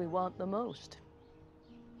thing we want the most,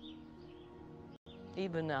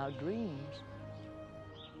 even our dreams.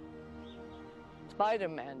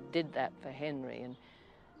 Spider-Man did that for Henry, and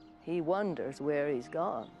he wonders where he's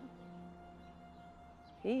gone.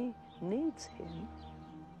 He needs him.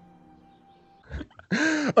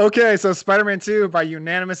 Okay, so Spider-Man 2 by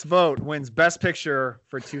unanimous vote wins Best Picture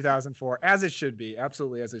for 2004, as it should be.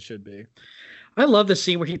 Absolutely as it should be. I love the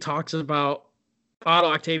scene where he talks about Otto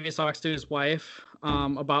Octavius talks to his wife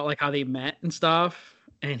about like how they met and stuff,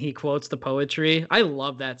 and he quotes the poetry. I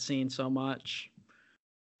love that scene so much.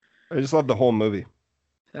 I just love the whole movie.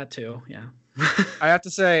 That too, yeah. I have to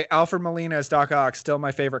say, Alfred Molina as Doc Ock, still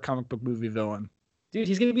my favorite comic book movie villain. Dude,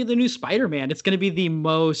 he's gonna be the new Spider-Man. It's gonna be the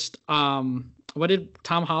most what did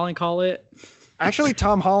Tom Holland call it? Actually,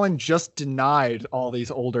 Tom Holland just denied all these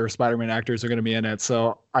older Spider-Man actors are going to be in it.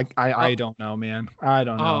 So I don't know, man. I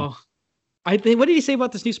don't know. I think. What did he say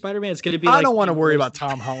about this new Spider-Man? It's going to be. I don't want to worry about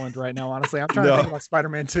Tom Holland right now. Honestly, I'm trying to think about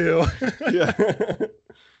Spider-Man 2. Yeah.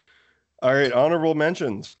 All right, honorable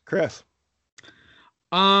mentions, Chris.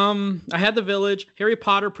 I had The Village, Harry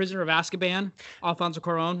Potter, Prisoner of Azkaban, Alfonso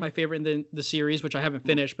Cuarón, my favorite in the series, which I haven't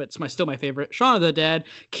finished, but it's still my favorite. Shaun of the Dead,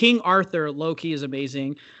 King Arthur, Loki is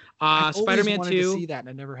amazing. Spider-Man 2. To see that, and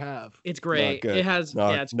I never have. It's great. It has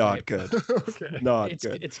not great. Good. Okay. Not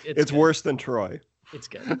good. It's good. Worse than Troy. It's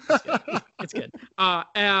good. It's good.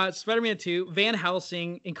 Spider-Man 2, Van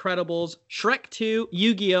Helsing, Incredibles, Shrek 2,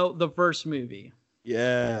 Yu-Gi-Oh! The first movie.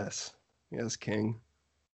 Yes, King.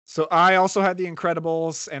 So I also had The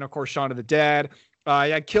Incredibles and, of course, Shaun of the Dead. I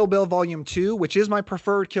had Kill Bill Volume 2, which is my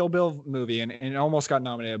preferred Kill Bill movie, and it almost got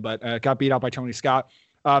nominated, but got beat out by Tony Scott.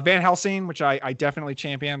 Van Helsing, which I definitely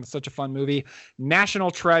champion. It's such a fun movie.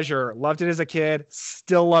 National Treasure. Loved it as a kid.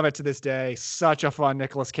 Still love it to this day. Such a fun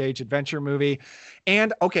Nicolas Cage adventure movie.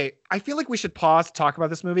 And, okay, I feel like we should pause to talk about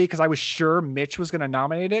this movie because I was sure Mitch was going to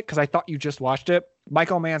nominate it because I thought you just watched it.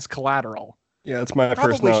 Michael Mann's Collateral. Yeah, that's my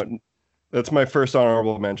first note. That's my first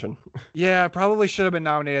honorable mention. Yeah, probably should have been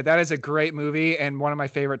nominated. That is a great movie and one of my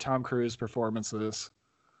favorite Tom Cruise performances.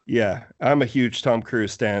 Yeah, I'm a huge Tom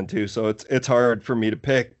Cruise stan too, so it's hard for me to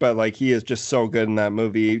pick, but like he is just so good in that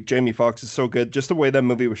movie. Jamie Foxx is so good. Just the way that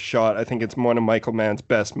movie was shot, I think it's one of Michael Mann's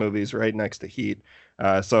best movies, right next to Heat.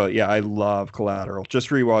 So yeah, I love Collateral. Just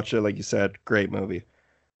rewatch it, like you said, great movie.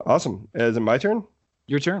 Awesome. Is it my turn?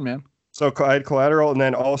 Your turn, man. So I had Collateral, and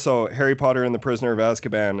then also Harry Potter and the Prisoner of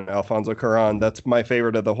Azkaban, Alfonso Cuarón. That's my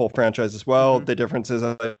favorite of the whole franchise as well. Mm-hmm. The difference is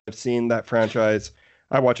I've seen that franchise.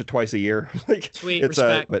 I watch it twice a year. Like, sweet,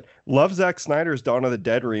 respect. But love Zack Snyder's Dawn of the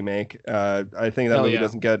Dead remake. I think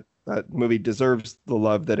that movie deserves the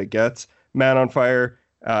love that it gets. Man on Fire,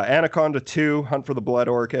 Anaconda 2, Hunt for the Blood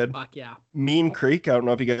Orchid. Fuck yeah. Mean Creek. I don't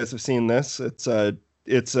know if you guys have seen this. I think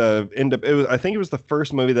it was the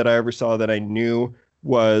first movie that I ever saw that I knew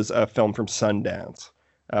was a film from Sundance.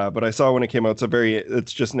 But I saw when it came out.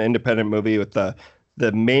 It's just an independent movie with the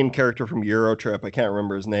main character from Eurotrip. I can't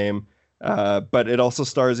remember his name. But it also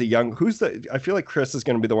stars a young, I feel like Chris is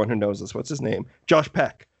going to be the one who knows this. What's his name? Josh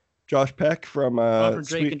Peck from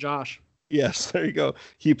Drake and Josh. Yes, there you go.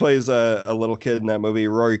 He plays a little kid in that movie.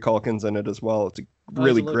 Rory Culkin's in it as well. It's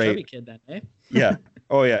really great. Chubby kid then, eh? Yeah.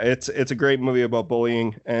 Oh yeah. It's a great movie about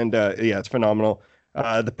bullying, and it's phenomenal.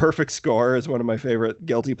 The Perfect Score is one of my favorite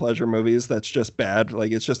guilty pleasure movies. That's just bad.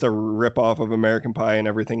 Like it's just a ripoff of American Pie and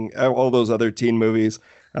everything, all those other teen movies.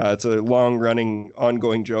 It's a long-running,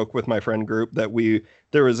 ongoing joke with my friend group that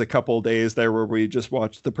there was a couple days there where we just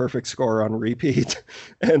watched The Perfect Score on repeat,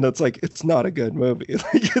 and it's not a good movie.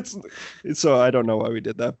 So I don't know why we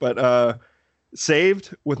did that, but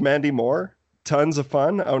Saved with Mandy Moore, tons of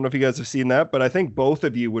fun. I don't know if you guys have seen that, but I think both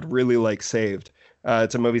of you would really like Saved.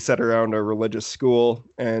 It's a movie set around a religious school,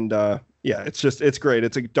 and it's great.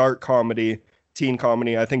 It's a dark comedy, teen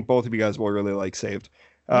comedy. I think both of you guys will really like Saved.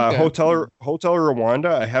 Okay. Hotel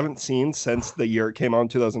Rwanda, I haven't seen since the year it came out in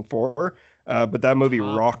 2004, but that movie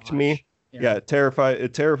rocked me. Yeah, it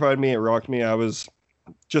terrified me. It rocked me. I was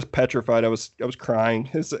just petrified. I was crying.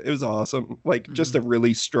 It was awesome. Just a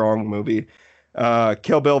really strong movie.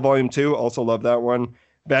 Kill Bill Volume 2, also love that one.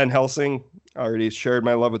 Van Helsing, I already shared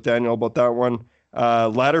my love with Daniel about that one.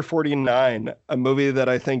 Ladder 49, a movie that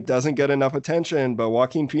I think doesn't get enough attention, but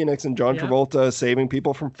Joaquin Phoenix and John Travolta saving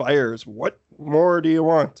people from fires. What more do you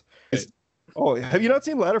want? Oh, have you not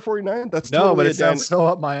seen Ladder 49? That's but it sounds so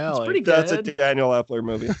up my alley. It's pretty good. That's a Daniel Epler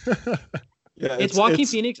movie. Yeah, it's Joaquin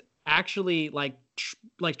Phoenix actually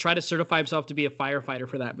try to certify himself to be a firefighter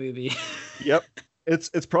for that movie. Yep.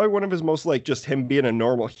 It's probably one of his most just him being a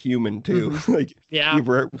normal human too. Mm-hmm.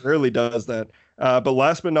 He rarely does that. But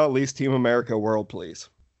last but not least, Team America: World Police.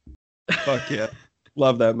 Fuck yeah,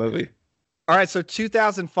 love that movie. All right, so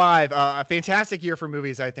 2005, a fantastic year for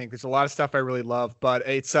movies. I think there's a lot of stuff I really love, but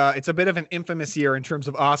it's a bit of an infamous year in terms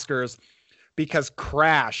of Oscars. because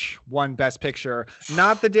Crash won Best Picture,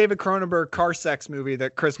 not the David Cronenberg car sex movie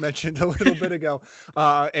that Chris mentioned a little bit ago.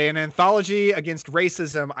 An anthology against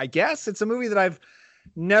racism. I guess it's a movie that I've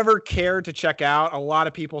never cared to check out. A lot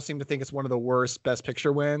of people seem to think it's one of the worst Best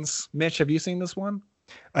Picture wins. Mitch, have you seen this one?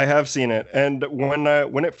 I have seen it, and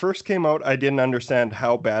when it first came out, I didn't understand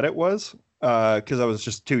how bad it was because I was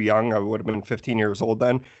just too young. I would have been 15 years old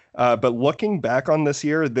then. But looking back on this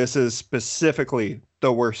year, this is specifically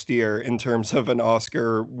the worst year in terms of an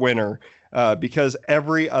Oscar winner because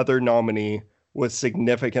every other nominee was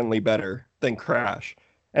significantly better than Crash.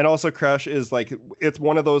 And also Crash is like, it's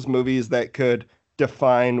one of those movies that could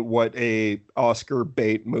define what a Oscar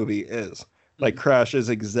bait movie is. Like Crash is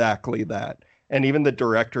exactly that. And even the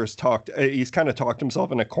director's he's kind of talked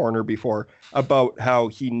himself in a corner before about how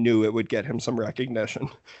he knew it would get him some recognition.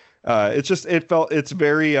 It's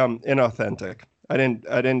very inauthentic. I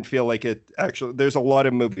didn't feel like it actually, there's a lot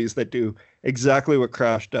of movies that do exactly what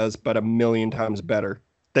Crash does, but a million times better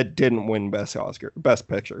that didn't win Best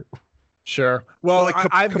Picture. Sure. Well, like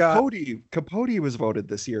Capote was voted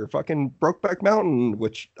this year. Fucking Brokeback Mountain,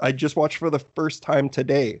 which I just watched for the first time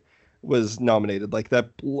today, was nominated. Like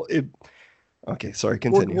that. Okay, sorry,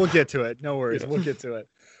 continue. We'll get to it. No worries. We'll get to it.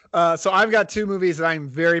 So I've got two movies that I'm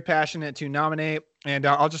very passionate to nominate, and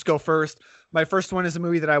I'll just go first. My first one is a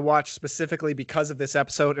movie that I watched specifically because of this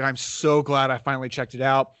episode, and I'm so glad I finally checked it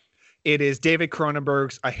out. It is David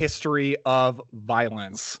Cronenberg's A History of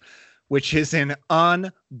Violence, which is an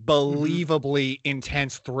unbelievably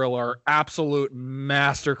intense thriller, absolute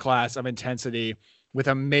masterclass of intensity, with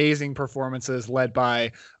amazing performances led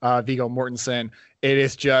by Viggo Mortensen. It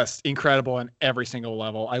is just incredible on every single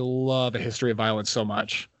level. I love A History of Violence so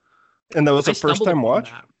much. And that was a first time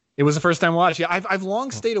watch? It was a first time watch. Yeah, I've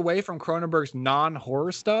long stayed away from Cronenberg's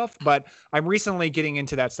non-horror stuff, but I'm recently getting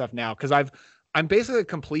into that stuff now because I'm basically a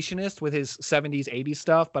completionist with his 70s, 80s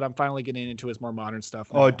stuff, but I'm finally getting into his more modern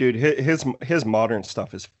stuff now. Oh, dude, his modern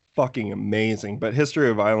stuff is fucking amazing. But History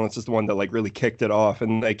of Violence is the one that like really kicked it off.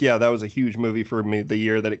 And like, yeah, that was a huge movie for me the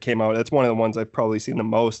year that it came out. That's one of the ones I've probably seen the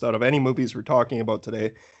most out of any movies we're talking about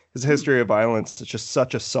today. Is History of Violence. It's just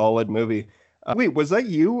such a solid movie. Wait, was that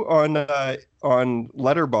you on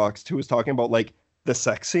Letterboxd who was talking about like the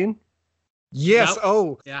sex scene? Yes. Nope.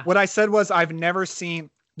 Oh, yeah. What I said was I've never seen.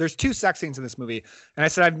 There's two sex scenes in this movie, and I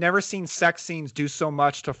said I've never seen sex scenes do so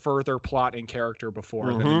much to further plot and character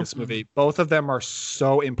before than in this movie. Both of them are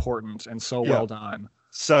so important and so well done.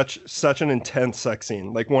 Such an intense sex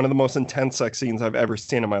scene, like one of the most intense sex scenes I've ever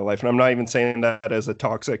seen in my life. And I'm not even saying that as a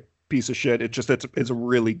toxic piece of shit. It's a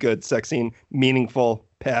really good sex scene, meaningful,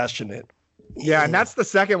 passionate. Yeah, and that's the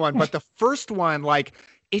second one. But the first one, like,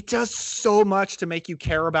 it does so much to make you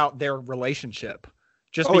care about their relationship.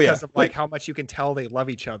 Just because of like how much you can tell they love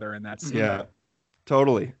each other in that scene. Yeah,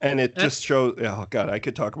 totally. And it just shows, oh God, I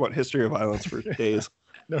could talk about History of Violence for days.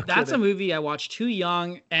 That's a movie I watched too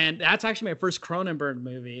young, and that's actually my first Cronenberg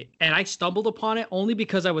movie. And I stumbled upon it only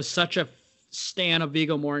because I was such a stan of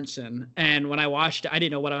Viggo Mortensen. And when I watched it, I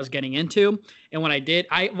didn't know what I was getting into. And when I did,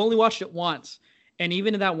 I've only watched it once. And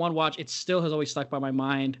even in that one watch, it still has always stuck by my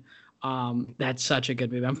mind. That's such a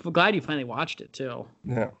good movie. I'm glad you finally watched it too.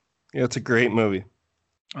 Yeah, it's a great movie.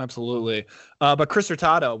 Absolutely. But Chris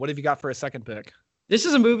Hurtado, what have you got for a second pick? This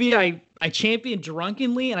is a movie I championed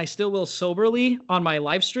drunkenly and I still will soberly on my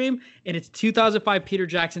live stream. And it's 2005 Peter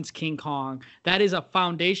Jackson's King Kong. That is a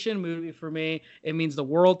foundation movie for me. It means the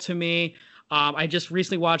world to me. I just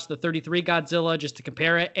recently watched the 33 Godzilla just to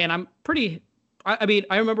compare it. And I'm pretty, I mean,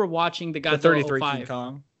 I remember watching the Godzilla 33 05. King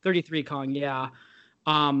Kong. 33 Kong, yeah.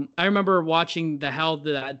 I remember watching the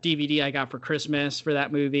DVD I got for Christmas for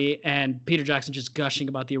that movie, and Peter Jackson just gushing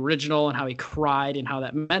about the original and how he cried and how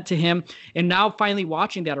that meant to him. And now finally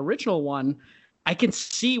watching that original one, I can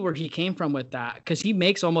see where he came from with that, because he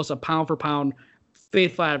makes almost a pound for pound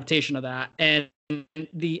faithful adaptation of that. And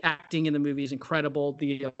the acting in the movie is incredible.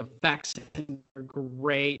 The effects are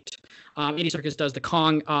great. Andy Serkis does the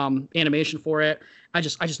Kong animation for it. I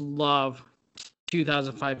just love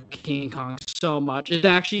 2005 King Kong so much. It's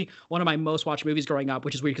actually one of my most watched movies growing up,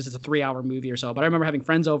 which is weird because it's a 3-hour movie or so. But I remember having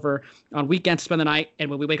friends over on weekends to spend the night, and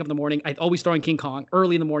when we wake up in the morning, I'd always throw in King Kong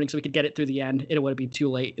early in the morning so we could get it through the end. It wouldn't be too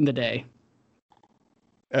late in the day.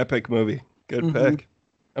 Epic movie. Good pick.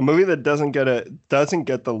 A movie that doesn't get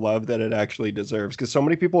the love that it actually deserves, because so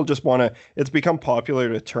many people just want to. It's become popular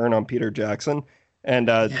to turn on Peter Jackson, and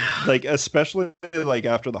like especially like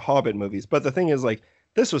after the Hobbit movies. But the thing is, like,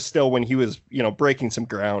 this was still when he was, breaking some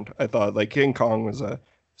ground. I thought like King Kong was a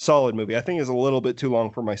solid movie. I think it's a little bit too long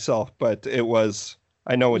for myself, but it was.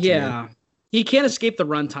 I know what you mean. He can't escape the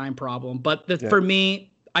runtime problem. But for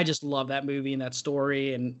me, I just love that movie and that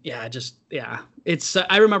story. And it's,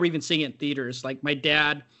 I remember even seeing it in theaters. Like my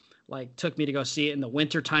dad like took me to go see it in the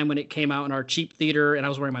winter time when it came out in our cheap theater. And I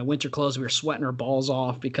was wearing my winter clothes. We were sweating our balls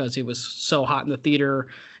off because it was so hot in the theater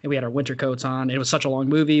and we had our winter coats on. It was such a long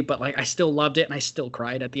movie, but like I still loved it and I still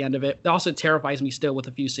cried at the end of it. It also terrifies me still with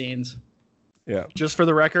a few scenes. Yeah. Just for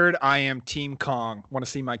the record, I am Team Kong. Want to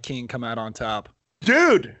see my king come out on top.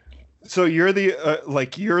 Dude. So you're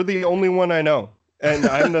the only one I know. And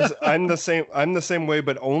I'm the same way,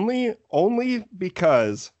 but only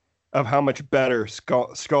because of how much better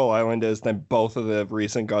Skull Island is than both of the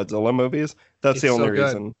recent Godzilla movies. That's the only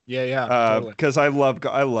reason. Yeah, totally. Because I love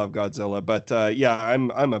Godzilla, but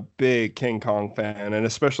I'm a big King Kong fan, and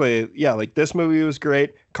especially like this movie was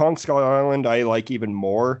great. Kong Skull Island I like even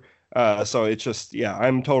more. So it's just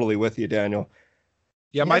I'm totally with you, Daniel.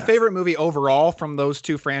 Yeah, my favorite movie overall from those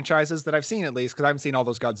two franchises that I've seen, at least because I haven't seen all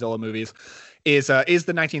those Godzilla movies, is the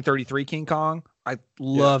 1933 King Kong. I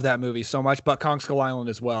love that movie so much, but Kong Skull Island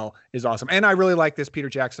as well is awesome. And I really like this Peter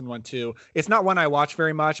Jackson one too. It's not one I watch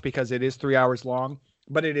very much because it is 3 hours long,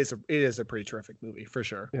 but it is a pretty terrific movie for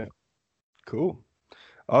sure. Yeah. Cool.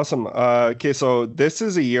 Awesome. Okay, so this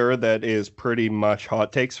is a year that is pretty much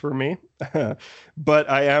hot takes for me, but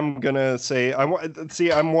I am gonna say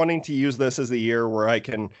I'm wanting to use this as the year where I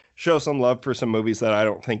can show some love for some movies that I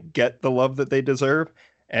don't think get the love that they deserve.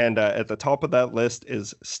 And at the top of that list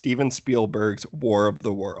is Steven Spielberg's War of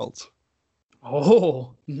the Worlds.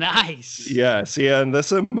 Oh, nice. Yes, yeah, and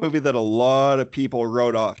this is a movie that a lot of people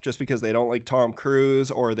wrote off just because they don't like Tom Cruise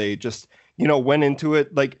or they just, went into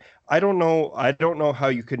it like I don't know how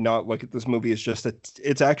you could not look at this movie as just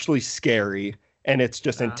it's actually scary and it's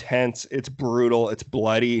just intense, it's brutal, it's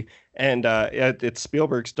bloody, and it's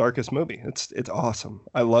Spielberg's darkest movie. It's awesome.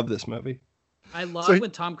 I love this movie. I love when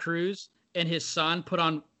Tom Cruise and his son put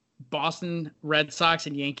on Boston Red Sox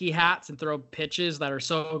and Yankee hats and throw pitches that are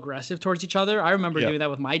so aggressive towards each other. I remember doing that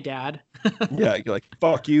with my dad. Yeah, you're like,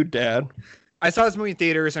 fuck you, Dad. I saw this movie in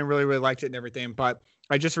theaters and really, really liked it and everything, but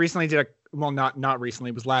I just recently did not recently,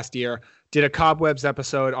 it was last year, did a Cobwebs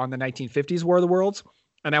episode on the 1950s War of the Worlds,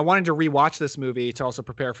 and I wanted to rewatch this movie to also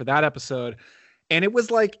prepare for that episode. And it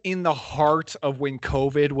was like in the heart of when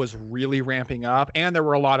COVID was really ramping up. And there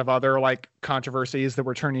were a lot of other like controversies that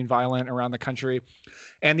were turning violent around the country.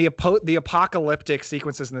 And the apocalyptic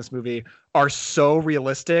sequences in this movie are so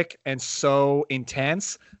realistic and so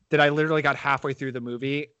intense that I literally got halfway through the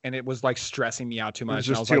movie and it was like stressing me out too much.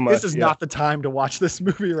 And I was like, this is not the time to watch this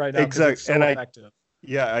movie right now. Exactly. It's so effective.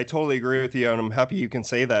 I totally agree with you. And I'm happy you can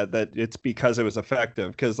say that it's because it was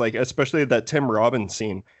effective. Because like, especially that Tim Robbins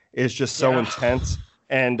scene is just so intense.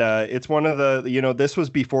 And it's one of the, this was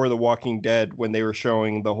before The Walking Dead when they were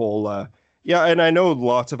showing the whole, and I know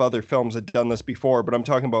lots of other films had done this before, but I'm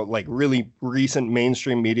talking about like really recent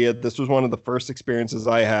mainstream media. This was one of the first experiences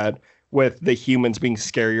I had with the humans being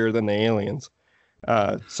scarier than the aliens.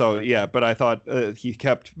 But I thought he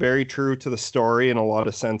kept very true to the story in a lot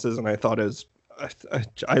of senses. And I thought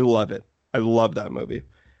I love it. I love that movie.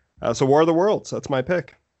 So War of the Worlds, that's my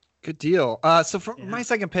pick. Good deal. So for my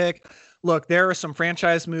second pick, look, there are some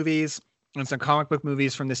franchise movies and some comic book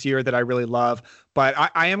movies from this year that I really love, but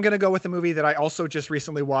I am going to go with a movie that I also just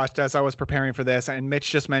recently watched as I was preparing for this, and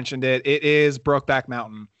Mitch just mentioned it. It is Brokeback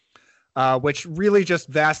Mountain, which really just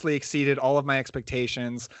vastly exceeded all of my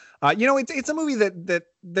expectations. It's a movie that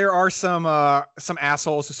there are some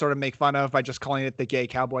assholes who sort of make fun of by just calling it the gay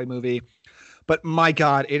cowboy movie, but my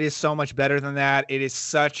God, it is so much better than that. It is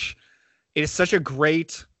such a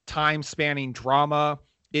great time-spanning drama.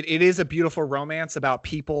 It is a beautiful romance about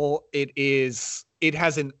people. It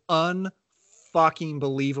has an unfucking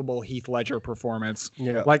believable Heath Ledger performance.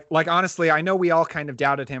 Yeah. Like honestly, I know we all kind of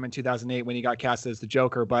doubted him in 2008 when he got cast as the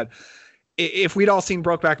Joker, but if we'd all seen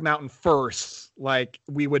Brokeback Mountain first, like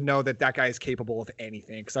we would know that guy is capable of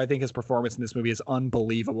anything. Because I think his performance in this movie is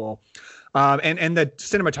unbelievable, and the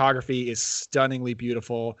cinematography is stunningly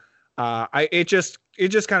beautiful. It just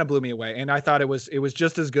kind of blew me away, and I thought it was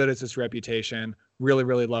just as good as its reputation. Really,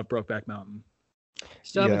 really love Brokeback Mountain.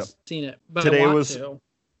 Still haven't seen it, but today I want was to.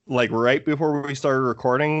 Like right before we started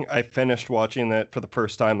recording. I finished watching it for the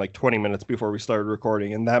first time like 20 minutes before we started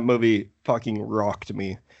recording, and that movie fucking rocked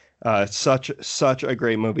me. Such a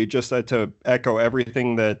great movie. Just to echo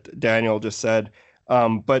everything that Daniel just said.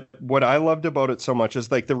 But what I loved about it so much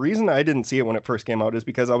is like the reason I didn't see it when it first came out is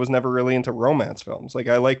because I was never really into romance films. Like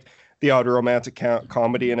I liked the odd romantic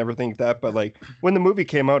comedy and everything like that, but like when the movie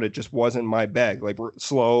came out, it just wasn't my bag. Like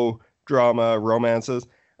slow drama, romances.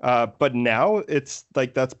 But now it's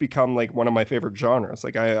like that's become like one of my favorite genres.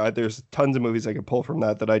 Like I there's tons of movies I can pull from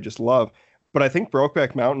that I just love. But I think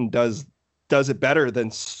Brokeback Mountain does does it better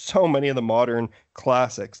than so many of the modern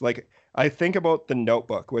classics. Like, I think about The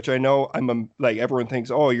Notebook, which I know like everyone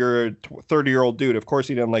thinks, oh, you're a 30-year-old dude. Of course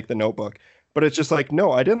you didn't like The Notebook. But it's just like,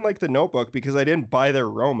 no, I didn't like The Notebook because I didn't buy their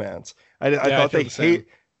romance. I thought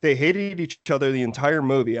they hated each other the entire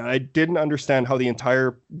movie. And I didn't understand how the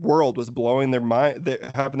entire world was having their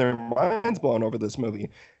minds blown over this movie.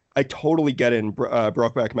 I totally get it in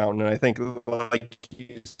Brokeback Mountain. And I think, like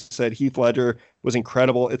you said, Heath Ledger was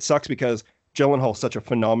incredible. It sucks because Gyllenhaal's such a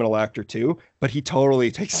phenomenal actor too, but he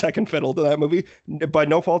totally takes second fiddle to that movie by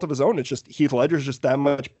no fault of his own. It's just Heath Ledger's just that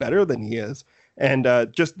much better than he is. And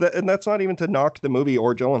and that's not even to knock the movie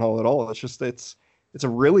or Gyllenhaal at all. It's just it's a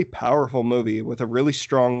really powerful movie with a really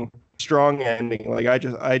strong ending. Like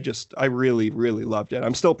I really, really loved it.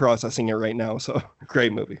 I'm still processing it right now. So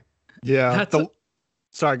great movie. Yeah.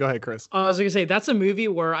 Sorry, go ahead, Chris. I was going to say, that's a movie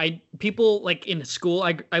where people like in school,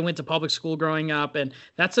 I went to public school growing up, and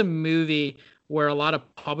that's a movie where a lot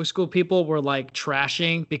of public school people were like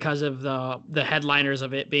trashing because of the headliners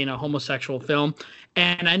of it being a homosexual film.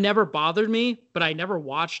 And it never bothered me, but I never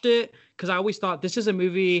watched it because I always thought this is a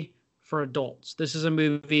movie for adults. This is a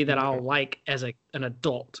movie that I'll like as an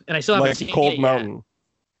adult. And I still haven't seen Cold it Mountain. Yet.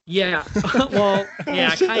 Yeah. Well,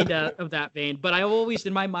 yeah, kind of that vein. But I always,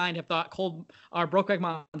 in my mind, have thought Brokeback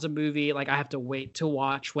Mountain's a movie like I have to wait to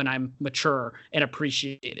watch when I'm mature and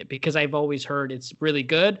appreciate it, because I've always heard it's really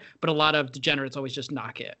good, but a lot of degenerates always just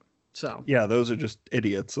knock it. So yeah, those are just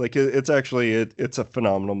idiots. Like it's actually it's a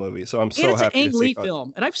phenomenal movie. So I'm so happy. It's an Ang Lee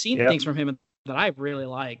film, and I've seen things from him that I've really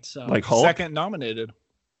liked. So like Hulk? Second nominated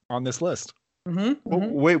on this list.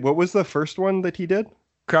 Wait, what was the first one that he did?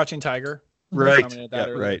 Crouching Tiger. Right. Yeah,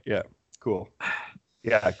 right. Yeah. Cool.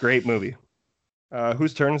 Yeah. Great movie.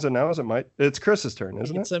 Whose turn is it now? It's Chris's turn,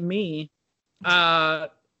 isn't it? It's me. I'm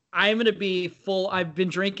going to be full. I've been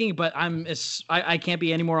drinking, but I can't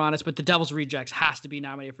be any more honest, but The Devil's Rejects has to be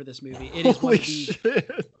nominated for this movie. It is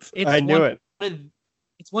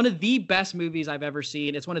It's one of the best movies I've ever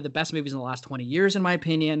seen. It's one of the best movies in the last 20 years, in my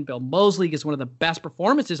opinion. Bill Moseley is one of the best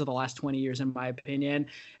performances of the last 20 years, in my opinion.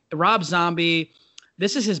 Rob Zombie,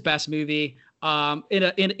 this is his best movie in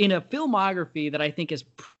a filmography that I think is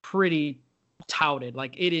pretty touted.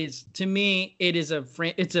 Like, it is, to me, it's a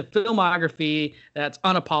filmography that's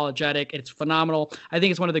unapologetic. It's phenomenal. I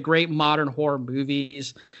think it's one of the great modern horror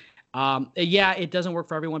movies. Yeah, it doesn't work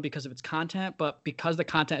for everyone because of its content, but because the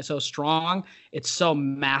content is so strong, it's so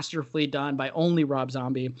masterfully done by only Rob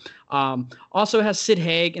Zombie. Also has Sid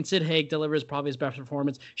Haig, and Sid Haig delivers probably his best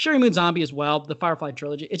performance. Sherry Moon Zombie as well, the Firefly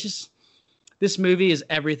trilogy. It's just, this movie is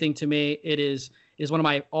everything to me. It is one of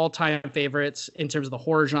my all-time favorites in terms of the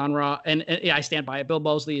horror genre, and I stand by it. Bill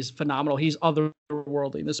Moseley is phenomenal. He's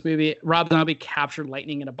otherworldly in this movie. Rob Zombie captured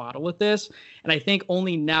lightning in a bottle with this, and I think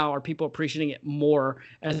only now are people appreciating it more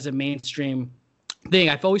as a mainstream thing.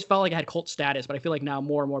 I've always felt like it had cult status, but I feel like now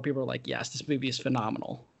more and more people are like, yes, this movie is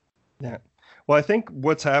phenomenal. Yeah. Well, I think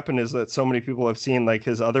what's happened is that so many people have seen like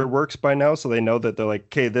his other works by now, so they know that they're like,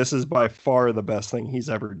 okay, this is by far the best thing he's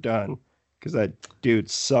ever done. Because that dude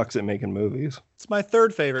sucks at making movies. It's my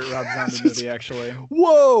third favorite Rob Zombie movie, actually.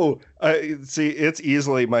 Whoa! See, it's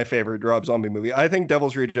easily my favorite Rob Zombie movie. I think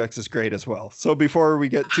Devil's Rejects is great as well. So before we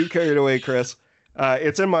get too carried away, Chris,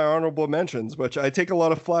 it's in my honorable mentions, which I take a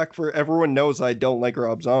lot of flack for. Everyone knows I don't like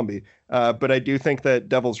Rob Zombie. But I do think that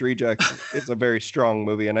Devil's Rejects is a very strong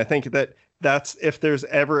movie. And I think that's if there's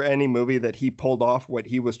ever any movie that he pulled off what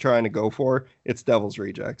he was trying to go for, it's Devil's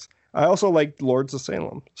Rejects. I also like Lords of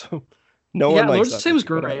Salem. So... Lords of Salem was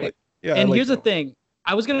great. And here's the thing.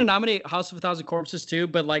 I was going to nominate House of a Thousand Corpses too,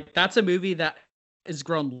 but like that's a movie that has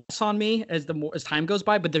grown less on me as time goes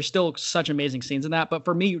by, but there's still such amazing scenes in that. But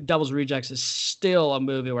for me, Devil's Rejects is still a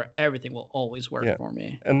movie where everything will always work for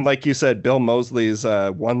me. And like you said, Bill Moseley's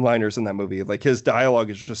one-liners in that movie, like his dialogue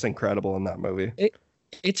is just incredible in that movie.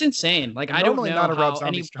 It's insane. Like, I don't know not a Rob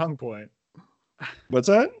Zombie strong point. What's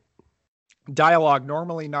that? Dialogue,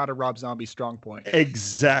 normally not a Rob Zombie strong point.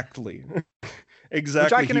 Exactly. Which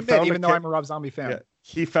I can admit, even though I'm a Rob Zombie fan. Yeah,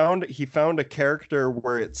 he found a character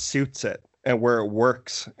where it suits it and where it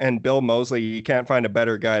works. And Bill Moseley, you can't find a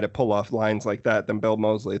better guy to pull off lines like that than Bill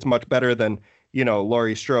Moseley. It's much better than,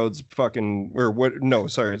 Laurie Strode's fucking, or what? No,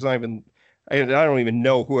 sorry. It's not even, I don't even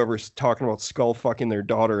know whoever's talking about skull fucking their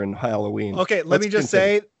daughter in Halloween. Okay, let me just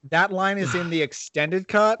say that line is in the extended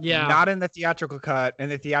cut, not in the theatrical cut,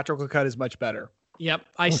 and the theatrical cut is much better. Yep,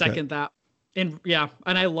 I second that. And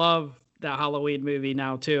I love that Halloween movie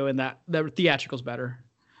now too, and that the theatrical's better.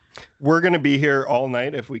 We're going to be here all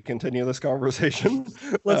night if we continue this conversation.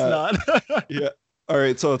 Let's not. Yeah. All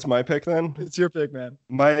right, so it's my pick then. It's your pick, man.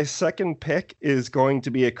 My second pick is going to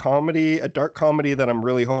be a comedy, a dark comedy that I'm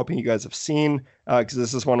really hoping you guys have seen, because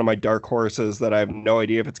this is one of my dark horses that I have no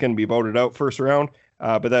idea if it's going to be voted out first round.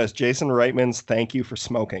 But that is Jason Reitman's Thank You for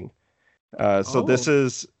Smoking. So this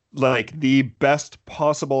is like the best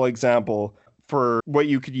possible example for what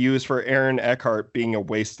you could use for Aaron Eckhart being a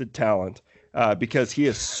wasted talent, because he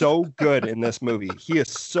is so good in this movie. He is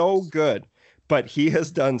so good. But he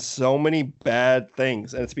has done so many bad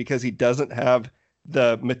things, and it's because he doesn't have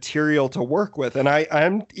the material to work with. And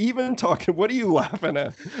I'm even talking, what are you laughing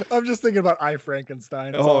at? I'm just thinking about I,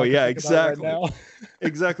 Frankenstein. Oh, yeah, exactly. Right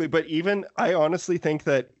exactly. But even, I honestly think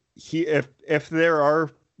that if there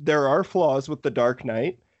are flaws with The Dark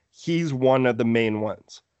Knight, he's one of the main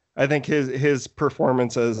ones. I think his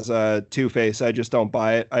performance as Two-Face, I just don't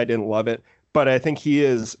buy it. I didn't love it. But I think he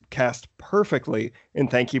is cast perfectly in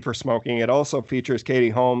Thank You for Smoking. It also features Katie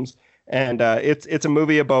Holmes, and it's a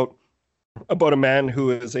movie about a man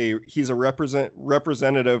who is he's a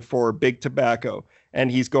representative for Big Tobacco,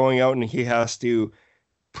 and he's going out and he has to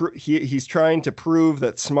he's trying to prove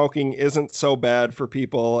that smoking isn't so bad for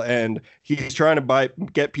people, and he's trying to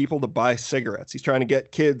get people to buy cigarettes. He's trying to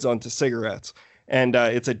get kids onto cigarettes, and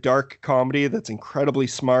it's a dark comedy that's incredibly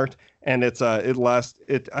smart. And I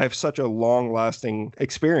have such a long lasting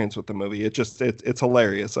experience with the movie. It's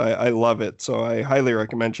hilarious. I love it. So I highly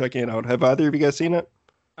recommend checking it out. Have either of you guys seen it?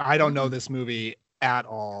 I don't know this movie at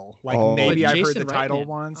all. Maybe I've heard the title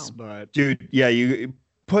once, but dude, yeah, you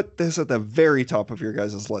put this at the very top of your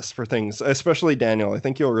guys' list for things, especially Daniel. I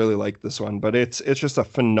think you'll really like this one, but it's just a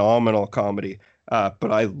phenomenal comedy.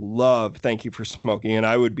 But I love Thank You for Smoking, and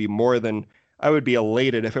I would be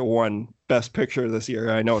elated if it won Best Picture this year.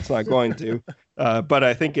 I know it's not going to, but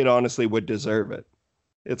I think it honestly would deserve it.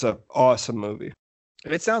 It's an awesome movie.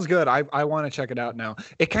 It sounds good. I want to check it out now.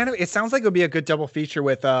 It sounds like it would be a good double feature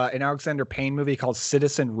with an Alexander Payne movie called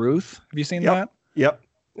Citizen Ruth. Have you seen that? Yep.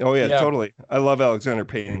 Oh yeah, totally. I love Alexander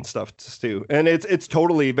Payne stuff too, and it's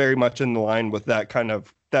totally very much in line with that kind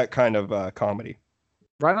of comedy.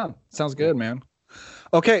 Right on. Sounds good, man.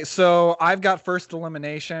 Okay, so I've got first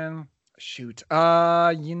elimination. Shoot.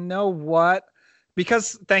 You know what?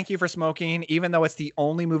 Because Thank You for Smoking, even though it's the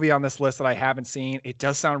only movie on this list that I haven't seen, it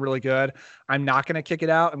does sound really good. I'm not going to kick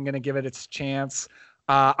it out. I'm going to give it its chance.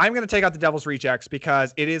 I'm going to take out The Devil's Rejects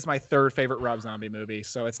because it is my third favorite Rob Zombie movie.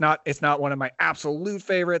 So it's not one of my absolute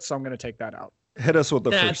favorites. So I'm going to take that out. Hit us with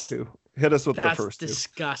the first two. That's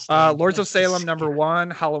disgusting. Lords of Salem, number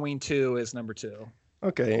 1. Halloween 2 is number 2.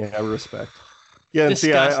 Okay, yeah, respect. Yeah, and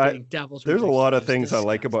see, there's a lot of things I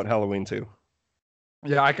like about Halloween 2.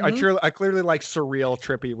 Yeah, I clearly like surreal,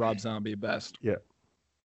 trippy Rob Zombie best. Yeah.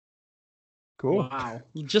 Cool. Wow.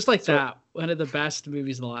 Just like that. One of the best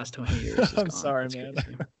movies in the last 20 years. I'm sorry, man.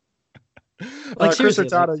 Like, Chris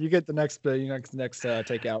Hurtado, you get the next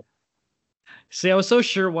takeout. See, I was so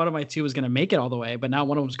sure one of my two was going to make it all the way, but now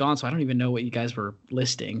one of them's gone, so I don't even know what you guys were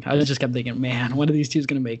listing. I just kept thinking, man, one of these two is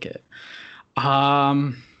going to make it.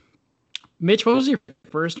 Mitch, what was your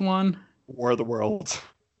first one? War of the Worlds.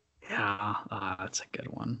 Yeah, that's a good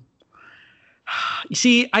one. You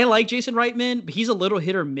see, I like Jason Reitman, but he's a little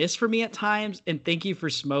hit or miss for me at times. And Thank You for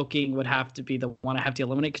Smoking would have to be the one I have to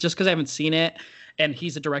eliminate just because I haven't seen it. And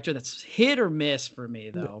he's a director that's hit or miss for me,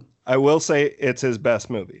 though. I will say it's his best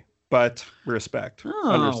movie, but respect. Oh,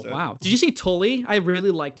 Understood. Wow. Did you see Tully? I really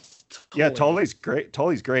liked Tully. Yeah, Tully's great.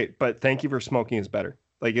 Tully's great, but Thank You for Smoking is better.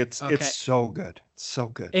 Like, it's so good. It's so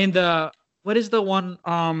good. And what is the one?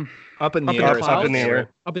 Up in the Air. Up in the Air.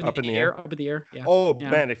 Up in the Air. Up in the Air. Yeah. Oh,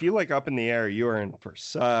 man. If you like Up in the Air, you are in for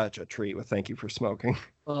such a treat with Thank You for Smoking.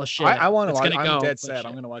 Oh, shit. I want to watch. I'm dead set.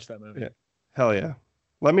 I'm going to watch that movie. Yeah. Hell yeah.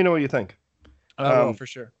 Let me know what you think. For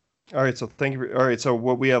sure. All right. So all right. So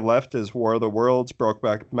what we have left is War of the Worlds,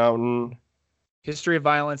 Brokeback Mountain, History of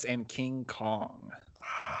Violence, and King Kong.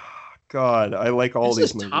 God, I like all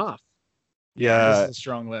these movies. Tough. Yeah. This is a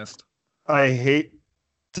strong list. I hate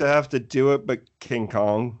to have to do it, but King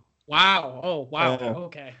Kong. Wow. Oh, wow.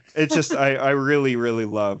 Okay. It's just, I really, really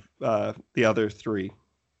love the other three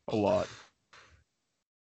a lot.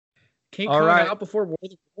 King Kong out before War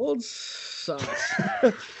of the Worlds sucks.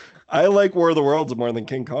 I like War of the Worlds more than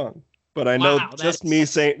King Kong, but I know just me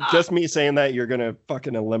saying that, you're gonna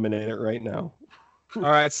fucking eliminate it right now. All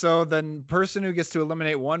right, so the person who gets to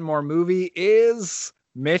eliminate one more movie is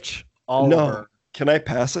Mitch Oliver. No. Can I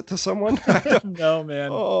pass it to someone? No, man.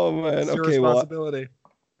 Oh, man. It's your responsibility.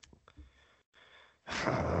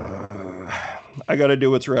 I got to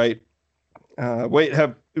do what's right.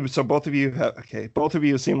 So both of you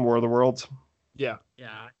have seen War of the Worlds? Yeah.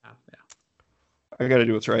 Yeah. I got to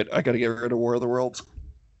do what's right. I got to get rid of War of the Worlds.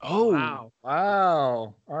 Oh, Wow.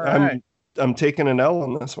 Wow. All right. I'm taking an L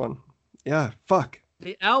on this one. Yeah, fuck.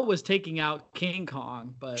 The L was taking out King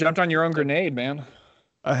Kong, but Jumped on your own grenade, man.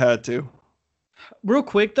 I had to. real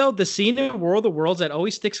quick though, the scene in War of the Worlds that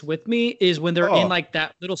always sticks with me is when they're in like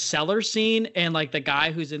that little cellar scene and like the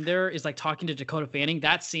guy who's in there is like talking to Dakota Fanning.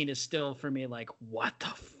 That scene is still for me like, what the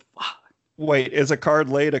fuck? Wait, is a card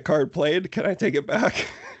laid, a card played? Can I take it back?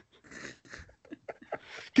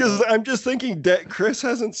 Because I'm just thinking that Chris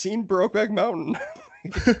hasn't seen Brokeback Mountain.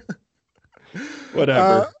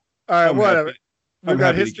 Whatever. All right, whatever. Happy. We've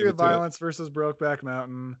got History of Violence versus Brokeback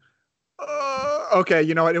Mountain. Okay,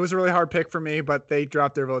 you know what? It was a really hard pick for me, but they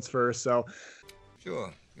dropped their votes first, so.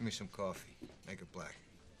 Sure. Give me some coffee. Make it black.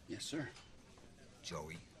 Yes, sir.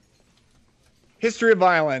 Joey. History of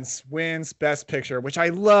Violence wins Best Picture, which I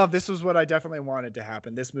love. This was what I definitely wanted to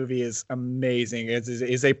happen. This movie is amazing. It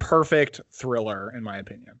is a perfect thriller, in my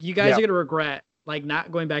opinion. You guys are going to regret like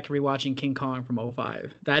not going back to rewatching King Kong from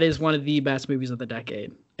 2005. That is one of the best movies of the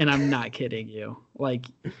decade. And I'm not kidding you. Like,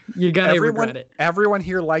 you're going to regret it. Everyone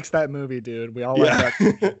here likes that movie, dude. We all like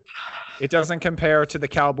that. It doesn't compare to the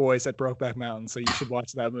Cowboys at Brokeback Mountain, so you should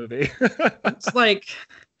watch that movie. It's like,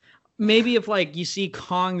 maybe if like you see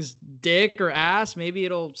Kong's dick or ass, maybe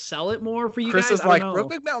it'll sell it more for you Chris guys. is like,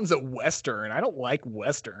 Brokeback Mountain's a Western. I don't like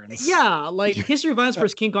Westerns. Yeah, like History of Violence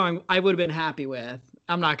versus King Kong, I would have been happy with.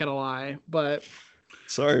 I'm not going to lie, but...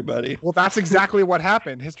 Sorry, buddy. Well, that's exactly what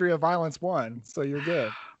happened. History of Violence won, so you're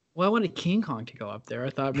good. Well, I wanted King Kong to go up there. I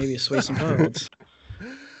thought maybe sway some votes.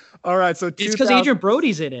 All right, so it's because Adrian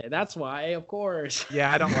Brody's in it. That's why, of course.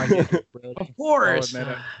 Yeah, I don't like Adrian Brody. Of course.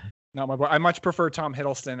 Not my boy. I much prefer Tom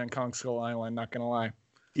Hiddleston and Kong Skull Island. Not gonna lie.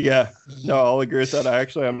 Yeah, no, I'll agree with that.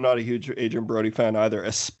 I'm not a huge Adrian Brody fan either,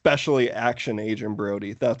 especially action Adrian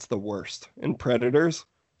Brody. That's the worst. In Predators,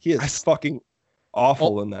 he is fucking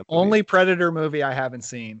awful in that movie. Only Predator movie I haven't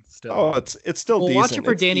seen. Still. Oh, it's still decent. Watch it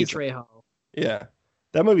for it's Danny decent. Trejo. Yeah,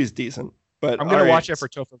 that movie's decent. But I'm gonna watch it for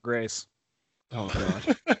Topher Grace. Oh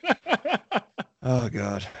god. Oh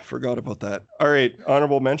god, forgot about that. All right,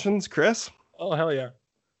 honorable mentions, Chris. Oh hell yeah.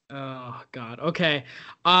 Oh god. Okay.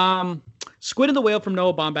 Squid and the Whale from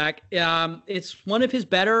Noah Baumbach. It's one of his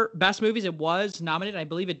best movies. It was nominated. I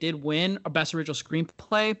believe it did win a Best Original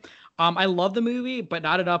Screenplay. I love the movie, but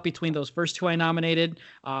not up between those first two I nominated.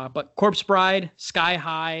 But Corpse Bride, Sky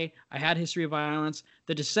High, I had History of Violence,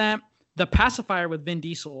 The Descent, The Pacifier with Vin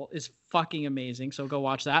Diesel is fucking amazing. So go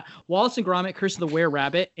watch that. Wallace and Gromit, Curse of the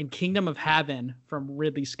Were-Rabbit, and Kingdom of Heaven from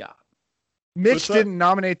Ridley Scott. Mitch didn't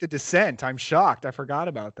nominate The Descent. I'm shocked. I forgot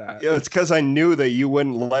about that. Yeah, it's because I knew that you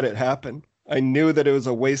wouldn't let it happen. I knew that it was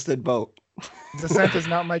a wasted vote. Descent is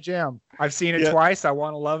not my jam. I've seen it twice. I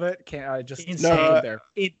want to love it. Can't I just insane there?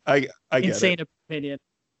 I get insane it. Opinion.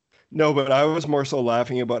 No, but I was more so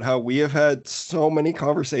laughing about how we have had so many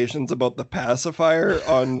conversations about The Pacifier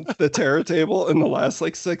on the Terror Table in the last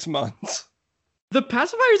like 6 months. The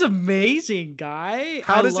Pacifier is amazing, guy.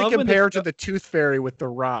 How does it compare to the Tooth Fairy with The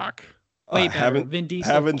Rock? Wait, Vin Diesel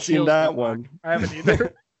haven't seen that one. I haven't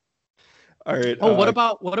either. All right. Oh, what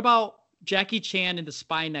about Jackie Chan in The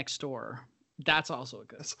Spy Next Door? That's also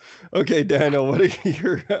good. Okay, Daniel, what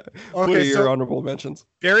are your honorable mentions?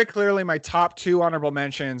 Very clearly, my top two honorable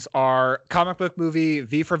mentions are comic book movie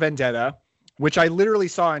V for Vendetta, which I literally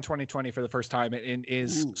saw in 2020 for the first time and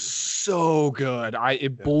is so good.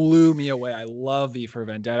 It blew me away. I love V for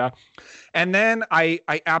Vendetta. And then I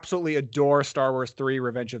absolutely adore Star Wars 3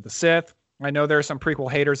 Revenge of the Sith. I know there are some prequel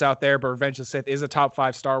haters out there, but Revenge of the Sith is a top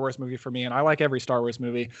 5 Star Wars movie for me, and I like every Star Wars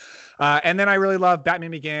movie. And then I really love Batman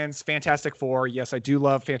Begins, Fantastic Four. Yes, I do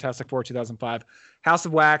love Fantastic Four 2005, House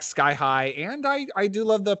of Wax, Sky High, and I do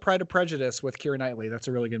love the Pride and Prejudice with Keira Knightley. That's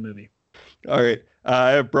a really good movie. All right. I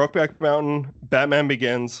have Brokeback Mountain, Batman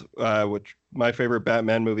Begins, which my favorite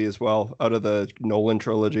Batman movie as well, out of the Nolan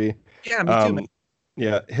trilogy. Yeah, me too, man.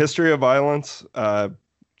 Yeah, History of Violence.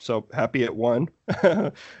 So happy it won.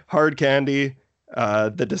 Hard Candy,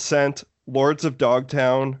 The Descent, Lords of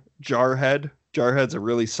Dogtown, Jarhead. Jarhead's a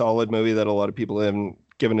really solid movie that a lot of people haven't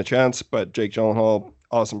given a chance, but Jake Gyllenhaal,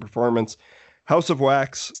 awesome performance. House of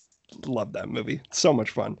Wax, love that movie. So much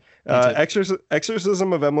fun.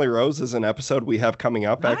 Exorcism of Emily Rose is an episode we have coming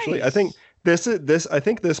up. Nice. Actually, I think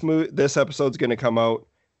this episode's going to come out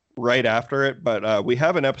right after it, but we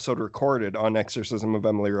have an episode recorded on Exorcism of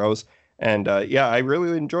Emily Rose. And I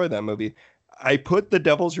really enjoy that movie. I put The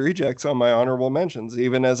Devil's Rejects on my honorable mentions,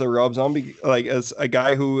 even as a Rob Zombie, like as a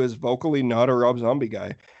guy who is vocally not a Rob Zombie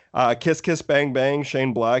guy. Kiss Kiss Bang Bang,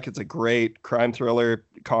 Shane Black. It's a great crime thriller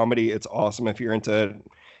comedy. It's awesome if you're into,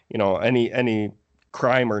 any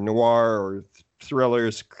crime or noir or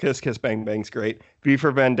thrillers. Kiss Kiss Bang Bang's great. V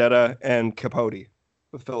for Vendetta and Capote.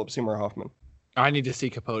 with Philip Seymour Hoffman. I need to see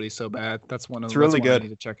Capote so bad. That's one of It's really that's one good. I need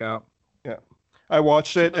to check out. Yeah, I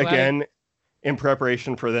watched it again in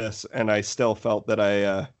preparation for this, and I still felt that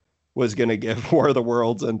I was gonna give War of the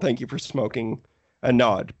Worlds and Thank You for Smoking a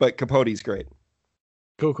nod, but Capote's great.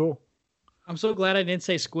 Cool. I'm so glad I didn't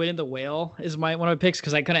say Squid and the Whale is one of my picks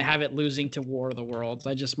because I couldn't have it losing to War of the Worlds.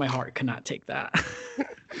 My heart could not take that.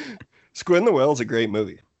 Squid and the Whale is a great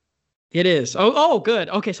movie. It is. Oh, good.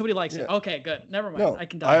 Okay, somebody likes it. Okay, good. Never mind. No, I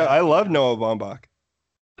can die. I love Noah Baumbach.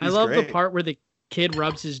 I love the part where the kid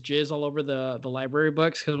rubs his jizz all over the library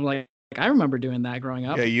books because I'm like, I remember doing that growing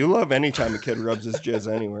up. Yeah, you love any time a kid rubs his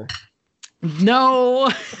jizz anywhere.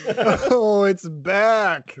 No. Oh, it's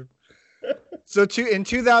back. So in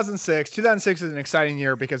 2006 is an exciting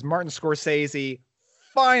year because Martin Scorsese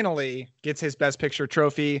finally gets his Best Picture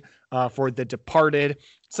trophy for The Departed.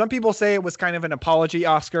 Some people say it was kind of an apology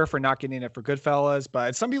Oscar for not getting it for Goodfellas,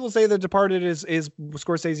 but some people say The Departed is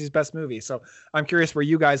Scorsese's best movie. So I'm curious where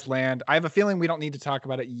you guys land. I have a feeling we don't need to talk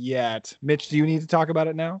about it yet. Mitch, do you need to talk about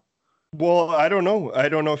it now? Well, I don't know. I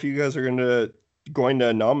don't know if you guys are going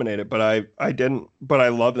to nominate it, but I didn't. But I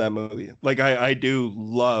love that movie. Like I do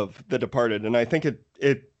love The Departed, and I think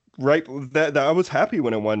it right that I was happy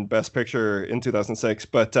when it won Best Picture in 2006.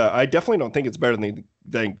 But I definitely don't think it's better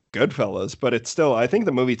than Goodfellas. But it's still, I think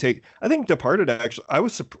the movie I think Departed actually.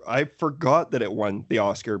 I forgot that it won the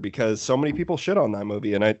Oscar because so many people shit on that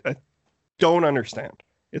movie, and I don't understand.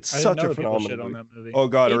 It's such a phenomenal movie. Oh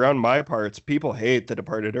God, around my parts, people hate The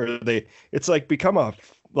Departed, or it's like become a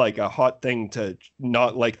hot thing to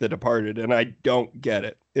not like The Departed, and I don't get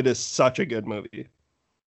it. It is such a good movie.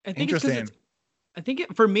 I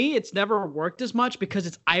think for me, it's never worked as much because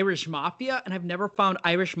it's Irish Mafia, and I've never found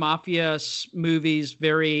Irish Mafia movies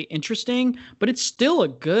very interesting, but it's still a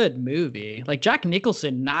good movie. Like Jack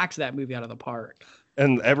Nicholson knocks that movie out of the park.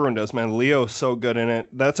 And everyone does, man. Leo's so good in it.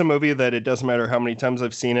 That's a movie that it doesn't matter how many times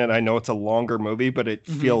I've seen it. I know it's a longer movie, but it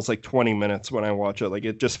feels like 20 minutes when I watch it. Like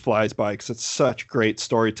it just flies by because it's such great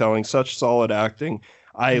storytelling, such solid acting.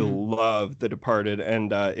 I love The Departed,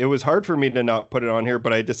 and it was hard for me to not put it on here,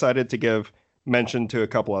 but I decided to give mention to a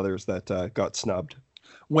couple others that got snubbed.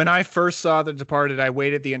 When I first saw The Departed, I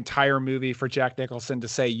waited the entire movie for Jack Nicholson to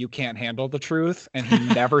say, "You can't handle the truth," and he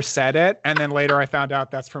never said it. And then later I found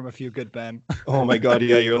out that's from A Few Good Men. Oh my God,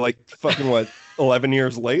 yeah, you're like fucking 11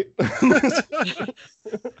 years late?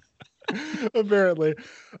 Apparently.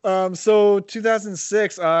 So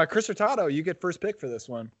 2006, Chris Hurtado, you get first pick for this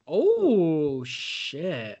one. Oh,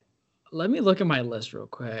 shit. Let me look at my list real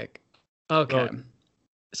quick. Okay. Oh.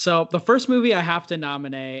 So the first movie I have to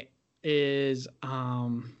nominate is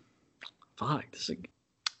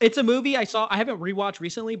it's a movie I haven't rewatched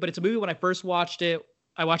recently, but it's a movie when I first watched it.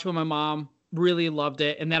 I watched it with my mom, really loved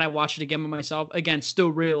it, and then I watched it again by myself. Again,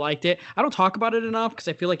 still really liked it. I don't talk about it enough because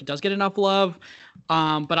I feel like it does get enough love,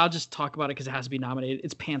 but I'll just talk about it because it has to be nominated.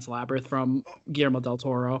 It's Pan's Labyrinth from Guillermo del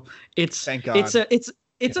Toro. Thank God.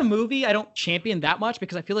 It's a movie I don't champion that much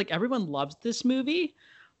because I feel like everyone loves this movie,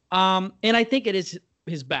 and I think it is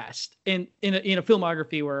his best in a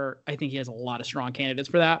filmography where I think he has a lot of strong candidates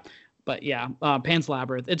for that. But yeah, Pan's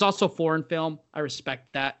Labyrinth. It's also a foreign film. I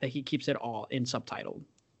respect that he keeps it all in subtitled.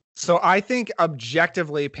 So I think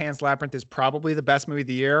objectively Pan's Labyrinth is probably the best movie of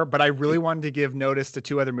the year, but I really wanted to give notice to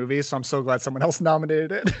two other movies, so I'm so glad someone else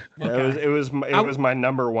nominated it. Okay. It was my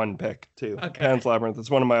number one pick too. Okay. Pan's Labyrinth. It's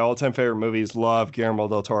one of my all-time favorite movies. Love Guillermo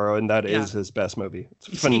del Toro, and that is his best movie.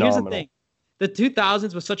 It's phenomenal. Here's the thing. The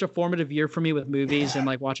 2000s was such a formative year for me with movies and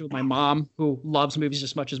like watching with my mom who loves movies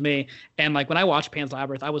as much as me. And like when I watched Pan's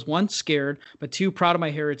Labyrinth, I was 1, scared, but 2, proud of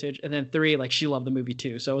my heritage. And then 3, like she loved the movie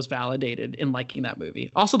too. So it was validated in liking that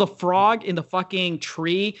movie. Also, the frog in the fucking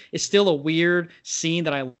tree is still a weird scene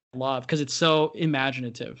that I love because it's so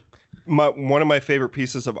imaginative. One of my favorite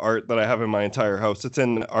pieces of art that I have in my entire house, it's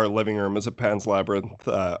in our living room, is a Pan's Labyrinth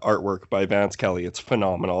artwork by Vance Kelly. It's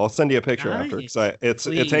phenomenal. I'll send you a picture after because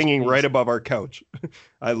it's hanging right above our couch.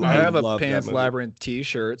 I have a Pan's Labyrinth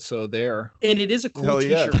t-shirt, so there. And it is a cool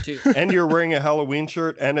t-shirt too. And you're wearing a Halloween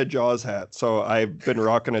shirt and a Jaws hat, so I've been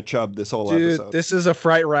rocking a chub this whole episode. This is a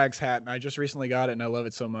Fright Rags hat, and I just recently got it, and I love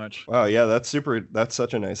it so much. Wow, yeah, that's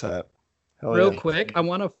such a nice hat. Real quick, I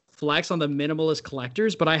want to flex on the minimalist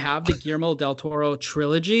collectors, but I have the Guillermo del Toro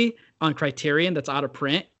trilogy on Criterion that's out of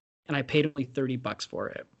print, and I paid only $30 for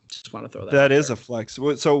it. Just want to throw that. That is a flex.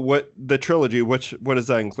 So what the trilogy? What does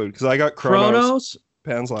that include? Because I got Chronos,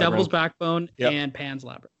 Pan's Labyrinth, Devil's Backbone, and Pan's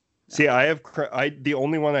Labyrinth. Yeah. See, the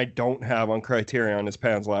only one I don't have on Criterion is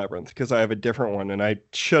Pan's Labyrinth because I have a different one, and I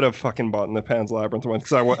should have fucking bought the Pan's Labyrinth one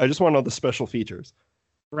because I just want all the special features.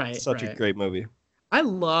 Right. Such a great movie. I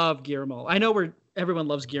love Guillermo. I know we're everyone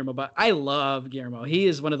loves Guillermo, but I love Guillermo. He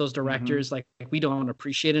is one of those directors like we don't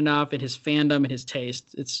appreciate enough, and his fandom and his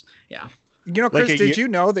taste. It's You know, Chris, did you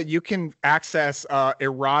know that you can access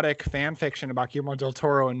erotic fan fiction about Guillermo del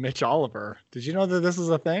Toro and Mitch Oliver? Did you know that this is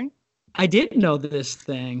a thing? I didn't know this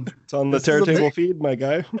thing. It's on the Terror Table feed, my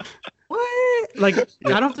guy. What? Like, I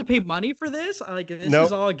don't have to pay money for this? Like, this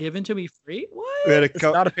is all given to me free? What? We had It's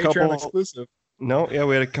not a Patreon exclusive. No, yeah,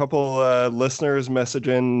 we had a couple listeners message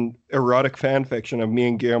in erotic fan fiction of me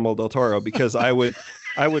and Guillermo del Toro because I would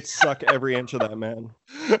suck every inch of that man.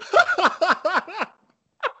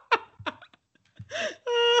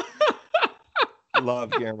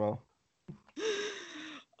 Love Guillermo.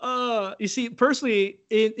 You see, personally,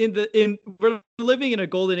 we're living in a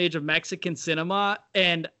golden age of Mexican cinema,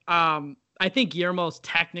 and I think Guillermo's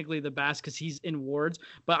technically the best because he's in Wards.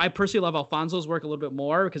 But I personally love Alfonso's work a little bit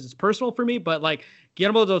more because it's personal for me. But like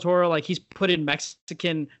Guillermo del Toro, like he's put in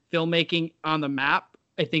Mexican filmmaking on the map,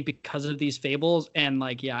 I think, because of these fables. And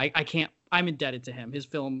like, yeah, I can't. I'm indebted to him. His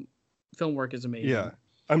film work is amazing. Yeah,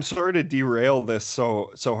 I'm sorry to derail this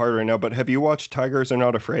so hard right now, but have you watched Tigers Are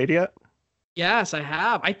Not Afraid yet? Yes, I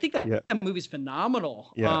have. I think that movie's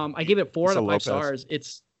phenomenal. Yeah. I gave it 4 out of 5 Lopez. stars.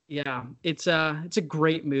 It's a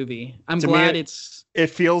great movie. I'm glad it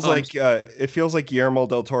feels like Guillermo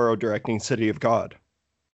del Toro directing City of God.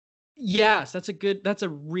 Yes, that's a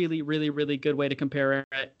really, really, really good way to compare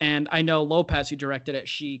it. And I know Lopez, who directed it,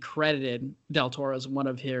 she credited del Toro as one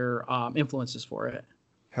of her influences for it.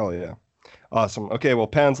 Hell yeah. Awesome. Okay, well,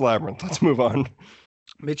 Pan's Labyrinth. Let's move on.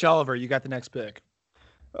 Mitch Oliver, you got the next pick.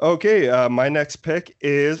 Okay, my next pick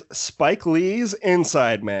is Spike Lee's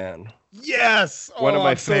Inside Man. Yes! One of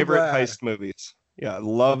my I'm so favorite glad. heist movies. Yeah, I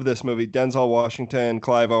love this movie. Denzel Washington,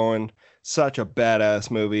 Clive Owen, such a badass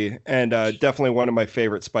movie, and definitely one of my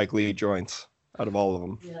favorite Spike Lee joints out of all of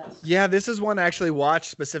them. Yeah, this is one I actually watched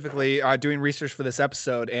specifically doing research for this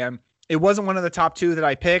episode, and it wasn't one of the top 2 that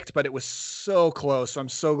I picked, but it was so close, so I'm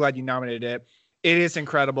so glad you nominated it. It is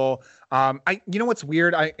incredible. You know what's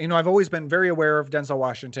weird? I've always been very aware of Denzel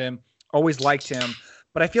Washington, always liked him,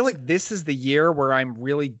 but I feel like this is the year where I'm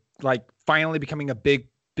really like finally becoming a big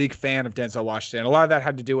fan of Denzel Washington. A lot of that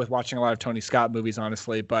had to do with watching a lot of Tony Scott movies,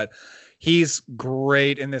 honestly, but he's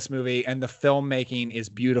great in this movie, and the filmmaking is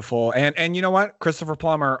beautiful. And you know what? Christopher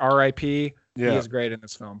Plummer, R.I.P. Yeah. He is great in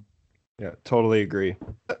this film. Yeah, totally agree.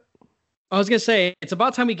 I was gonna say it's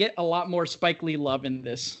about time we get a lot more Spike Lee love in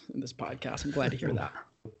this podcast. I'm glad to hear that.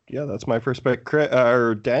 Yeah, that's my first pick.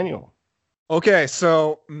 Or Daniel. Okay,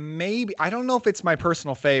 so maybe I don't know if it's my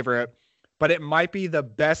personal favorite, but it might be the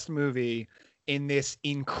best movie in this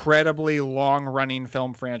incredibly long-running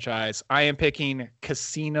film franchise. I am picking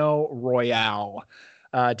Casino Royale,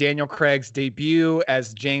 Daniel Craig's debut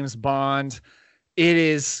as James Bond. It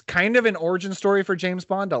is kind of an origin story for James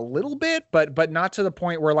Bond a little bit, but not to the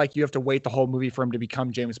point where like you have to wait the whole movie for him to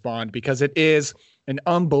become James Bond, because it is an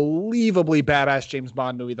unbelievably badass James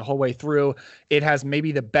Bond movie the whole way through. It has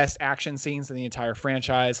maybe the best action scenes in the entire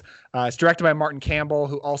franchise. It's directed by Martin Campbell,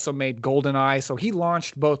 who also made GoldenEye. So he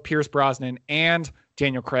launched both Pierce Brosnan and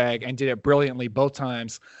Daniel Craig and did it brilliantly both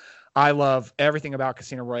times. I love everything about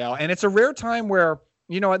Casino Royale. And it's a rare time where,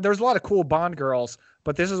 there's a lot of cool Bond girls,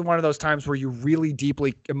 but this is one of those times where you really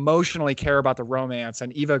deeply emotionally care about the romance.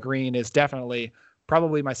 And Eva Green is definitely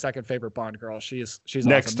probably my second favorite Bond girl. She's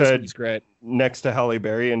next awesome. This movie's great. Next to Halle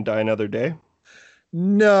Berry in Die Another Day.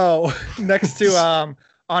 No, next to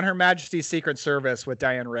On Her Majesty's Secret Service with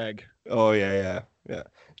Diane Rigg. Oh yeah.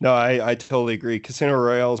 No, I totally agree. Casino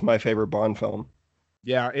Royale is my favorite Bond film.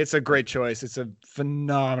 Yeah, it's a great choice. It's a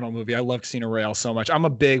phenomenal movie. I love Casino Royale so much. I'm a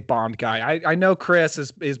big Bond guy. I know Chris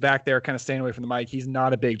is back there kind of staying away from the mic. He's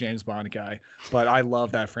not a big James Bond guy, but I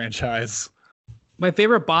love that franchise. My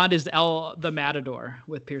favorite Bond is the Matador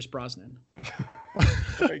with Pierce Brosnan.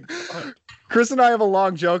 Chris and I have a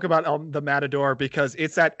long joke about the Matador because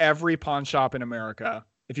it's at every pawn shop in America.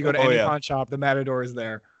 If you go to any pawn shop, the Matador is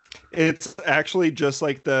there. It's actually just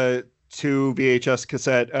like the 2 VHS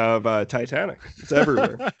cassette of Titanic. It's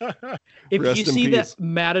everywhere. If you see the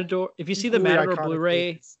Matador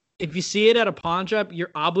Blu-ray, if you see it at a pawn shop,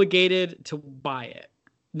 you're obligated to buy it.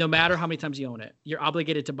 No matter how many times you own it, you're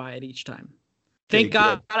obligated to buy it each time. Thank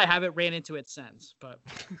God I haven't ran into it since. But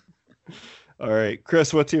all right,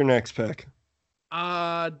 Chris, what's your next pick?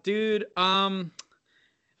 Dude,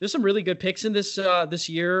 there's some really good picks in this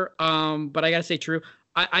year. But I gotta say, true.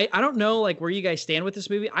 I don't know like where you guys stand with this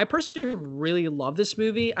movie. I personally really love this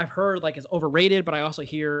movie. I've heard like it's overrated, but I also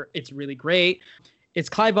hear it's really great. It's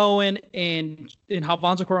Clive Owen and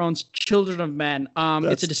Alfonso Cuarón's Children of Men.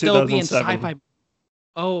 It's a dystopian sci-fi.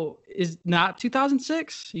 Oh, is not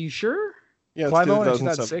 2006? Are you sure? Yeah, Clive Owen in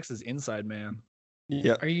 2006 is Inside Man.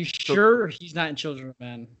 Yeah. Are you sure he's not in Children of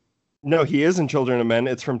Men? No, he is in Children of Men.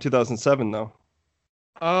 It's from 2007 though.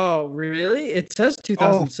 Oh, really? It says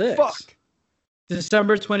 2006. Oh, fuck.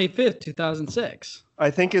 December 25th, 2006. I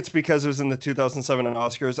think it's because it was in the 2007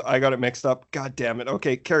 Oscars. I got it mixed up. God damn it.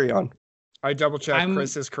 Okay, carry on. I double checked.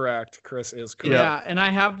 Chris is correct. Yeah, and I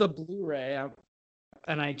have the Blu-ray,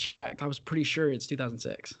 and I checked. I was pretty sure it's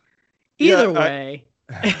 2006. Either way,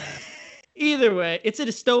 it's a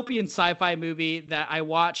dystopian sci-fi movie that I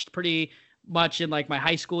watched pretty much in like my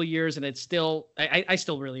high school years, and it's still I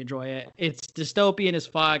still really enjoy it. It's dystopian as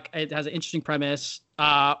fuck. It has an interesting premise.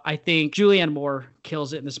 I think Julianne Moore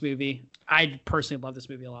kills it in this movie. I personally love this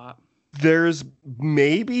movie a lot. There's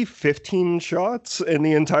maybe 15 shots in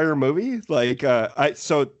the entire movie. Like,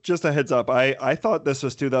 so just a heads up, I thought this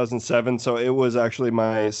was 2007, so it was actually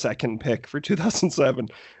my second pick for 2007.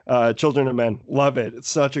 Children of Men, love it. It's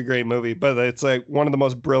such a great movie, but it's like one of the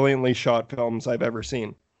most brilliantly shot films I've ever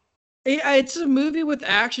seen. It's a movie with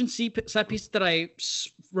action set pieces that I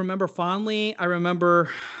remember fondly. I remember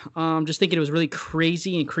just thinking it was really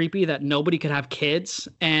crazy and creepy that nobody could have kids,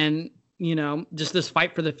 and just this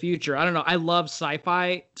fight for the future. I don't know. I love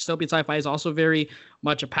sci-fi. Dystopian sci-fi is also very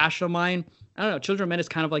much a passion of mine. I don't know. Children of Men is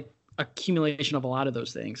kind of like accumulation of a lot of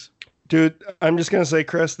those things. Dude, I'm just going to say,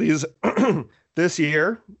 Chris, this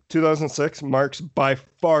year, 2006, marks by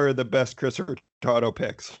far the best Chris Hurtado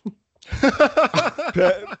picks.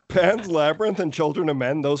 Pan's Labyrinth and Children of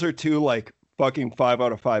Men, those are two like fucking 5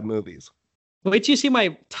 out of 5 movies. Wait till you see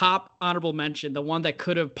my top honorable mention, the one that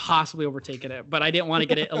could have possibly overtaken it, but I didn't want to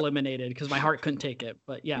get it eliminated because my heart couldn't take it.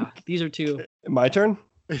 But yeah, these are two. My turn?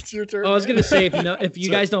 It's your turn. I was gonna say if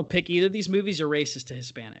you guys don't pick either of these movies, you're racist to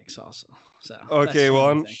Hispanics also. So okay,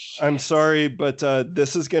 well I'm sorry, but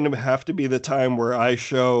this is gonna have to be the time where I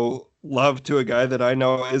show love to a guy that I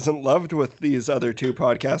know isn't loved with these other two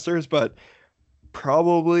podcasters, but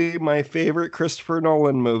probably my favorite Christopher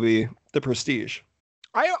Nolan movie, The Prestige.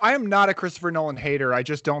 I am not a Christopher Nolan hater. I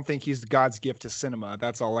just don't think he's God's gift to cinema.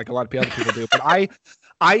 That's all. Like a lot of other people do. But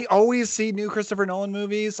I always see new Christopher Nolan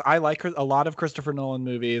movies. I like a lot of Christopher Nolan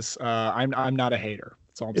movies. I'm not a hater.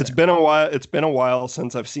 That's all I'm saying. It's been a while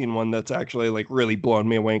since I've seen one that's actually like really blown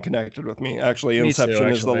me away and connected with me. Actually, Inception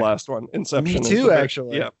is the last one. Inception. Me too,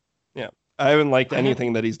 actually. Yeah. I haven't liked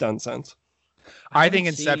anything that he's done since. I think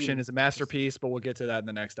Inception is a masterpiece, but we'll get to that in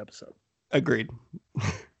the next episode. Agreed.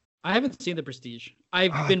 I haven't seen The Prestige.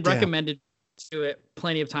 I've been recommended to it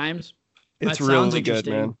plenty of times. It's really good,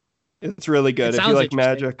 man. It's really good. If you like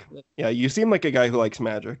magic. Yeah, you seem like a guy who likes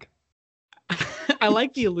magic. I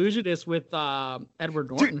like The Illusionist with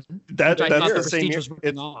Edward Norton. Dude, that's the same year.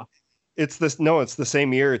 It's the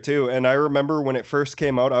same year too. And I remember when it first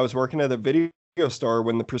came out, I was working at a video store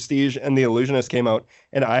when The Prestige and The Illusionist came out,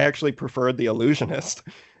 and I actually preferred The Illusionist.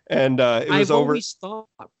 And it was always thought.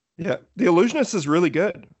 Yeah, The Illusionist is really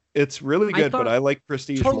good. It's really good, but I like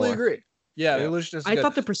Prestige totally more. Agree. Yeah, The Illusionist is I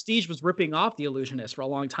thought The Prestige was ripping off The Illusionist for a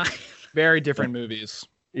long time. Very different movies.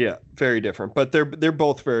 Yeah, very different, but they're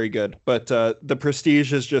both very good. But The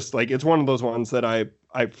Prestige is just like, it's one of those ones that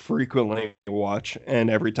I frequently watch, and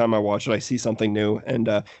every time I watch it, I see something new, and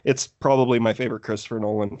it's probably my favorite Christopher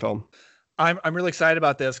Nolan film. I'm really excited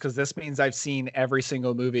about this because this means I've seen every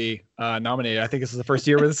single movie nominated. I think this is the first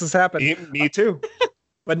year where this has happened. Me too.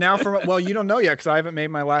 But now you don't know yet because I haven't made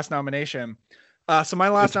my last nomination. So my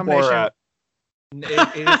last nomination,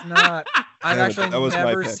 it is not. I've actually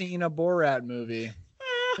never seen a Borat movie.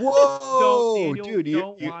 Whoa, dude,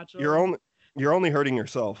 you're only hurting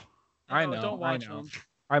yourself. I know. Don't watch them.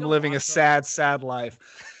 I'm living a sad life.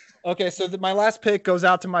 Okay, so my last pick goes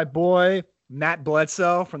out to my boy Matt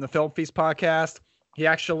Bledsoe from the Film Feast podcast. He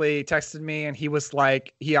actually texted me and he was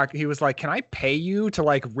like, can I pay you to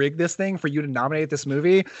like rig this thing for you to nominate this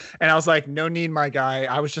movie? And I was like, no need, my guy.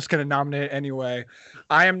 I was just going to nominate it anyway.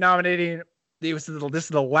 I am nominating. This is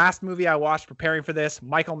the last movie I watched preparing for this.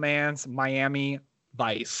 Michael Mann's Miami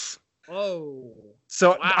Vice. Oh,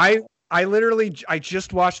 so wow. I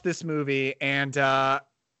just watched this movie and I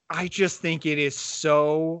just think it is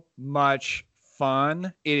so much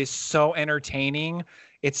fun. It is so entertaining.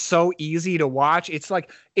 It's so easy to watch. It's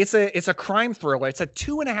like it's a crime thriller. It's a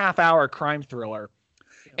 2.5 hour crime thriller,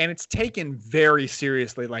 and it's taken very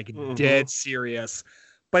seriously, like dead serious.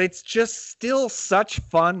 But it's just still such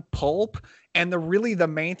fun pulp. And the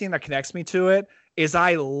main thing that connects me to it is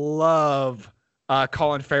I love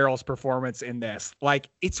Colin Farrell's performance in this. Like,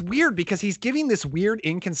 it's weird because he's giving this weird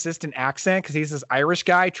inconsistent accent because he's this Irish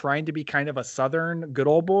guy trying to be kind of a Southern good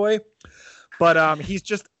old boy. But he's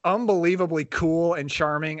just unbelievably cool and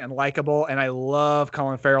charming and likable. And I love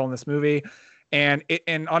Colin Farrell in this movie. And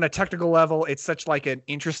on a technical level, it's such like an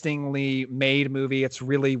interestingly made movie. It's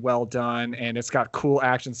really well done, and it's got cool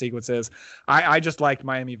action sequences. I just liked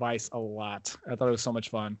Miami Vice a lot. I thought it was so much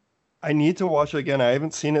fun. I need to watch it again. I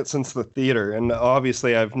haven't seen it since the theater, and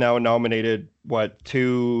obviously I've now nominated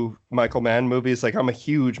 2 Michael Mann movies. Like, I'm a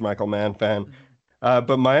huge Michael Mann fan.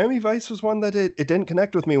 But Miami Vice was one that it didn't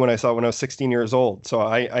connect with me when I saw it when I was 16 years old. So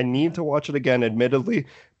I need to watch it again, admittedly.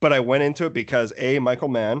 But I went into it because A, Michael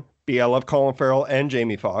Mann, B, I love Colin Farrell and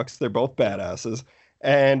Jamie Foxx. They're both badasses.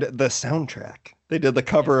 And the soundtrack. They did the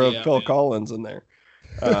cover of Phil Collins in there.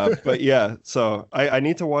 But yeah, so I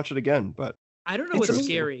need to watch it again. But I don't know what's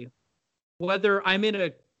scary. Whether I'm in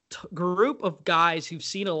a group of guys who've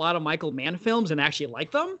seen a lot of Michael Mann films and actually like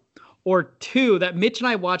them, or 2, that Mitch and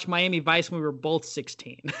I watched Miami Vice when we were both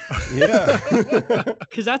 16. Yeah.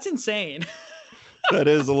 Because that's insane. That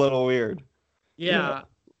is a little weird. Yeah.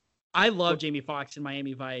 I love Jamie Foxx in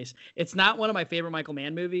Miami Vice. It's not one of my favorite Michael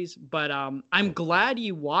Mann movies, but I'm glad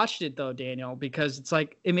you watched it, though, Daniel, because it's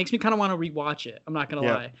like, it makes me kind of want to rewatch it. I'm not going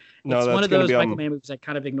to lie. No, it's that's one of those be Michael Mann movies I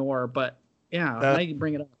kind of ignore, but yeah, now you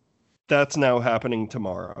bring it up. That's now happening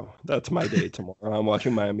tomorrow. That's my day tomorrow. I'm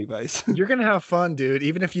watching Miami Vice. You're going to have fun, dude.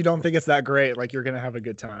 Even if you don't think it's that great, like, you're going to have a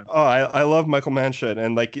good time. Oh, I love Michael Mann shit.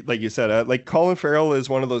 And like you said, like, Colin Farrell is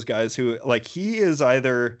one of those guys who, like, he is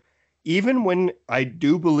either, even when I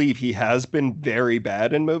do believe he has been very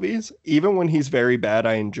bad in movies, even when he's very bad,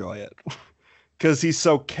 I enjoy it. Because he's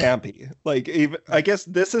so campy. Like, even, I guess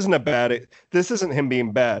this isn't him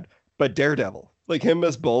being bad, but Daredevil, like him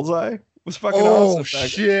as Bullseye, was fucking awesome. Oh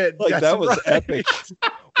shit! Like, that was epic.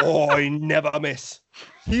 Oh, I never miss.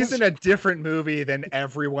 He's in a different movie than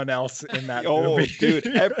everyone else in that movie. Dude,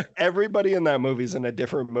 everybody in that movie's in a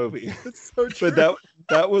different movie. That's so true. But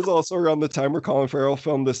that was also around the time where Colin Farrell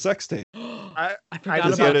filmed the sex tape. I forgot He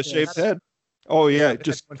about had a this. shaved head. Oh yeah,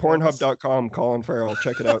 just Pornhub.com. Colin Farrell,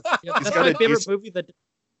 check it out. Yeah, that's my favorite movie.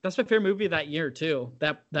 That's my favorite movie that year too.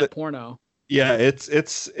 That porno. Yeah, it's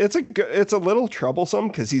a little troublesome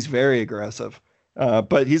because he's very aggressive,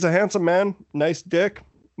 but he's a handsome man, nice dick.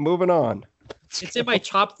 Moving on. It's in my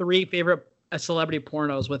top 3 favorite celebrity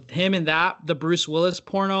pornos, with him in that, the Bruce Willis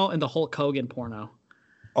porno, and the Hulk Hogan porno.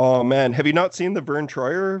 Oh man, have you not seen the Vern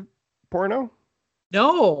Troyer porno?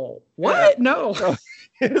 No. What? Yeah. No.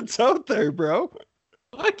 It's out there, bro.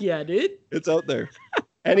 Fuck yeah, dude. It's out there.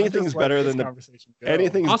 Anything's better than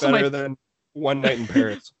than One Night in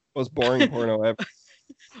Paris. Most boring porno ever.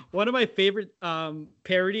 One of my favorite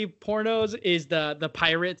parody pornos is the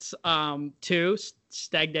Pirates 2,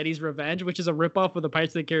 Stag Daddy's Revenge, which is a ripoff of the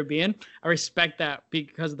Pirates of the Caribbean. I respect that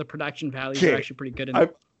because of the production values are actually pretty good in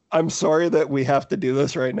it. I'm sorry that we have to do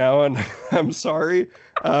this right now, and I'm sorry.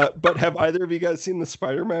 But have either of you guys seen the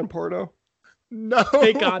Spider-Man porno? No.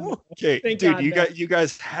 Thank God. Okay, Thank dude, God, you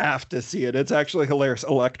guys have to see it. It's actually hilarious.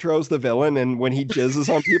 Electro's the villain, and when he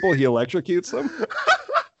jizzes on people, he electrocutes them.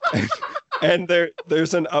 And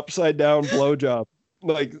there's an upside down blowjob,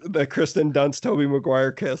 like the Kristen Dunst, Tobey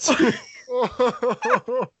Maguire kiss.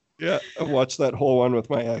 Yeah, I watched that whole one with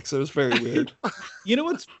my ex. It was very weird. You know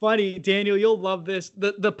what's funny, Daniel? You'll love this.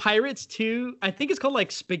 The Pirates 2, I think it's called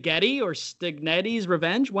like Spaghetti or Stagnetti's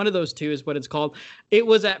Revenge. One of those two is what it's called. It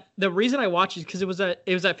was the reason I watched it because it was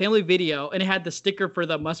at Family Video, and it had the sticker for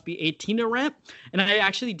the must be 18 to rent. And I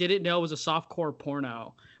actually didn't know it was a softcore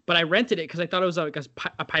porno, but I rented it because I thought it was like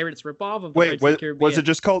a Pirates ripoff of Wait, Pirates of the Caribbean. was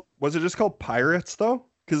it just called Pirates though?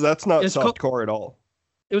 Because that's not softcore at all.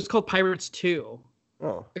 It was called Pirates 2.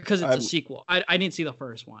 Oh, because it's a sequel. I didn't see the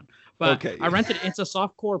first one, but okay. I rented it. It's a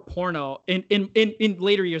softcore porno. In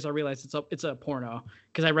later years, I realized it's a porno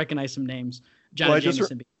because I recognize some names. Jenna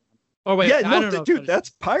Jameson. Oh wait, yeah, no, dude, that's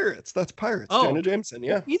Pirates. That's Pirates. Oh. Jenna Jameson,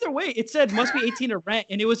 yeah. Either way, it said must be 18 to rent,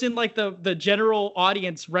 and it was in like the general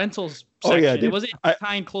audience rentals section. Oh yeah, dude. It wasn't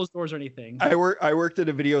behind closed doors or anything. I worked at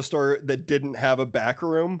a video store that didn't have a back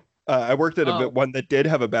room. I worked at one that did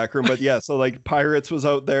have a back room, but yeah, so like Pirates was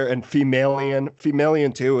out there, and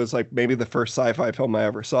Femalian 2 was like maybe the first sci-fi film I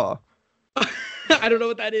ever saw. I don't know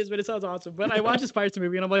what that is, but it sounds awesome. But I watched this Pirates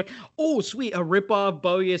movie, and I'm like, oh sweet, a ripoff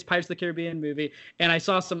bogus Pirates of the Caribbean movie. And I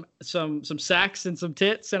saw some sex and some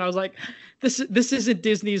tits, and I was like, this isn't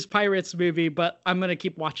Disney's Pirates movie, but I'm gonna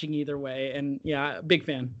keep watching either way. And yeah, big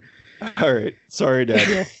fan. All right, sorry,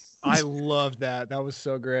 Daniel. I loved that. That was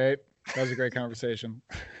so great. That was a great conversation.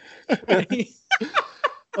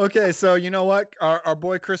 Okay, so you know what? Our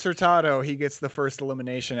boy Chris Hurtado, he gets the first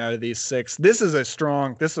elimination out of these 6. This is a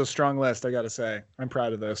strong list, I gotta say. I'm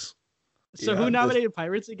proud of this. So who nominated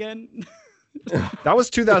Pirates again? That was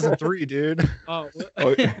 2003, dude. Oh.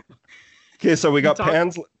 Okay, so we got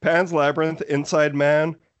Pan's Labyrinth, Inside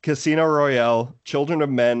Man, Casino Royale, Children of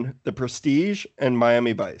Men, The Prestige, and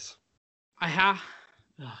Miami Vice. Oh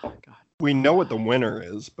God. We know what the winner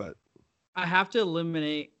is, but I have to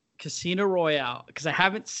eliminate Casino Royale because I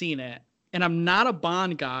haven't seen it, and I'm not a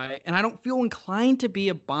Bond guy, and I don't feel inclined to be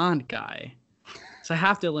a Bond guy, so I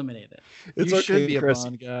have to eliminate it. It's you okay, should be Chris. a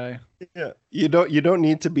Bond guy. Yeah, you don't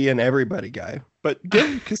need to be an everybody guy, but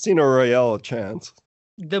give Casino Royale a chance.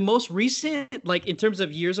 The most recent, like in terms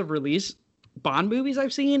of years of release, Bond movies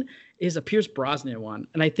I've seen is a Pierce Brosnan one,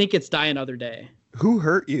 and I think it's Die Another Day. Who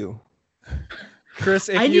hurt you? Chris,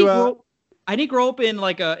 if I didn't grow up in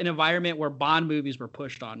like an environment where Bond movies were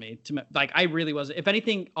pushed on me. Like I really wasn't. If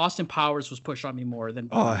anything, Austin Powers was pushed on me more than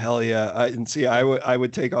Bond. Oh hell yeah! I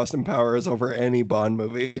would take Austin Powers over any Bond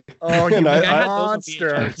movie. Oh, you I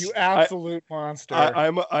monster! You absolute monster!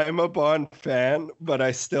 I'm a Bond fan, but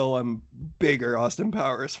I still am bigger Austin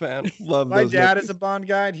Powers fan. Love my those dad movies. is a Bond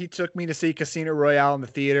guy. And he took me to see Casino Royale in the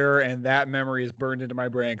theater, and that memory is burned into my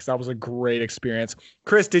brain because that was a great experience.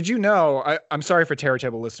 Chris, did you know? I'm sorry for Terror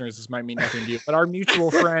Table listeners. This might mean nothing to you, but our mutual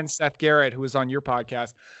friend Seth Garrett, who was on your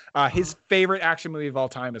podcast, his favorite action movie of all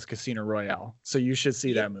time is Casino Royale. So you should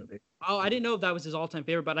see that movie. Oh, I didn't know if that was his all-time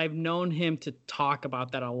favorite, but I've known him to talk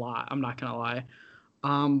about that a lot. I'm not gonna lie.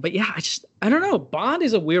 But yeah, I don't know. Bond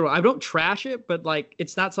is a weird one. I don't trash it, but like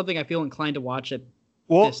it's not something I feel inclined to watch it.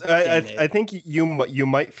 Well, I think you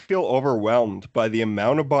might feel overwhelmed by the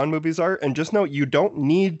amount of Bond movies are, and just know you don't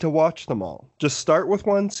need to watch them all. Just start with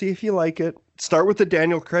one, see if you like it. Start with the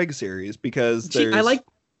Daniel Craig series because I like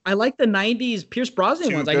the 90s Pierce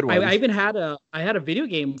Brosnan ones. Good ones. I even had a video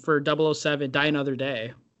game for 007 Die Another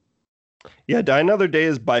Day. Yeah, Die Another Day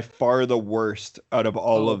is by far the worst out of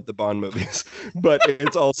all of the Bond movies, but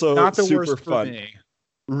it's also not the super worst fun. For me.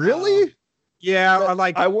 Really? Yeah,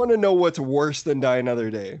 I want to know what's worse than Die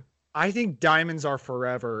Another Day. I think Diamonds Are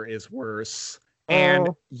Forever is worse. And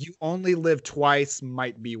You Only Live Twice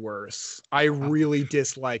might be worse. I really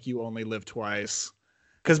dislike You Only Live Twice.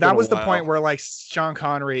 Because that was the point where like Sean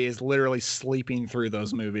Connery is literally sleeping through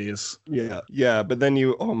those movies. Yeah. But then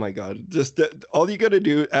oh my God, just all you got to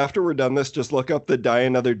do after we're done this, just look up the Die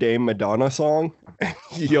Another Day Madonna song.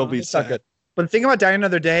 You'll be set. But the thing about Die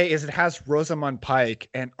Another Day is it has Rosamund Pike,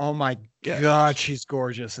 and oh my God, she's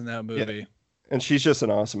gorgeous in that movie. Yeah. And she's just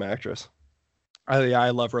an awesome actress. I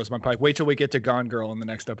love Rosamund Pike. Wait till we get to Gone Girl in the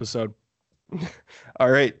next episode.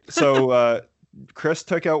 All right. So Chris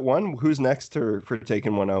took out one. Who's next for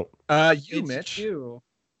taking one out? You, Mitch. You.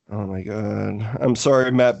 Oh my God. I'm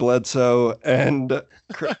sorry, Matt Bledsoe and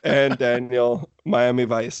Daniel, Miami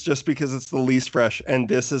Vice, just because it's the least fresh. And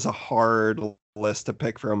this is a hard list to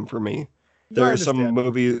pick from for me. There's some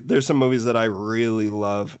movies that I really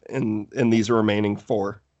love in these remaining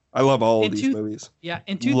four. I love all of these movies. Yeah,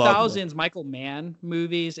 in 2000s Michael Mann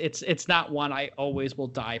movies, it's not one I always will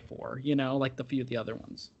die for, like the few of the other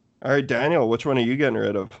ones. All right, Daniel, which one are you getting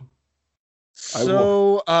rid of? I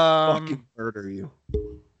will fucking murder you.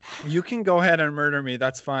 You can go ahead and murder me.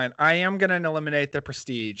 That's fine. I am going to eliminate The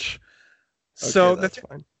Prestige. So that's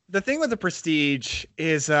fine. The thing with The Prestige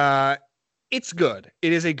is it's good.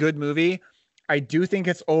 It is a good movie. I do think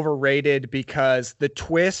it's overrated because the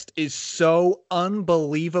twist is so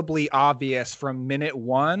unbelievably obvious from minute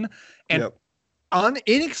one. And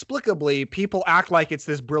inexplicably, people act like it's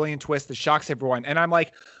this brilliant twist that shocks everyone. And I'm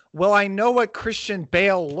like, well, I know what Christian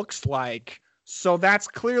Bale looks like. So that's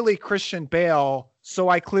clearly Christian Bale. So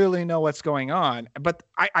I clearly know what's going on. But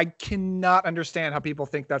I cannot understand how people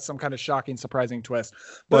think that's some kind of shocking, surprising twist.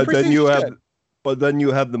 But then you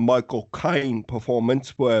have the Michael Caine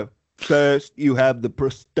performance where first you have the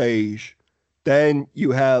Prestige, then you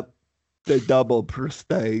have the double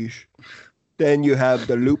Prestige, then you have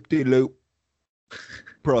the loop-de-loop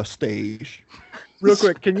Prestige. Real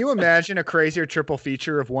quick, can you imagine a crazier triple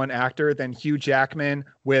feature of one actor than Hugh Jackman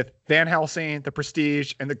with Van Helsing, The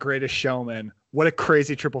Prestige, and The Greatest Showman? What a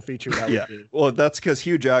crazy triple feature that would be. Well, that's because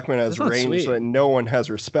Hugh Jackman has range that no one has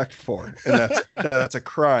respect for, and that's a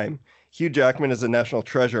crime. Hugh Jackman is a national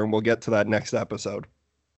treasure, and we'll get to that next episode.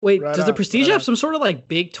 Wait, does The Prestige have some sort of like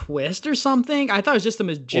big twist or something? I thought it was just a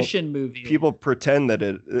magician movie. People pretend that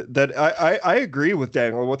I agree with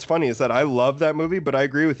Daniel. What's funny is that I love that movie, but I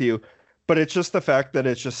agree with you. But it's just the fact that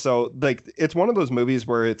it's just so like it's one of those movies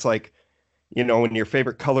where it's like, when your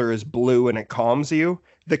favorite color is blue and it calms you.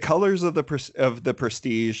 The colors of the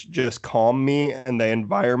Prestige just calm me, and the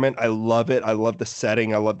environment. I love it. I love the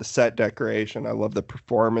setting. I love the set decoration. I love the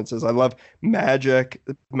performances. I love magic.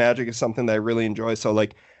 Magic is something that I really enjoy. So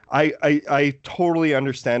like, I totally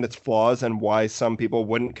understand its flaws and why some people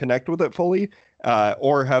wouldn't connect with it fully,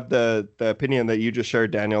 or have the opinion that you just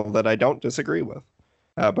shared, Daniel, that I don't disagree with.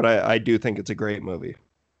 But I do think it's a great movie.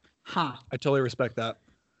 Huh. I totally respect that.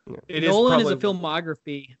 Nolan is a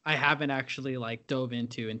filmography I haven't actually like dove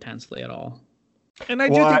into intensely at all. And I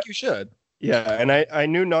do think you should. Yeah, and I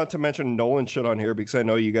knew not to mention Nolan shit on here because I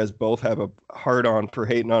know you guys both have a hard on for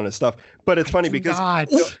hating on his stuff. But it's funny because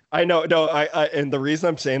I know and the reason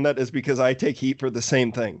I'm saying that is because I take heat for the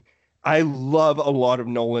same thing. I love a lot of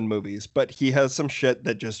Nolan movies, but he has some shit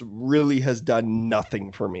that just really has done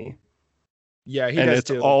nothing for me. Yeah, and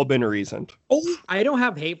it's all been reasoned. I don't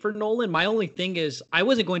have hate for Nolan. My only thing is I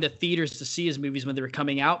wasn't going to theaters to see his movies when they were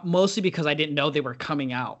coming out, mostly because I didn't know they were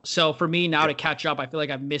coming out. So for me now to catch up, I feel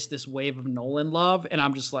like I've missed this wave of Nolan love, and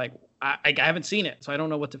I'm just like, I haven't seen it, so I don't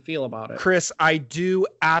know what to feel about it. Chris, I do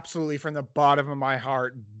absolutely, from the bottom of my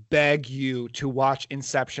heart, beg you to watch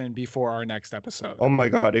Inception before our next episode. Oh my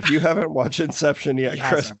God. If you haven't watched Inception yet,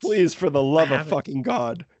 Chris, please, for the love of fucking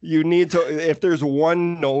God, you need to, if there's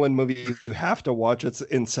one Nolan movie you have to watch, it's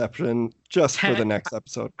Inception just for the next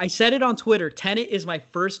episode. I said it on Twitter. Tenet is my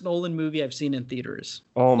first Nolan movie I've seen in theaters.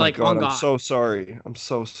 Oh my God. I'm so sorry. I'm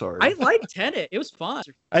so sorry. I liked Tenet. It was fun.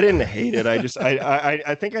 I didn't hate it. I just,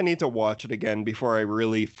 I think I need to watch it again before I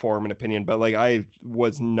really form an opinion, but like I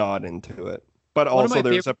was not into it. But also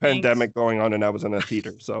there's a pandemic going on and I was in a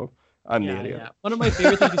theater, so I'm the idiot. Yeah. One of my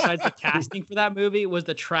favorite things besides the casting for that movie was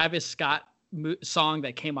the Travis Scott song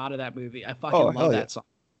that came out of that movie. I fucking love that song.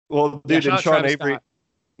 Well, dude, and Sean Avery.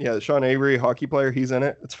 Yeah, Sean Avery, hockey player, he's in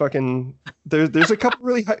it. It's fucking there's a couple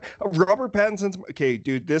really high Robert Pattinson's. Okay,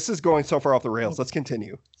 dude, this is going so far off the rails. Let's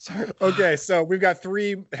continue. Sorry. Okay, so we've got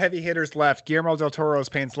 3 heavy hitters left. Guillermo del Toro's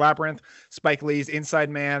Pan's Labyrinth, Spike Lee's Inside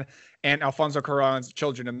Man, and Alfonso Cuarón's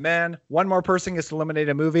Children of Men. One more person gets to eliminate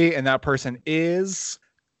a movie, and that person is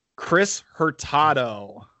Chris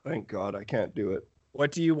Hurtado. Thank God I can't do it.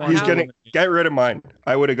 What do you want? He's gonna get rid of mine.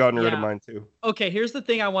 I would have gotten rid of mine too. Okay, here's the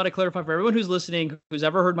thing I want to clarify for everyone who's listening, who's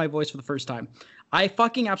ever heard my voice for the first time. I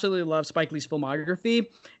fucking absolutely love Spike Lee's filmography,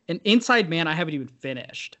 and Inside Man I haven't even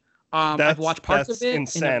finished. I've watched parts of it.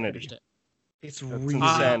 Insanity. It's really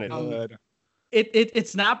insanity.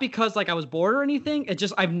 It's not because like I was bored or anything. It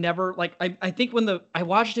just I've never like I think I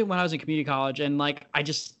watched it when I was in community college, and like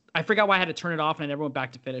I forgot why I had to turn it off and I never went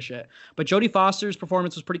back to finish it. But Jodie Foster's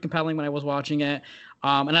performance was pretty compelling when I was watching it.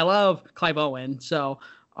 And I love Clive Owen. So,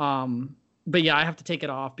 but yeah, I have to take it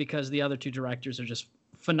off because the other 2 directors are just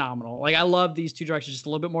phenomenal. Like I love these 2 directors just a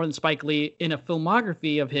little bit more than Spike Lee in a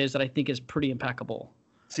filmography of his that I think is pretty impeccable.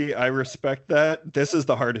 See, I respect that. This is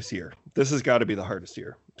the hardest year. This has got to be the hardest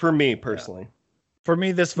year for me personally. Yeah. For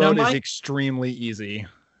me, this vote is extremely easy.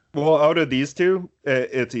 Well, out of these 2,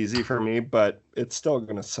 it's easy for me, but it's still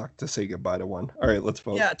going to suck to say goodbye to one. All right, let's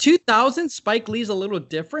vote. Yeah, 2000, Spike Lee's a little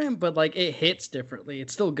different, but like it hits differently.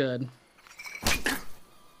 It's still good.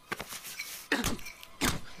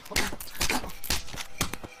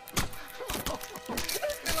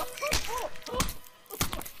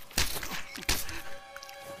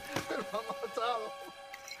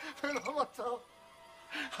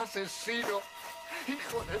 Asesino,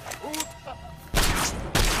 hijo de puta.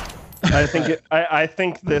 I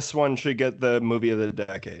think this one should get the movie of the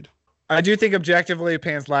decade. I do think objectively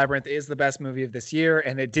Pan's Labyrinth is the best movie of this year,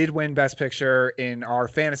 and it did win Best Picture in our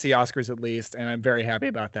fantasy Oscars at least, and I'm very happy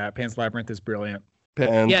about that. Pan's Labyrinth is brilliant.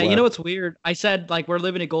 You know what's weird? I said like we're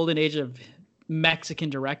living a golden age of Mexican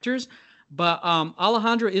directors, but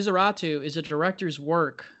Alejandro Iñárritu is a director's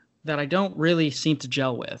work that I don't really seem to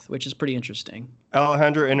gel with, which is pretty interesting.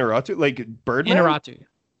 Alejandro Iñárritu, like Birdman? Iñárritu.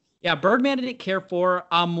 Yeah, Birdman I didn't care for.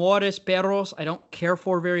 Amores Perros I don't care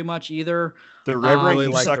for very much either. The Revenant, I really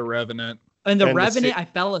like The Revenant. And The Revenant I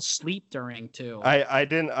fell asleep during too. I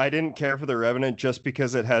didn't care for The Revenant just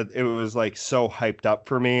because it was like so hyped up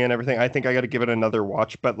for me and everything. I think I got to give it another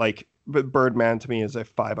watch, but Birdman to me is a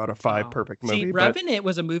 5 out of 5 perfect movie. See, Revenant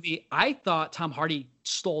was a movie I thought Tom Hardy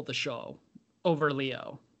stole the show over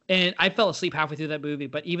Leo. And I fell asleep halfway through that movie,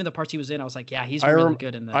 but even the parts he was in, I was like, yeah, he's really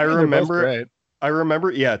good in that. I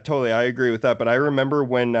remember, yeah, totally. I agree with that. But I remember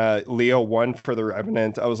when Leo won for The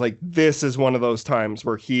Revenant, I was like, this is one of those times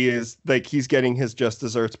where he's getting his just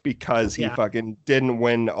desserts because he fucking didn't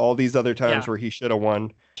win all these other times where he should have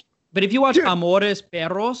won. But if you watch Amores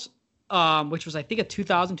Perros, which was, I think, a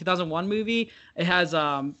 2001 movie, it has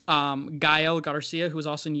Gael Garcia, who was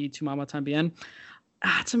also in Y Tu Mama Tambien.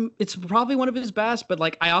 It's probably one of his best, but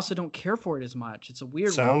like I also don't care for it as much. It's a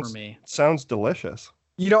weird one for me. Sounds delicious.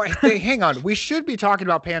 You know, hey, hang on. We should be talking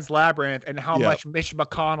about Pan's Labyrinth and how much Mitch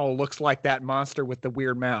McConnell looks like that monster with the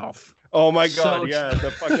weird mouth. Oh my God, the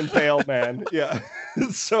fucking pale man. Yeah,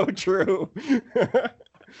 it's so true.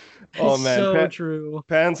 Oh It's man, so true.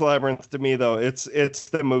 Pan's Labyrinth to me though, it's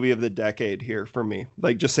the movie of the decade here for me.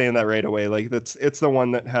 Like just saying that right away, like it's the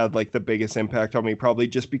one that had like the biggest impact on me, probably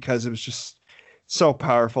just because it was just so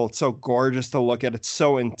powerful. It's so gorgeous to look at. It's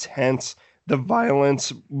so intense. The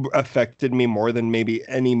violence affected me more than maybe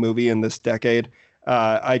any movie in this decade.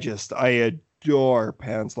 I adore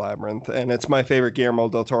Pan's Labyrinth, and it's my favorite Guillermo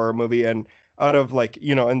del Toro movie. And out of like,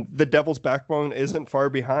 and The Devil's Backbone isn't far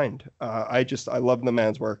behind. I love the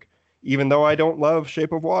man's work. Even though I don't love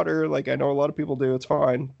Shape of Water, like I know a lot of people do, it's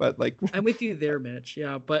fine. But like, I'm with you there, Mitch.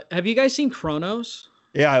 Yeah, but have you guys seen Chronos?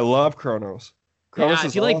 Yeah, I love Chronos. Yeah,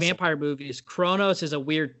 if you like vampire movies, Chronos is a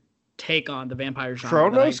weird take on the vampire genre.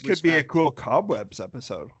 Chronos could be a cool Cobwebs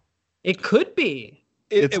episode. It could be.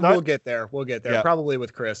 We'll get there. Yeah. Probably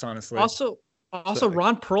with Chris, honestly. Also,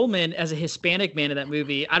 Ron Perlman as a Hispanic man in that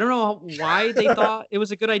movie. I don't know why they thought it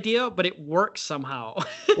was a good idea, but it works somehow.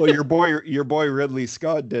 Well, your boy Ridley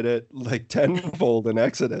Scott did it like tenfold in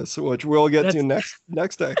Exodus, which we'll get to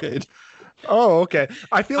next decade. Oh, okay.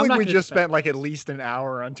 I feel like we just spent like at least an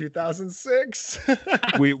hour on 2006.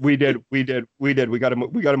 we did. We got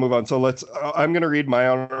to move on. So let's. I'm gonna read my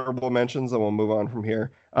honorable mentions, and we'll move on from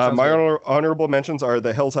here. My honorable mentions are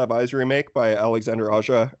the Hills Have Eyes remake by Alexander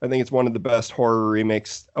Aja. I think it's one of the best horror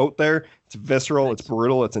remakes out there. It's visceral, it's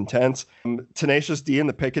brutal, it's intense. Tenacious D and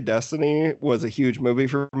the Pick of Destiny was a huge movie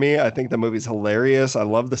for me. I think the movie's hilarious. I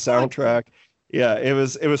love the soundtrack. Yeah, it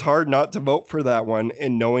was hard not to vote for that one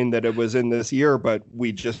in knowing that it was in this year, but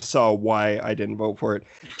we just saw why I didn't vote for it.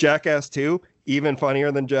 Jackass 2, even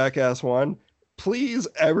funnier than Jackass 1. Please,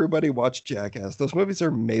 everybody watch Jackass. Those movies are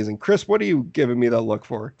amazing. Chris, what are you giving me that look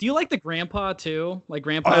for? Do you like the Grandpa too? Like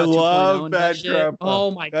Grandpa 2.0? I love Bad Grandpa. Oh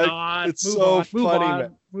my God. It's so funny,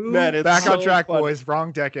 man. It's back so on track, funny. boys.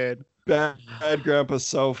 Wrong decade. Bad Grandpa's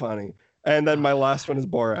so funny. And then my last one is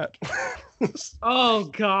Borat. Oh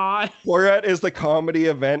God. Borat is the comedy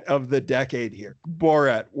event of the decade here.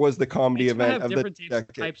 Borat was the comedy event of the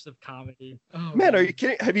decade. Types of comedy. Oh, man, are you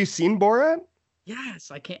kidding? Have you seen Borat? Yes,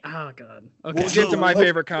 I can't. Oh God. Okay. We'll get to my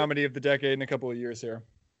favorite comedy of the decade in a couple of years here.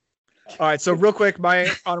 All right, so real quick, my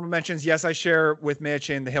honorable mentions. Yes, I share with Mitch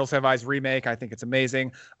in the Hills Have Eyes remake. I think it's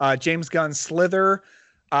amazing. James Gunn's Slither.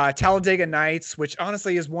 Talladega Nights, which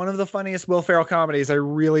honestly is one of the funniest Will Ferrell comedies. I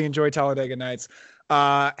really enjoy Talladega Nights.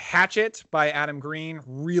 Hatchet by Adam Green,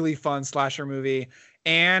 really fun slasher movie.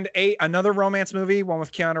 And another romance movie, one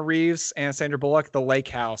with Keanu Reeves and Sandra Bullock, The Lake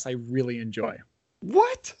House. I really enjoy.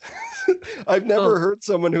 What? I've never heard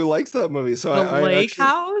someone who likes that movie. So The Lake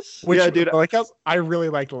House? Yeah, dude. The Lake House? I really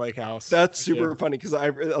like The Lake House. That's super funny because I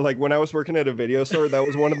like when I was working at a video store, that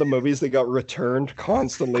was one of the movies that got returned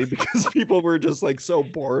constantly because people were just like so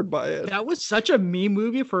bored by it. That was such a meme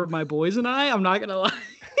movie for my boys and I. I'm not gonna lie.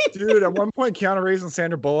 Dude, at one point, Keanu Reeves and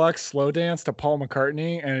Sandra Bullock slow dance to Paul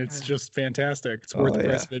McCartney, and it's just fantastic. It's worth the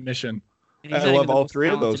price of admission. I love all three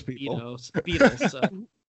of those people. Beatles.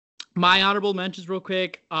 My honorable mentions real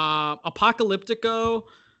quick. Apocalypto,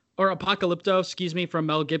 from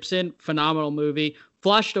Mel Gibson. Phenomenal movie.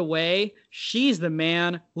 Flushed Away. She's the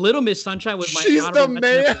Man. Little Miss Sunshine was my honorable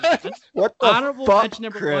mention. What the honorable fuck, mention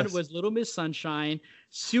number Chris? 1 was Little Miss Sunshine.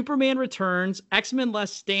 Superman Returns. X-Men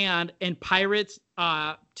Last Stand. And Pirates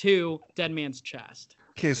 2, Dead Man's Chest.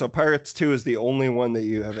 Okay, so Pirates 2 is the only one that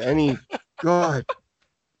you have any... God...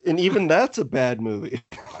 And even that's a bad movie.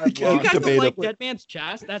 You guys don't like Dead Man's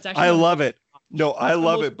Chest? That's actually I love it. No, I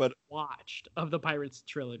love it, but watched of the Pirates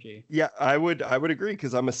trilogy. Yeah, I would agree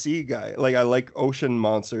because I'm a sea guy. Like I like ocean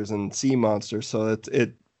monsters and sea monsters. So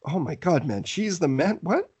it. Oh my God, man, she's the man.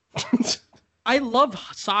 What? I love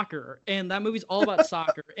soccer, and that movie's all about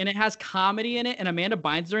soccer, and it has comedy in it. And Amanda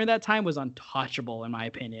Bynes during that time was untouchable, in my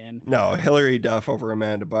opinion. No, Hilary Duff over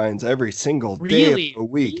Amanda Bynes every single day of the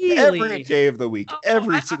week. Really? Every day of the week.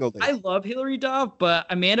 Every single day. I love Hilary Duff, but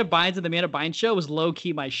Amanda Bynes and the Amanda Bynes Show was low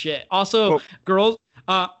key my shit. Also, girls,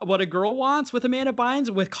 What a Girl Wants with Amanda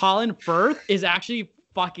Bynes with Colin Firth is actually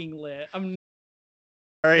fucking lit.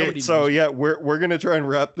 All right, so yeah, we're gonna try and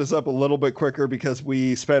wrap this up a little bit quicker because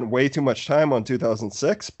we spent way too much time on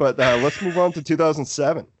 2006. But let's move on to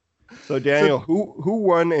 2007. So Daniel, who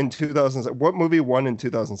won in 2007? What movie won in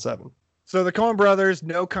 2007? So the Coen Brothers,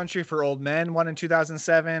 No Country for Old Men, won in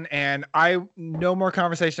 2007, and no more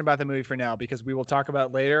conversation about the movie for now because we will talk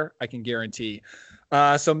about it later. I can guarantee.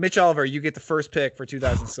 So Mitch Oliver, you get the first pick for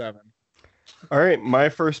 2007. All right, my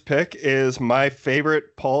first pick is my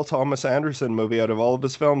favorite Paul Thomas Anderson movie out of all of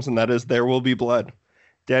his films, and that is There Will Be Blood.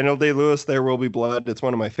 Daniel Day-Lewis, There Will Be Blood. It's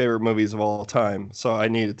one of my favorite movies of all time, so I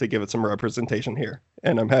needed to give it some representation here,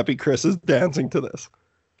 and I'm happy Chris is dancing to this.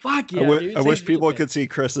 Fuck yeah, I wish people could see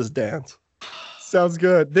Chris's dance. Sounds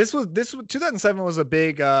good. This 2007 was a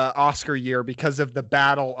big Oscar year because of the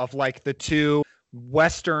battle of like the two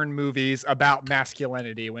Western movies about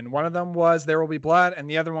masculinity. When one of them was There Will Be Blood, and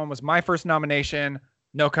the other one was my first nomination,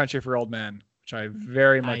 No Country for Old Men, which I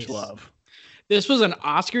very much love. This was an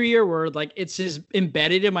Oscar year where like it's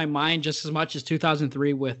embedded in my mind just as much as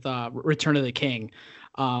 2003 with Return of the King.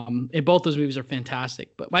 And both those movies are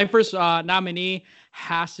fantastic. But my first nominee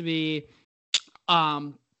has to be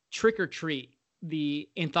Trick or Treat, the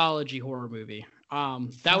anthology horror movie.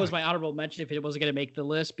 That was my honorable mention if it wasn't going to make the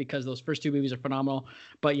list because those first two movies are phenomenal.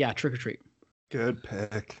 But yeah, Trick or Treat. Good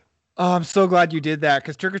pick. Oh, I'm so glad you did that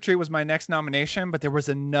because Trick or Treat was my next nomination, but there was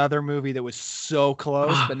another movie that was so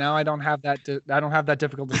close. But now I don't have that. I don't have that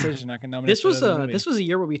difficult decision. I can nominate. This was a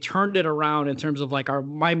year where we turned it around in terms of like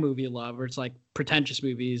my movie love, where it's like pretentious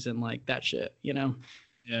movies and like that shit, you know?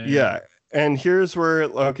 Yeah. And here's where,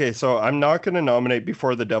 okay, so I'm not going to nominate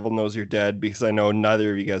Before the Devil Knows You're Dead because I know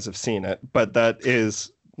neither of you guys have seen it, but that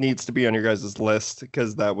needs to be on your guys' list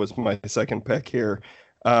because that was my second pick here.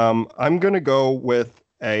 I'm going to go with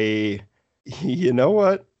you know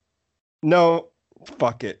what? No,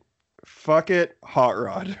 fuck it. Hot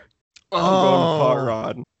Rod. I'm going with Hot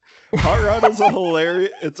Rod. Hot Rod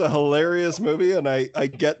is a hilarious movie, and I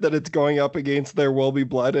get that it's going up against There Will Be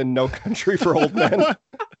Blood and No Country for Old Men.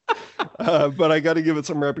 But I got to give it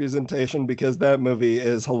some representation because that movie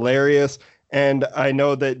is hilarious. And I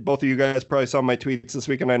know that both of you guys probably saw my tweets this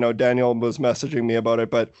week, and I know Daniel was messaging me about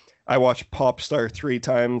it, but I watched Popstar 3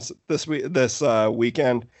 times this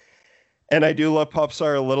weekend. And I do love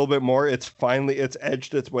Popstar a little bit more. It's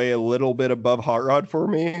edged its way a little bit above Hot Rod for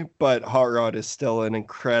me, but Hot Rod is still an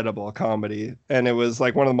incredible comedy. And it was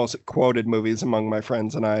like one of the most quoted movies among my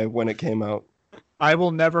friends and I when it came out. I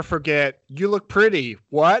will never forget. You look pretty.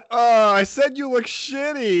 What? Oh, I said you look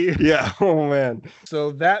shitty. Yeah. Oh, man.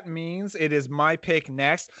 So that means it is my pick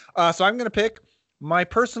next. So I'm going to pick my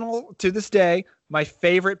personal, to this day, my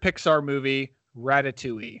favorite Pixar movie,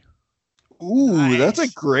 Ratatouille. Ooh, nice. That's a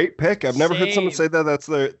great pick. I've never heard someone say that. That's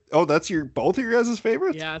both of your guys'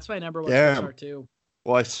 favorites? Yeah, that's my number one Pixar too.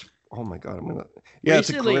 Well, oh my God.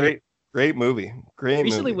 It's a great movie.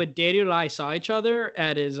 Recently, when Daniel and I saw each other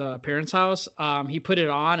at his parents' house, he put it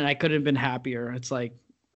on and I couldn't have been happier. It's like,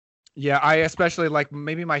 yeah, I especially like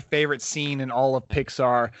maybe my favorite scene in all of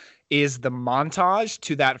Pixar is the montage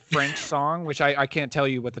to that French song, which I can't tell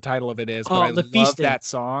you what the title of it is, but I love that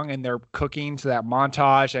song, and they're cooking to that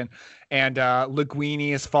montage, and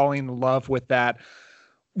Linguini is falling in love with that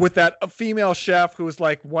female chef who is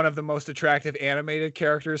like one of the most attractive animated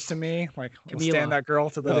characters to me. Like, I'll stand that girl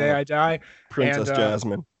to the day I die. Princess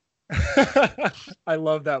Jasmine. I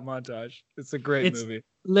love that montage. It's a great movie.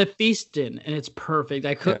 Le Feastin', and it's perfect.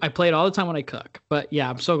 I play it all the time when I cook. But yeah,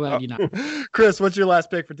 I'm so glad you know. Chris, what's your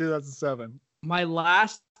last pick for 2007? My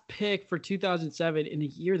last pick for 2007 in a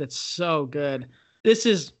year that's so good. This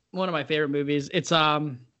is one of my favorite movies. It's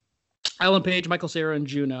Ellen Page, Michael Cera, and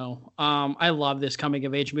Juno. I love this coming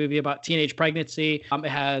of age movie about teenage pregnancy. It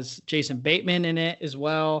has Jason Bateman in it as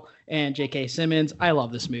well, and J.K. Simmons. I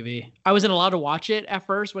love this movie. I wasn't allowed to watch it at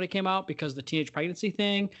first when it came out because of the teenage pregnancy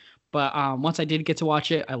thing, but once I did get to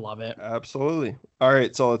watch it, I love it. Absolutely. All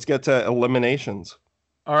right, so let's get to eliminations.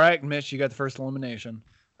 All right, Mitch, you got the first elimination.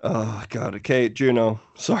 Oh God. Okay, Juno.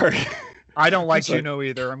 Sorry. I don't like Juno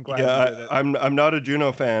either. I'm glad you did it. I'm not a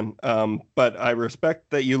Juno fan, but I respect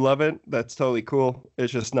that you love it. That's totally cool.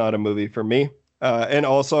 It's just not a movie for me. And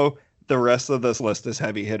also, the rest of this list is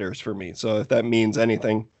heavy hitters for me. So if that means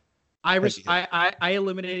anything, I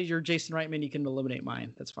eliminated your Jason Reitman. You can eliminate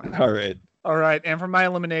mine. That's fine. All right. And for my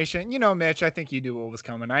elimination, Mitch, I think you knew what was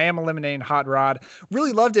coming. I am eliminating Hot Rod.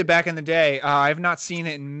 Really loved it back in the day. I've not seen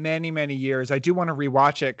it in many, many years. I do want to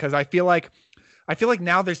rewatch it because I feel like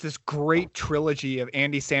now there's this great trilogy of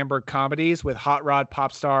Andy Samberg comedies with Hot Rod,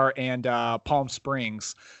 Popstar, and Palm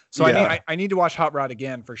Springs. So yeah. I need to watch Hot Rod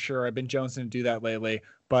again for sure. I've been jonesing to do that lately,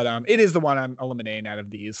 but it is the one I'm eliminating out of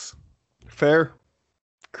these. Fair.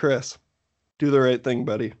 Chris, do the right thing,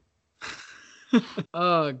 buddy.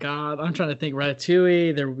 Oh God, I'm trying to think.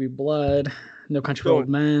 Ratatouille, There Will Be Blood, No Country for Old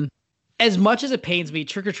Men. As much as it pains me,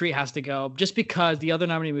 Trick or Treat has to go, just because the other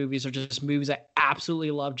nominated movies are just movies I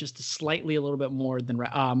absolutely love, just a little bit more than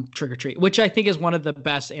Trick or Treat, which I think is one of the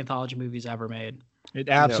best anthology movies ever made. It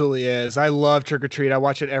absolutely is. I love Trick or Treat. I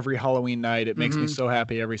watch it every Halloween night. It makes me so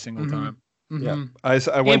happy every single time. Yeah,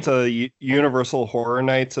 I went to the Universal Horror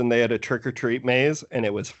Nights and they had a Trick or Treat maze, and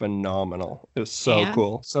it was phenomenal. It was so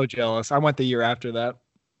cool. So jealous. I went the year after that.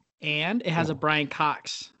 And it has a Brian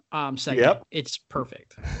Cox segment. Yep. It's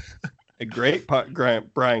perfect. A great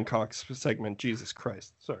Brian Cox segment. Jesus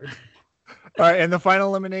Christ. Sorry. All right, and the final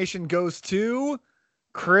elimination goes to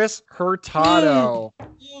Chris Hurtado.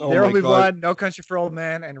 There Will Be Blood, No Country for Old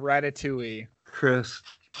Men, and Ratatouille. Chris,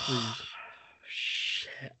 please.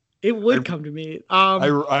 Shit. It would come to me.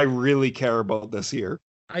 I really care about this year.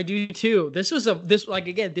 I do too. This was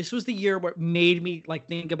the year where it made me like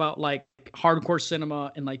think about like hardcore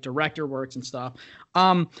cinema and like director works and stuff.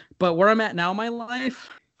 But where I'm at now in my life,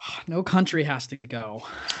 No Country has to go.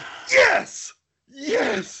 Yes.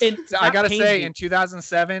 I gotta say, in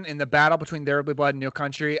 2007, in the battle between There Will Be Blood and No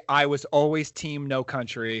Country, I was always team No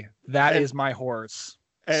Country. That is my horse.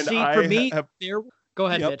 And for me, go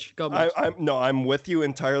ahead, Mitch. Go, Mitch. I'm with you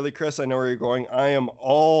entirely, Chris. I know where you're going. I am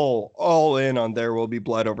all in on There Will Be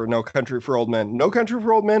Blood over No Country for Old Men. No Country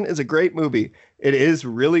for Old Men is a great movie. It is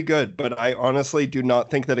really good, but I honestly do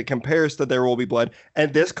not think that it compares to There Will Be Blood.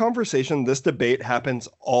 And this conversation, this debate happens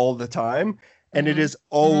all the time. And it is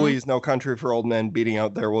always No Country for Old Men beating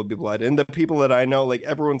out There Will Be Blood. And the people that I know, like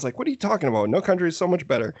everyone's like, what are you talking about? No Country is so much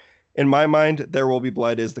better. In my mind, There Will Be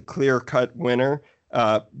Blood is the clear-cut winner.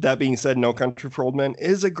 That being said, No Country for Old Men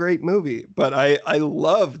is a great movie. But I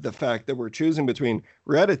love the fact that we're choosing between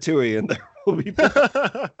Ratatouille and There Will Be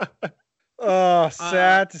Blood. Oh,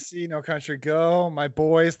 sad to see No Country go. My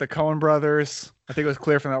boys, the Coen brothers. I think it was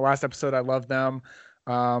clear from that last episode. I love them.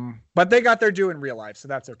 But they got their due in real life, so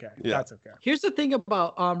that's okay. Yeah. That's okay. Here's the thing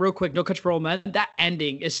about real quick, No Country for Old Men. That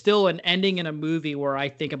ending is still an ending in a movie where I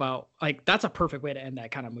think about like that's a perfect way to end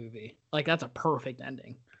that kind of movie. Like that's a perfect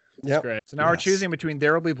ending. Yeah, great. So now we're choosing between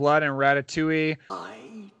There Will Be Blood and Ratatouille.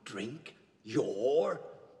 I drink your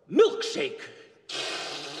milkshake.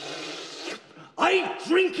 I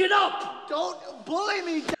drink it up. Don't bully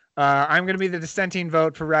me. I'm going to be the dissenting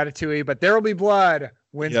vote for Ratatouille, but There Will Be Blood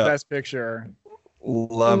wins Best Picture.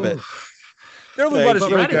 Love it. There Will Be Blood is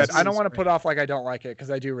really good. I don't want to put off like I don't like it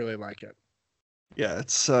because I do really like it. Yeah,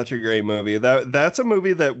 it's such a great movie. That's a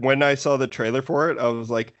movie that when I saw the trailer for it, I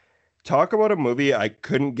was like, talk about a movie I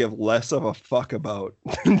couldn't give less of a fuck about.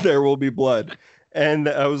 There Will Be Blood. And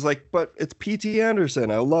I was like, but it's P.T.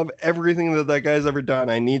 Anderson. I love everything that guy's ever done.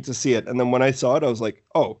 I need to see it. And then when I saw it, I was like,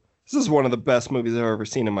 oh, this is one of the best movies I've ever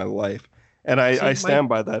seen in my life. And I stand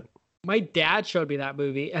by that. My dad showed me that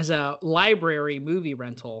movie as a library movie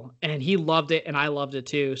rental, and he loved it, and I loved it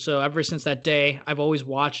too. So ever since that day, I've always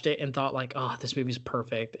watched it and thought like, oh, this movie's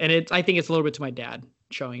perfect. And I think it's a little bit to my dad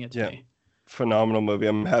showing it to me. Phenomenal movie.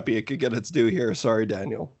 I'm happy it could get its due here. Sorry,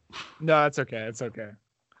 Daniel. No, it's okay. It's okay.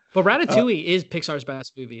 But Ratatouille is Pixar's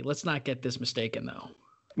best movie. Let's not get this mistaken, though.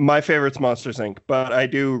 My favorite's Monsters, Inc., but I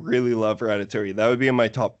do really love Ratatouille. That would be in my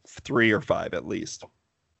top 3 or 5 at least.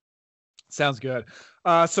 Sounds good.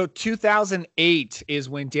 So 2008 is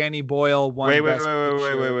when Danny Boyle won.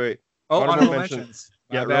 Wait. Oh, honorable mentions.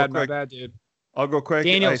 My bad, dude. I'll go quick.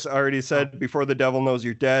 I already said Before the Devil Knows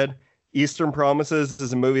You're Dead. Eastern Promises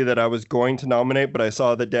is a movie that I was going to nominate, but I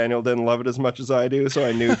saw that Daniel didn't love it as much as I do, so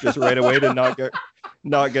I knew just right away to not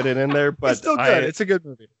get it in there. But it's still good. It's a good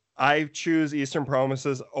movie. I choose Eastern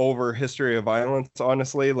Promises over History of Violence,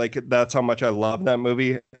 honestly. Like, that's how much I love that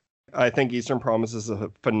movie. I think Eastern Promises is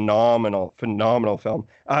a phenomenal film.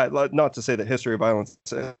 Not to say that History of Violence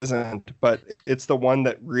isn't, but it's the one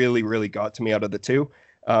that really, really got to me out of the two.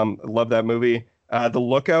 Love that movie. The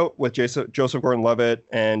Lookout with Joseph Gordon-Levitt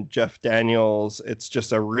and Jeff Daniels. It's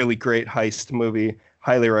just a really great heist movie.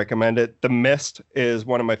 Highly recommend it. The Mist is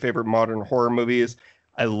one of my favorite modern horror movies.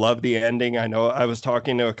 I love the ending. I know I was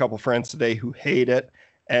talking to a couple friends today who hate it,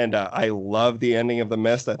 and I love the ending of The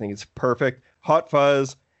Mist. I think it's perfect. Hot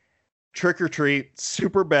Fuzz, Trick or Treat,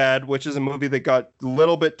 Superbad, which is a movie that got a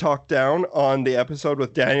little bit talked down on the episode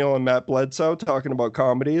with Daniel and Matt Bledsoe talking about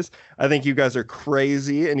comedies. I think you guys are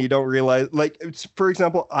crazy and you don't realize, like, for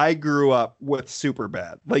example, I grew up with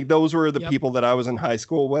Superbad. Like, those were the people that I was in high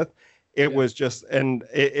school with. It was just, and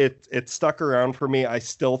it stuck around for me. I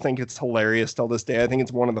still think it's hilarious till this day. I think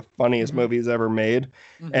it's one of the funniest movies ever made.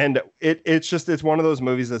 And it's one of those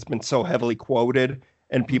movies that's been so heavily quoted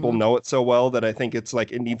and people know it so well that I think it's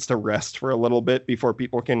like it needs to rest for a little bit before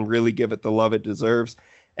people can really give it the love it deserves.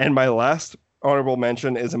 And my last honorable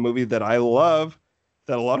mention is a movie that I love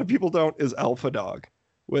that a lot of people don't, is Alpha Dog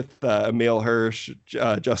with Emile Hirsch,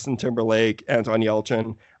 Justin Timberlake, Anton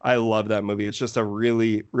Yelchin. I love that movie. It's just a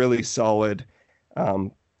really, really solid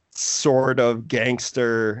sort of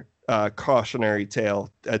gangster cautionary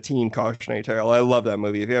tale, a teen cautionary tale. I love that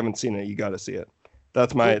movie. If you haven't seen it, you got to see it.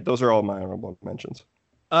 Those are all my honorable mentions.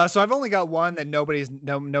 So I've only got one that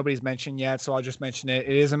nobody's mentioned yet, so I'll just mention it.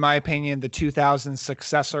 It is, in my opinion, the 2000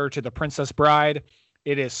 successor to The Princess Bride.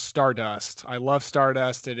 It is Stardust. I love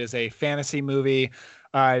Stardust. It is a fantasy movie,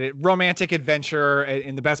 romantic adventure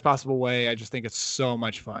in the best possible way. I just think it's so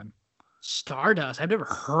much fun. Stardust. I've never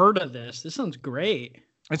heard of this. This sounds great.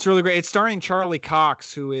 It's really great. It's starring Charlie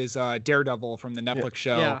Cox, who is Daredevil from the Netflix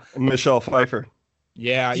show. Yeah. Michelle Pfeiffer.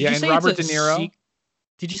 Yeah, Did yeah, you and say Robert it's De a Niro.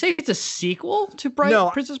 Did you say it's a sequel to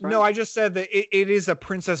Princess Bride? No, I just said that it is a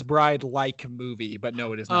Princess Bride-like movie, but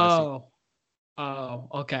no, it is not a sequel. Oh,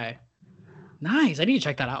 okay. Nice. I need to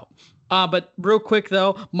check that out. But real quick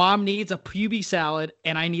though, Mom needs a pubi salad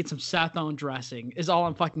and I need some Sathon dressing is all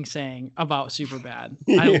I'm fucking saying about Superbad.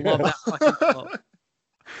 I love that fucking quote.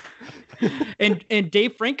 And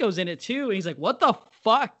Dave Franco's in it too. And he's like, what the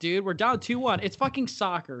fuck, dude? We're down 2-1. It's fucking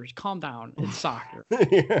soccer. Calm down. It's soccer.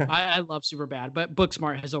 Yeah. I love Superbad, but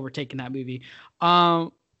Booksmart has overtaken that movie.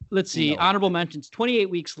 Let's see. Honorable mentions. 28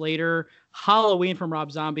 Weeks Later, Halloween from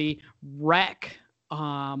Rob Zombie, Wreck,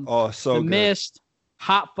 so The good. Mist,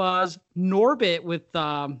 Hot Fuzz, Norbit with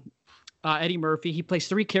Eddie Murphy. He plays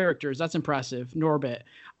 3 characters. That's impressive. Norbit.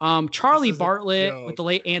 Charlie Bartlett with the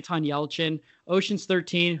late Anton Yelchin, Ocean's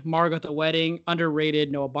 13, Margot at the Wedding,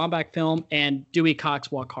 underrated Noah Baumbach film, and Dewey Cox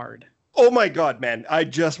Walk Hard. Oh my God, man. I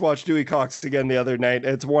just watched Dewey Cox again the other night.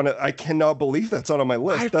 It's I cannot believe that's not on my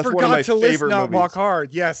list. That's one of my favorite movies. Walk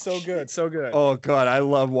Hard. Yeah, so good. So good. Oh God, I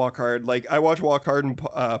love Walk Hard. Like I watched Walk Hard and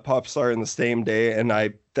Pop Star in the same day, and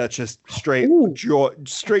that's just straight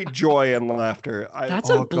joy and laughter. That's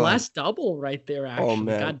a blessed double right there, actually. Oh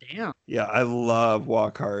man. God damn. Yeah, I love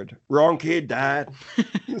Walk Hard. Wrong kid, Dad.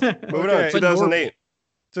 Moving Okay. on, 2008.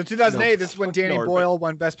 So 2008, this is when Danny Boyle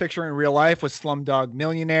won Best Picture in Real Life with Slumdog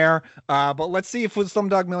Millionaire. But let's see if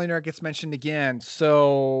Slumdog Millionaire gets mentioned again.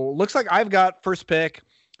 So looks like I've got first pick.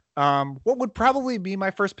 What would probably be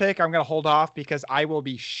my first pick? I'm going to hold off because I will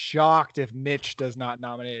be shocked if Mitch does not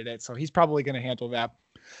nominate it. So he's probably going to handle that.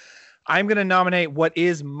 I'm going to nominate what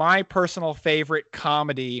is my personal favorite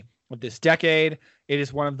comedy of this decade. It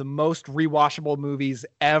is one of the most rewatchable movies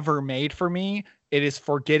ever made for me. It is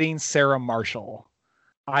Forgetting Sarah Marshall.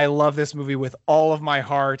 I love this movie with all of my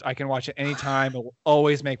heart. I can watch it anytime. It will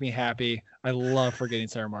always make me happy. I love Forgetting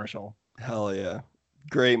Sarah Marshall. Hell yeah.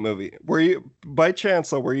 Great movie. Were you, by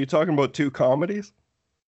chance, though, were you talking about 2 comedies?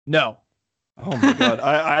 No. Oh my God.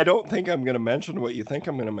 I don't think I'm going to mention what you think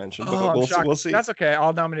I'm going to mention, but we'll see. That's okay.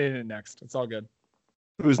 I'll nominate it next. It's all good.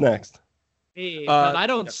 Who's next? Hey, but I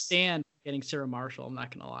don't stand getting Sarah Marshall. I'm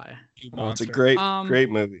not going to lie. Oh, it's a great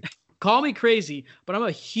movie. Call me crazy, but I'm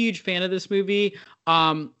a huge fan of this movie.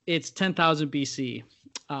 It's 10,000 BC.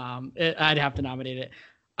 I'd have to nominate it.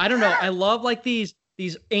 I don't know. I love like these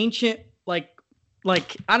ancient like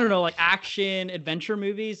I don't know, like action adventure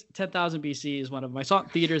movies. 10,000 BC is one of them. I saw it in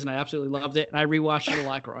theaters and I absolutely loved it, and I rewatched it a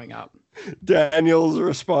lot growing up. Daniel's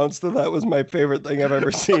response to that was my favorite thing I've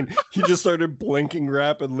ever seen. He just started blinking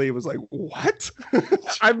rapidly. It was like, what?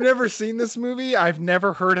 I've never seen this movie. I've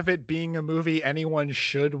never heard of it being a movie anyone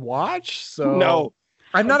should watch. So no.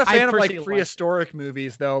 I'm not a fan of like prehistoric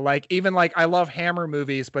movies though. Like even like I love Hammer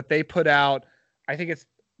movies, but they put out, I think it's,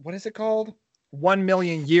 what is it called? 1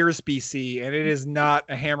 million years BC, and it is not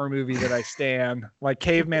a Hammer movie that I stan. Like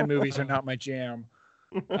caveman movies are not my jam.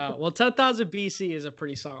 Well, 10,000 BC is a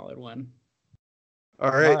pretty solid one.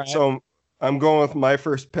 All right. So I'm going with my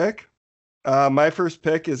first pick. My first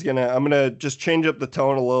pick is I'm gonna just change up the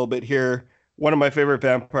tone a little bit here. One of my favorite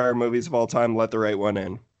vampire movies of all time, Let the Right One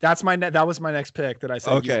In. That was my next pick that I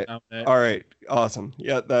said. Okay. All right. Awesome.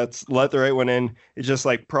 Yeah, that's Let the Right One In. It's just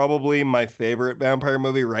like probably my favorite vampire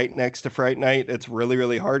movie right next to Fright Night. It's really,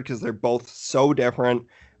 really hard because they're both so different.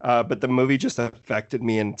 But the movie just affected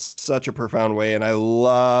me in such a profound way. And I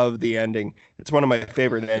love the ending. It's one of my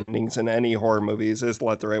favorite endings in any horror movies is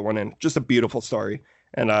Let the Right One In. Just a beautiful story.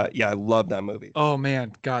 And I love that movie. Oh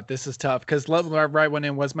man, God, this is tough because Let the Right One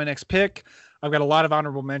In was my next pick. I've got a lot of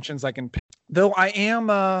honorable mentions I can pick. Though I am,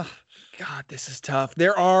 God, this is tough.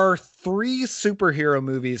 There are 3 superhero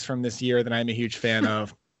movies from this year that I'm a huge fan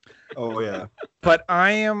of. Oh yeah. But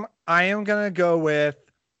I am gonna go with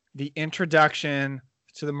the introduction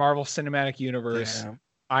to the Marvel Cinematic Universe,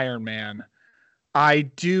 Iron Man. I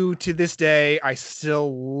do to this day. I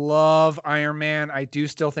still love Iron Man. I do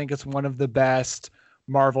still think it's one of the best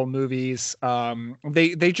Marvel movies.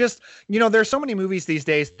 They just, there's so many movies these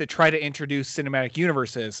days that try to introduce cinematic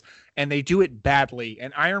universes and they do it badly.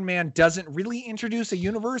 And Iron Man doesn't really introduce a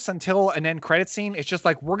universe until an end credit scene. It's just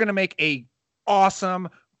like, we're going to make a awesome,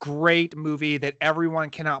 great movie that everyone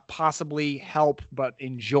cannot possibly help but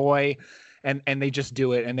enjoy. And they just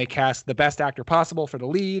do it, and they cast the best actor possible for the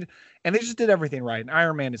lead, and they just did everything right. And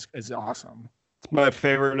Iron Man is awesome. It's my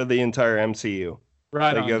favorite of the entire MCU.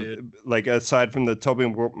 Right like, on, dude. Like aside from the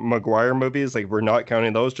Tobey Maguire movies, like we're not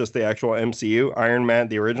counting those, just the actual MCU. Iron Man,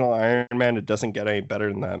 the original Iron Man, it doesn't get any better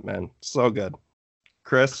than that, man. So good.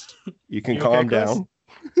 Chris, you can calm down.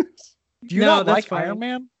 Do you No, not that's like fine. Iron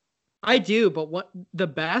Man? I do, but what the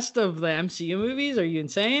best of the MCU movies? Are you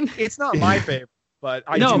insane? It's not my favorite, but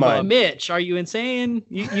I no, do but love. Mitch, are you insane?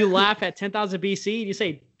 You laugh at 10,000 BC and you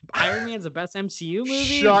say Iron Man's the best MCU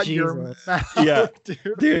movie? Shut your Jesus. mouth, Yeah,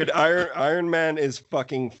 dude. dude, Iron Man is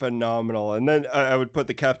fucking phenomenal. And then I would put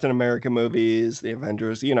the Captain America movies, the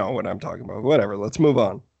Avengers. You know what I'm talking about. Whatever. Let's move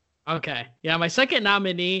on. Okay. Yeah, my second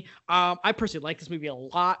nominee, I personally like this movie a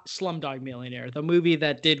lot. Slumdog Millionaire, the movie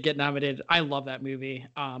that did get nominated. I love that movie.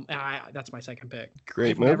 That's my second pick.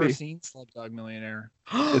 Great I've movie. never seen Slumdog Millionaire.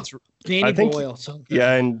 It's Danny I think, Boyle. So good.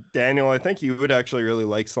 yeah, and Daniel, I think you would actually really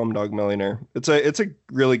like Slumdog Millionaire. It's a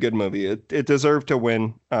really good movie. It deserved to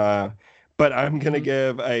win. But I'm gonna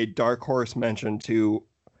give a dark horse mention to.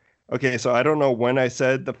 Okay, so I don't know when I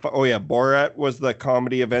said Borat was the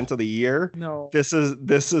comedy event of the year. No. This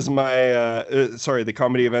is my the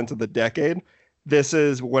comedy event of the decade. This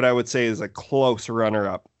is what I would say is a close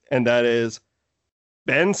runner-up, and that is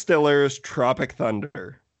Ben Stiller's Tropic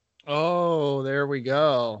Thunder. Oh, there we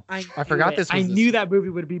go. I forgot this. I knew that movie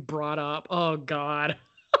would be brought up. Oh God.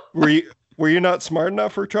 Were you not smart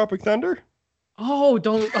enough for Tropic Thunder? Oh,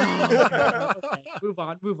 don't. Oh, okay. Move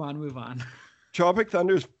on. Tropic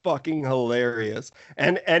Thunder is fucking hilarious.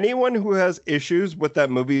 And anyone who has issues with that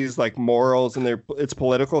movie's like morals and its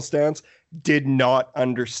political stance did not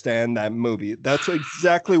understand that movie. That's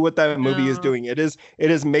exactly what that movie is doing. It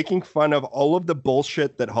is making fun of all of the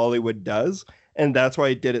bullshit that Hollywood does, and that's why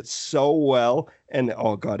it did it so well. And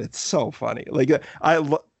oh god, it's so funny. Like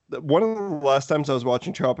one of the last times I was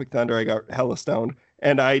watching Tropic Thunder, I got hella stoned,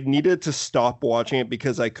 and I needed to stop watching it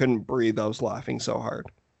because I couldn't breathe. I was laughing so hard.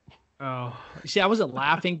 Oh, see, I wasn't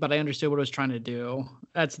laughing, but I understood what I was trying to do.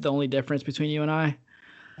 That's the only difference between you and I.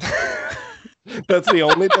 That's the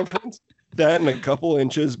only difference. That and a couple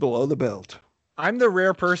inches below the belt. I'm the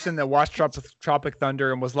rare person that watched Tropic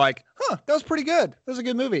Thunder and was like, "Huh, that was pretty good. That was a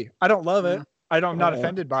good movie. I don't love it. I'm not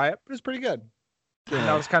offended by it, but it's pretty good." And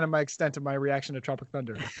that was kind of my extent of my reaction to Tropic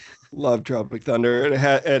Thunder. Love Tropic Thunder.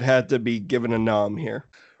 It had to be given a nom here.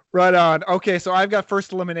 Right on. Okay, so I've got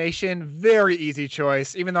first elimination. Very easy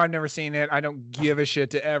choice. Even though I've never seen it, I don't give a shit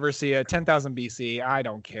to ever see it. 10,000 BC. I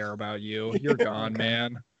don't care about you. You're gone,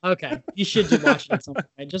 man. Okay, you should do watch it at some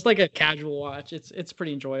point. Just like a casual watch. It's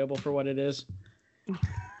pretty enjoyable for what it is.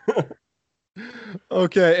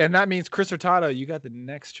 Okay, and that means Chris Hurtado, you got the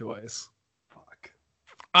next choice.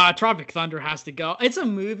 Tropic Thunder has to go. It's a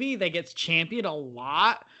movie that gets championed a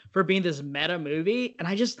lot for being this meta movie. And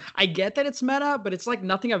I get that it's meta, but it's like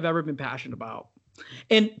nothing I've ever been passionate about.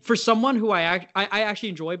 And for someone who I actually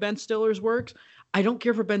enjoy Ben Stiller's works, I don't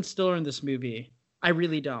care for Ben Stiller in this movie. I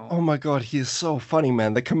really don't. Oh my god, he's so funny,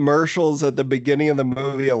 man. The commercials at the beginning of the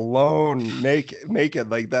movie alone make it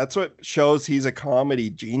like that's what shows he's a comedy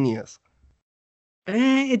genius.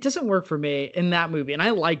 It doesn't work for me in that movie, and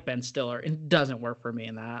I like Ben Stiller. It doesn't work for me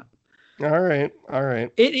in that. All right.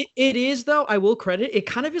 It is though. I will credit. It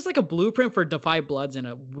kind of is like a blueprint for Defy Bloods in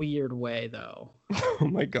a weird way, though. Oh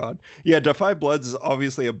my god. Yeah, Defy Bloods is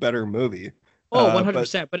obviously a better movie. Oh,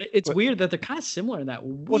 100%. But it's weird that they're kind of similar in that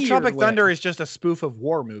weird Well, Tropic way. Thunder is just a spoof of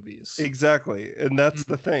war movies. Exactly. And that's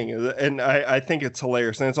the thing. And I think it's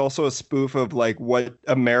hilarious. And it's also a spoof of like what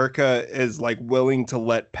America is like willing to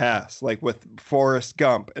let pass, like with Forrest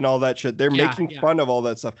Gump and all that shit. They're making fun of all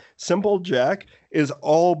that stuff. Simple Jack is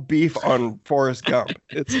all beef on Forrest Gump.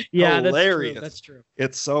 It's hilarious. That's true.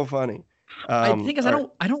 It's so funny. I think is I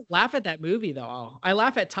don't laugh at that movie though. I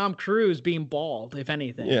laugh at Tom Cruise being bald, if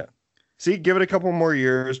anything. Yeah. See, give it a couple more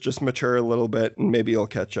years, just mature a little bit, and maybe you'll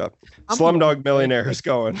catch up. Slumdog Millionaire is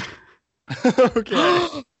going. Okay.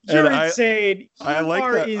 You're insane. I like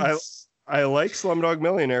that. I like Slumdog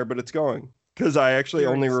Millionaire, but it's going because I actually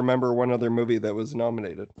only remember one other movie that was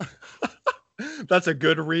nominated. That's a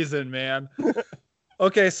good reason, man.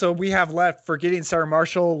 Okay, so we have left Forgetting Sarah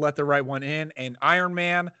Marshall, Let the Right One In, and Iron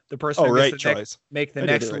Man. The person who gets to make the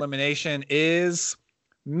next elimination is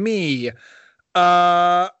me.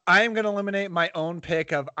 I am going to eliminate my own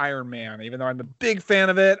pick of Iron Man. Even though I'm a big fan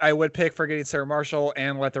of it, I would pick Forgetting Sarah Marshall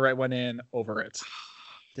and Let the Right One In over it.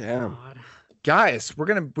 Damn. Guys, we're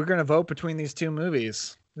gonna vote between these two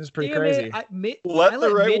movies. This is pretty crazy. Let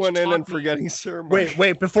the Right One In and Forgetting Sarah Marshall.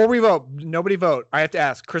 Wait, before we vote, nobody vote. I have to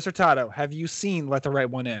ask, Chris Hurtado, have you seen Let the Right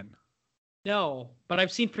One In? No, but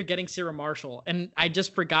I've seen Forgetting Sarah Marshall, and I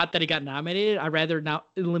just forgot that he got nominated. I'd rather now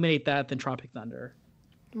eliminate that than Tropic Thunder.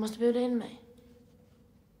 Du måste bjuda in mig.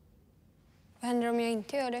 Vad händer om jag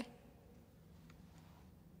inte gör det?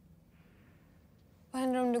 Vad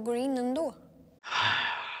händer om du går in ändå?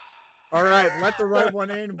 All right, Let the Right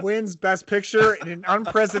One In wins Best Picture in an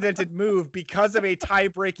unprecedented move because of a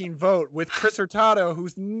tie-breaking vote with Chris Hurtado,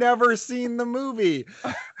 who's never seen the movie.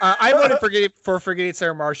 I voted for Forgetting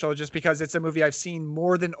Sarah Marshall just because it's a movie I've seen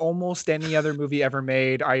more than almost any other movie ever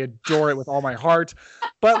made. I adore it with all my heart.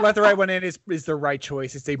 But Let the Right One In is the right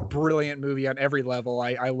choice. It's a brilliant movie on every level.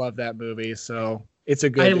 I love that movie, so it's a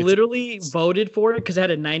good. I literally voted for it because it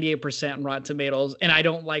had a 98% on Rotten Tomatoes, and I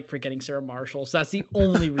don't like Forgetting Sarah Marshall, so that's the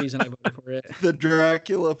only reason I voted for it. The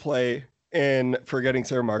Dracula play in Forgetting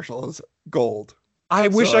Sarah Marshall is gold. I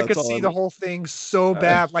wish I could see the whole thing so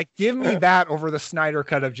bad. Like, give me that over the Snyder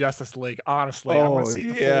cut of Justice League. Honestly, I want to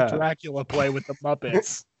see the full Dracula play with the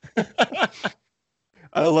Muppets.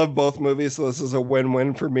 I love both movies, so this is a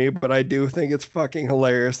win-win for me, but I do think it's fucking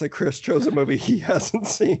hilarious that Chris chose a movie he hasn't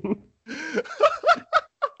seen.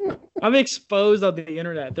 I'm exposed on the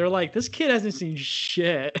internet. They're like, this kid hasn't seen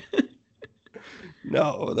shit.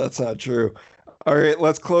 No, that's not true. All right,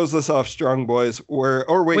 let's close this off strong, boys.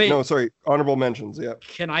 Honorable mentions. Yeah.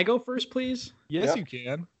 Can I go first, please? Yes, you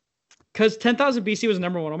can. Because 10,000 BC was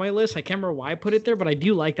number 1 on my list. I can't remember why I put it there, but I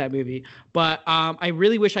do like that movie. But I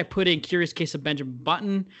really wish I put in Curious Case of Benjamin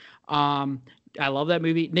Button. I love that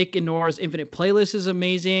movie. Nick and Nora's Infinite Playlist is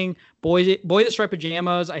amazing. Boy in Striped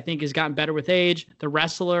Pajamas, I think, has gotten better with age. The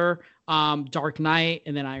Wrestler, Dark Knight,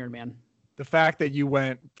 and then Iron Man. The fact that you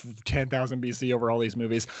went 10,000 BC over all these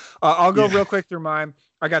movies. I'll go real quick through mine.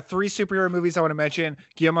 I got 3 superhero movies I want to mention.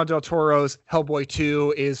 Guillermo del Toro's Hellboy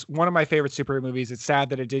 2 is one of my favorite superhero movies. It's sad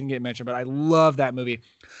that it didn't get mentioned, but I love that movie.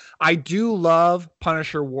 I do love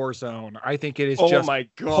Punisher Warzone. I think it is just my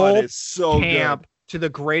God, it's so camp good. To the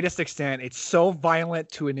greatest extent. It's so violent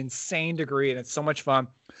to an insane degree, and it's so much fun.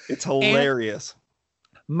 It's hilarious.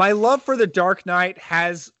 My love for The Dark Knight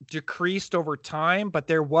has decreased over time, but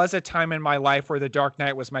there was a time in my life where The Dark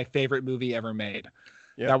Knight was my favorite movie ever made.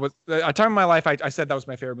 Yeah. That was a time in my life I said that was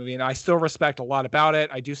my favorite movie, and I still respect a lot about it.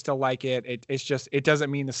 I do still like it. It's just, it doesn't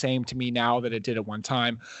mean the same to me now that it did at one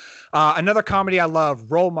time. Another comedy I love,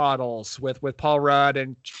 Role Models with Paul Rudd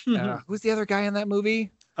and who's the other guy in that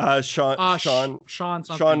movie? Sean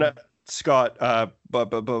Scott.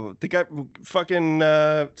 The guy fucking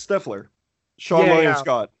Stifler. Sean William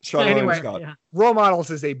Scott. William Scott. Yeah. Role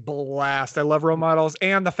Models is a blast. I love Role Models,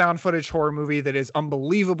 and the found footage horror movie that is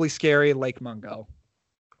unbelievably scary, Lake Mungo.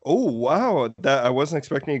 Oh wow, that I wasn't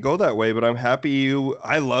expecting you to go that way, but I'm happy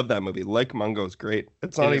I love that movie. Lake Mungo is great.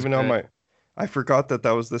 It's not even on my. I forgot that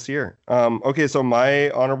was this year. Okay, so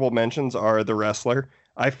my honorable mentions are The Wrestler.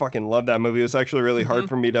 I fucking love that movie. It was actually really hard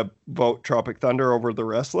for me to vote Tropic Thunder over The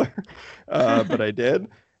Wrestler, but I did.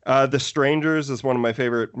 The Strangers is one of my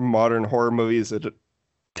favorite modern horror movies. It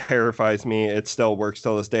terrifies me. It still works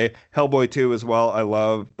till this day. Hellboy 2 as well. I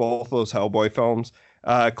love both those Hellboy films.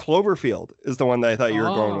 Cloverfield is the one that I thought you were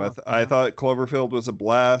going with. I thought Cloverfield was a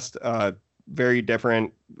blast. Very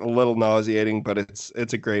different, a little nauseating, but it's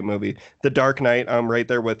a great movie. The Dark Knight, I'm right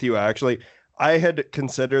there with you, actually. I had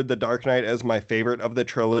considered The Dark Knight as my favorite of the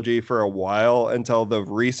trilogy for a while until the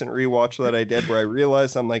recent rewatch that I did, where I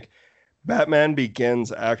realized I'm like, Batman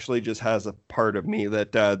Begins actually just has a part of me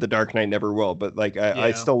that The Dark Knight never will. But like,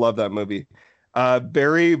 I still love that movie.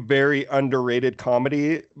 Very, very underrated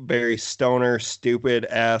comedy, very stoner, stupid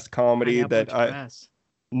ass comedy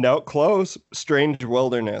close. Strange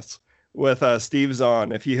Wilderness with Steve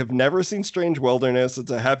Zahn. If you have never seen Strange Wilderness,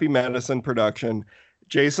 it's a Happy Madison production.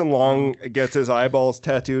 Jason Long gets his eyeballs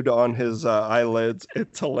tattooed on his eyelids.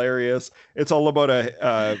 It's hilarious. It's all about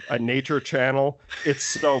a nature channel. It's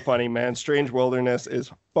so funny, man. Strange Wilderness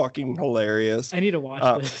is fucking hilarious. I need to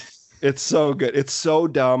watch this. It's so good. It's so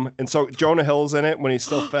dumb. And so Jonah Hill's in it when he's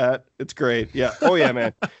still fat. It's great. Yeah. Oh, yeah,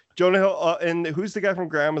 man. Jonah Hill. And who's the guy from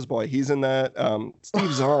Grandma's Boy? He's in that.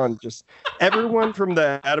 Steve Zahn. Just everyone from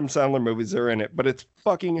the Adam Sandler movies are in it. But it's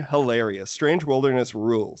fucking hilarious. Strange Wilderness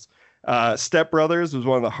rules. Step Brothers was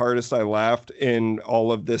one of the hardest I laughed in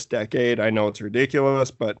all of this decade. I know it's ridiculous,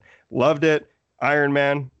 but loved it. Iron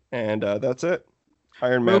Man, and that's it.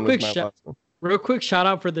 Iron Man was my last one. Real quick shout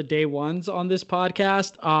out for the day ones on this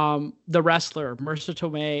podcast. The Wrestler, Marissa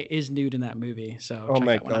Tomei, is nude in that movie. So oh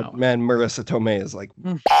my god, man, Marissa Tomei is like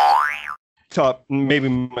top, maybe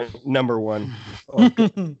my number one.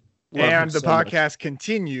 And the podcast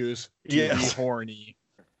continues to be horny.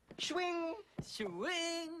 Swing,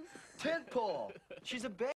 swing. Tentpole. She's a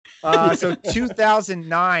baby. So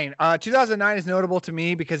 2009. 2009 is notable to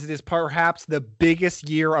me because it is perhaps the biggest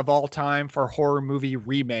year of all time for horror movie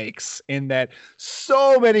remakes, in that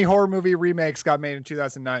so many horror movie remakes got made in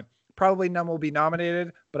 2009. Probably none will be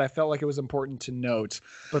nominated, but I felt like it was important to note.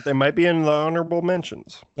 But they might be in the honorable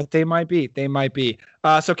mentions. But they might be. They might be.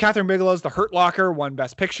 So Catherine Bigelow's The Hurt Locker won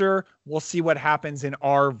Best Picture. We'll see what happens in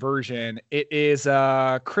our version. It is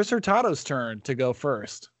Chris Hurtado's turn to go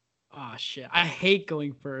first. Oh, shit. I hate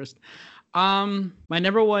going first. My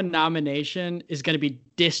number one nomination is going to be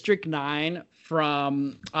District 9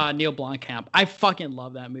 from Neil Blomkamp. I fucking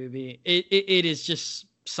love that movie. It is just...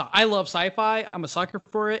 I love sci-fi. I'm a sucker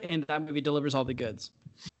for it, and that movie delivers all the goods.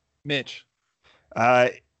 Mitch.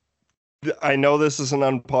 I know this is an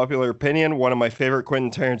unpopular opinion. One of my favorite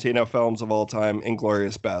Quentin Tarantino films of all time,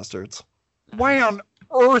 Inglourious Basterds. Why on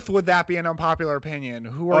earth would that be an unpopular opinion?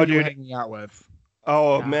 Who are you hanging out with?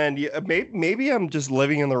 Oh, yeah. Man, yeah, maybe I'm just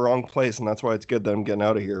living in the wrong place, and that's why it's good that I'm getting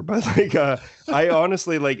out of here. But like, I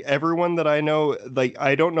honestly, like, everyone that I know, like,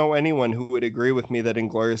 I don't know anyone who would agree with me that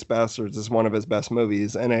Inglourious Basterds is one of his best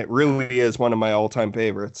movies, and it really is one of my all-time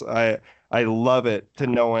favorites. I love it to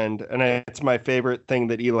no end, and it's my favorite thing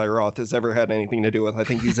that Eli Roth has ever had anything to do with. I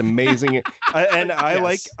think he's amazing,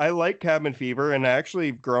 I like Cabin Fever, and I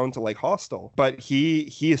actually grown to like Hostel. But he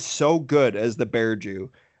is so good as the Bear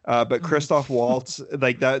Jew. But Christoph Waltz,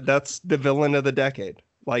 like that's the villain of the decade.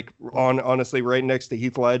 Like honestly, right next to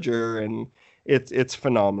Heath Ledger, and it's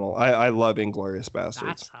phenomenal. I love Inglourious Basterds.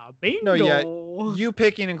 That's how bingo. No, yeah, you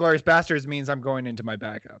picking Inglourious Basterds means I'm going into my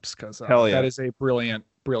backups because that is a brilliant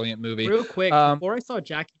movie. Real quick, before I saw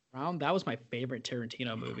Jackie Brown, that was my favorite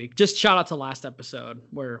Tarantino movie. Just shout out to last episode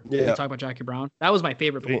where we talked about Jackie Brown. That was my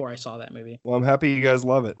favorite before I saw that movie. Well, I'm happy you guys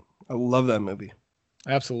love it. I love that movie.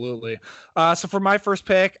 Absolutely. So for my first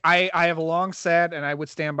pick, I have long said, and I would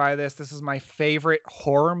stand by this, this is my favorite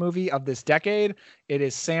horror movie of this decade. It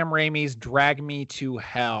is Sam Raimi's Drag Me to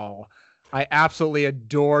Hell. I absolutely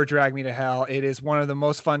adore Drag Me to Hell. It is one of the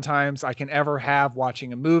most fun times I can ever have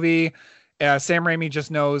watching a movie. Sam Raimi just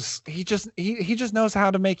knows, he just knows how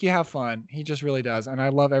to make you have fun. He just really does. And I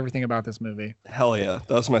love everything about this movie. Hell yeah.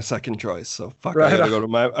 That was my second choice. So fuck, right, I gotta go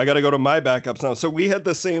to my backups now. So we had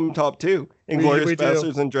the same top two, Inglourious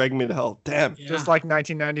Basterds and Drag Me to Hell. Damn. Yeah. Just like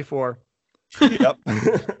 1994. Yep.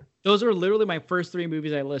 Those are literally my first three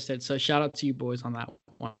movies I listed. So shout out to you boys on that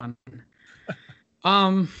one.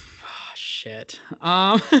 Shit.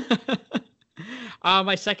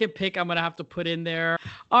 My second pick, I'm gonna have to put in there.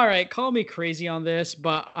 All right, call me crazy on this,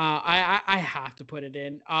 but I have to put it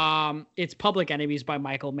in. It's Public Enemies by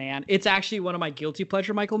Michael Mann. It's actually one of my guilty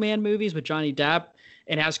pleasure Michael Mann movies with Johnny Depp.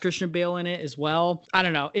 It has Christian Bale in it as well. I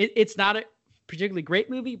don't know. It's not a particularly great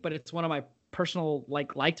movie, but it's one of my personal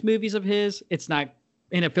liked movies of his. It's not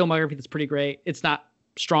in a filmography that's pretty great. It's not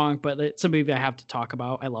strong, but it's a movie I have to talk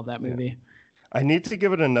about. I love that movie. Yeah. I need to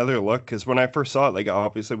give it another look because when I first saw it, like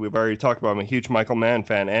obviously we've already talked about, I'm a huge Michael Mann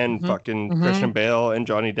fan and fucking Christian Bale and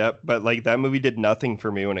Johnny Depp, but like that movie did nothing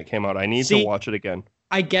for me when it came out. I need to watch it again.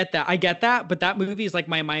 I get that, but that movie is like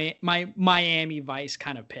my Miami Vice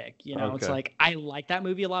kind of pick. You know, It's like I like that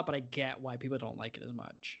movie a lot, but I get why people don't like it as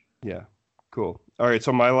much. Yeah, cool. All right,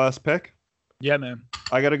 so my last pick. Yeah, man.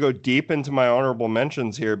 I got to go deep into my honorable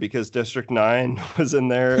mentions here because District 9 was in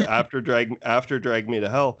there after Drag Me to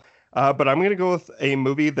Hell. But I'm going to go with a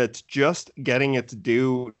movie that's just getting its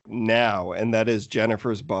due now, and that is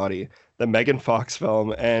Jennifer's Body, the Megan Fox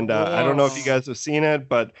film. And I don't know if you guys have seen it,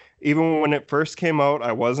 but even when it first came out,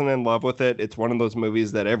 I wasn't in love with it. It's one of those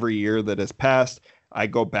movies that every year that has passed, I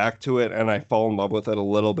go back to it and I fall in love with it a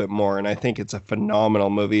little bit more. And I think it's a phenomenal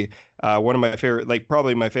movie. One of my favorite,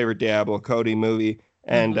 probably my favorite Diablo Cody movie.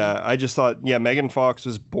 And I just thought, Megan Fox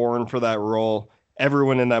was born for that role.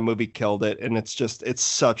 Everyone in that movie killed it, and it's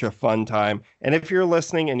such a fun time. And if you're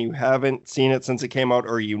listening and you haven't seen it since it came out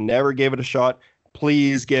or you never gave it a shot,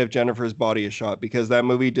 please give Jennifer's Body a shot because that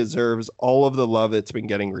movie deserves all of the love it's been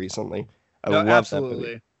getting recently. I love absolutely. that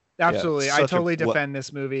movie. Absolutely. I totally defend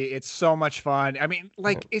this movie. It's so much fun. I mean,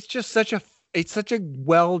 it's just such a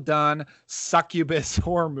well done succubus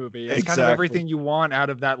horror movie. It's kind of everything you want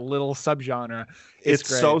out of that little subgenre. It's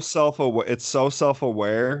so self-aware. It's so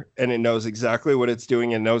self-aware, and it knows exactly what it's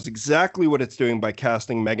doing, and knows exactly what it's doing by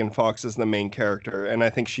casting Megan Fox as the main character. And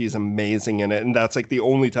I think she's amazing in it. And that's like the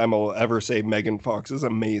only time I'll ever say Megan Fox is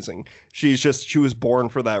amazing. She was born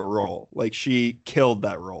for that role. Like she killed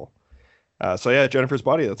that role. So Jennifer's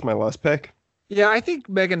Body. That's my last pick. Yeah, I think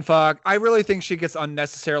Megan Fox, I really think she gets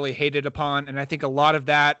unnecessarily hated upon. And I think a lot of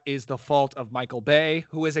that is the fault of Michael Bay,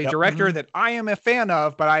 who is a director that I am a fan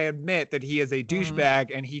of, but I admit that he is a douchebag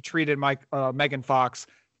and he treated Megan Fox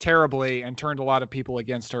terribly and turned a lot of people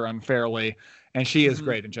against her unfairly. And she is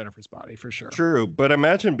great in Jennifer's Body, for sure. True, but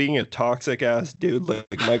imagine being a toxic ass dude like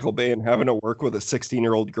Michael Bay and having to work with a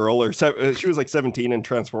 16-year-old girl, or she was like 17 in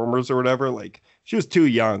Transformers or whatever. Like, she was too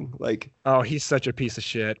young. Like, oh, he's such a piece of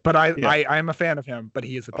shit. But I'm a fan of him. But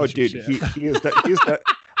he is a piece of shit. He is.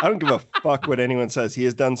 I don't give a fuck what anyone says. He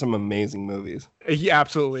has done some amazing movies. He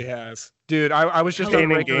absolutely has, dude. I was just on a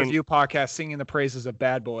regular review podcast singing the praises of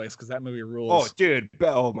Bad Boys because that movie rules. Oh, dude.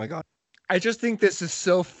 Oh my god. I just think this is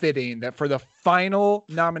so fitting that for the final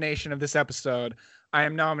nomination of this episode, I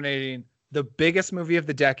am nominating the biggest movie of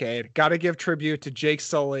the decade. Got to give tribute to Jake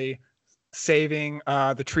Sully saving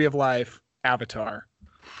the Tree of Life, Avatar.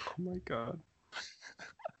 Oh my god.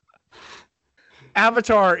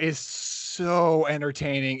 Avatar is so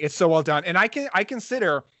entertaining. It's so well done. And I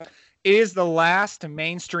consider it is the last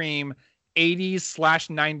mainstream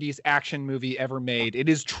 80s/90s action movie ever made. It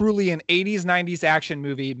is truly an 80s, 90s action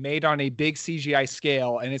movie made on a big CGI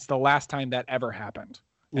scale, and it's the last time that ever happened.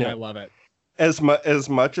 And I love it. As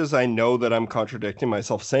much as I know that I'm contradicting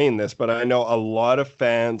myself saying this, but I know a lot of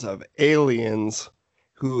fans of Aliens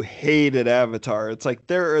who hated Avatar. It's like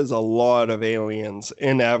there is a lot of aliens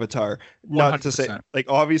in Avatar. Not 100%. To say, like,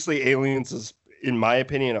 obviously Aliens is, in my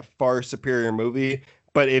opinion, a far superior movie.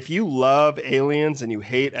 But if you love Aliens and you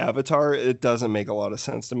hate Avatar, it doesn't make a lot of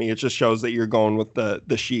sense to me. It just shows that you're going with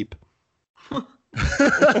the sheep.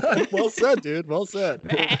 Well said, dude. Well said.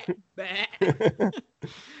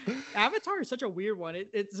 Avatar is such a weird one.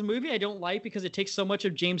 It's a movie I don't like because it takes so much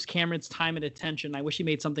of James Cameron's time and attention. I wish he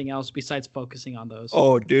made something else besides focusing on those.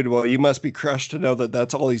 Oh, dude. Well, you must be crushed to know that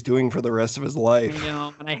that's all he's doing for the rest of his life. I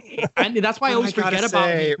know. And that's why I always forget about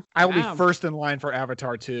him. I will be first in line for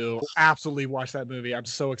Avatar 2. Absolutely watch that movie. I'm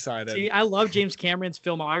so excited. See, I love James Cameron's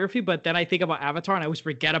filmography, but then I think about Avatar and I always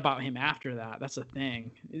forget about him after that. That's the thing.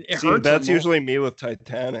 That's usually me with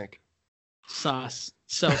Titanic. Sus.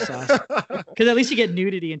 So sus. Because at least you get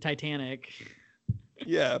nudity in Titanic.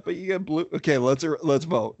 Yeah, but you get blue. Okay, let's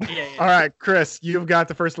vote. Yeah. All right, Chris, you've got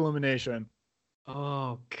the first elimination.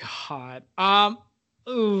 Oh God.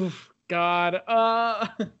 Oof. God.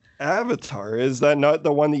 Avatar, is that not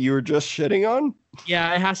the one that you were just shitting on?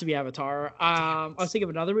 Yeah, it has to be Avatar. I was thinking of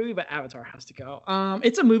another movie, but Avatar has to go.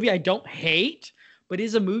 It's a movie I don't hate, but it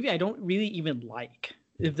is a movie I don't really even like,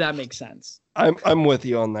 if that makes sense. I'm with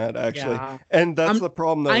you on that, actually. Yeah. And that's the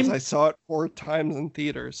problem, though, is I saw it 4 times in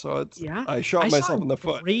theaters, so it's I shot myself in the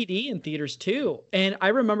foot. 3D in theaters too, and I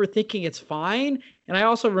remember thinking it's fine, and I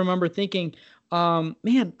also remember thinking,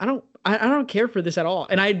 man, I don't care for this at all,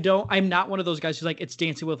 and I'm not one of those guys who's like, it's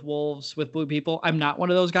Dancing with Wolves with blue people. I'm not one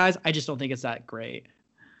of those guys. I just don't think it's that great.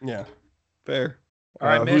 Yeah, fair. All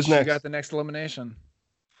right, Mitch, who's next? You got the next elimination.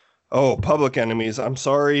 Oh, Public Enemies. I'm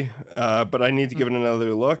sorry, but I need to give it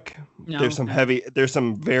another look. No, there's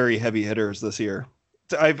some very heavy hitters this year.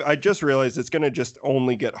 I just realized it's going to just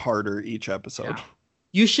only get harder each episode. Yeah.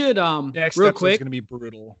 You should next real quick. It's going to be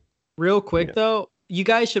brutal. Real quick though, you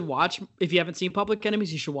guys should watch. If you haven't seen Public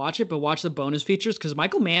Enemies, you should watch it. But watch the bonus features because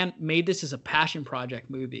Michael Mann made this as a passion project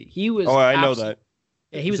movie. He was. Oh, I know that.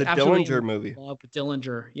 Yeah, he was a absolutely Dillinger movie. In love with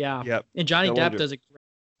Dillinger. Yeah. Yep. And Johnny Depp does it.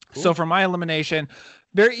 Cool. So for my elimination,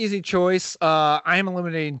 very easy choice. I am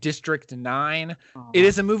eliminating District 9. It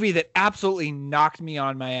is a movie that absolutely knocked me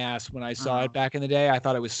on my ass when I saw it back in the day. I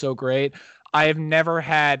thought it was so great. I have never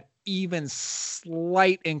had even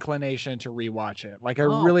slight inclination to rewatch it. Like I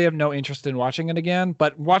really have no interest in watching it again,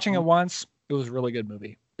 but watching it once, it was a really good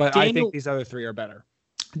movie. But I think these other 3 are better.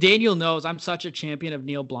 Daniel knows I'm such a champion of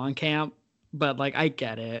Neil Blomkamp, but like I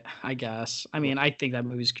get it, I guess. I mean, I think that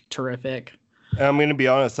movie's terrific. I'm going to be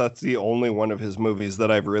honest, that's the only one of his movies that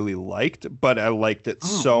I've really liked, but I liked it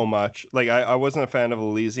so much. Like I wasn't a fan of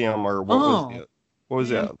Elysium or what was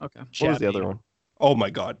the other one? Oh my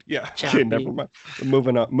God. Yeah. Okay, never mind.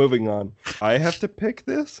 Moving on. I have to pick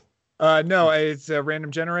this? No, it's a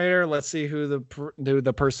random generator. Let's see who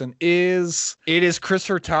the person is. It is Chris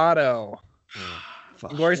Hurtado.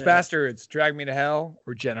 Inglourious Bastards, Drag Me to Hell,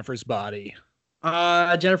 or Jennifer's Body.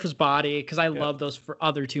 Jennifer's Body, because I love those for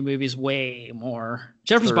other 2 movies way more.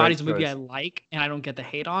 Jennifer's Body is a movie I like, and I don't get the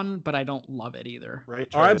hate on, but I don't love it either. Right.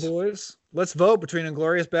 All right, boys. Let's vote between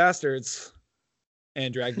Inglourious Bastards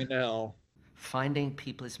and Drag Me to Hell. Finding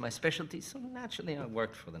people is my specialty, so naturally I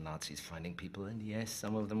worked for the Nazis finding people, and yes,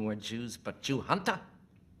 some of them were Jews, but Jew Hunter?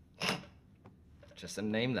 Just a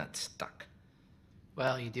name that stuck.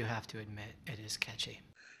 Well, you do have to admit, it is catchy.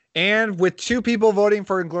 And with 2 people voting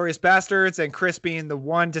for Inglourious Bastards and Chris being the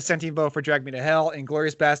one dissenting vote for Drag Me to Hell,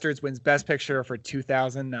 Inglourious Bastards wins Best Picture for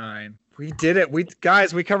 2009. We did it. We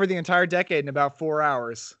covered the entire decade in about 4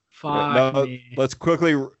 hours. Fuck me. Let's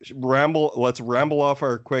quickly ramble. Let's ramble off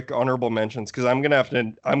our quick honorable mentions because I'm going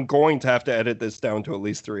to have to edit this down to at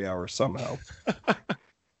least 3 hours somehow.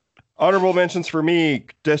 Honorable mentions for me: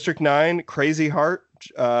 District 9, Crazy Heart,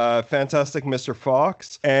 Fantastic Mr.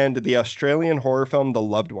 Fox, and the Australian horror film The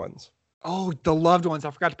Loved Ones. Oh, The Loved Ones.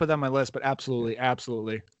 I forgot to put that on my list, but absolutely.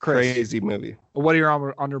 Chris, crazy movie. What are your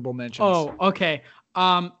honorable mentions? Oh, okay.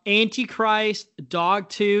 Antichrist,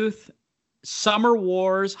 Dogtooth, Summer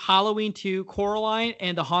Wars, Halloween 2, Coraline,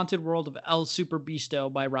 and The Haunted World of El Super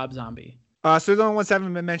Bisto by Rob Zombie. So the only ones that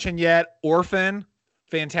haven't been mentioned yet: Orphan,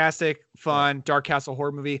 fantastic, fun, Dark Castle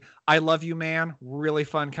horror movie. I Love You, Man, really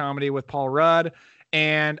fun comedy with Paul Rudd,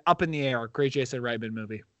 and Up in the Air, great Jason Reitman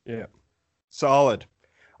movie. Yeah, solid.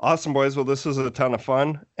 Awesome, boys. Well, this was a ton of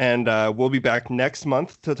fun, and we'll be back next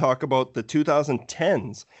month to talk about the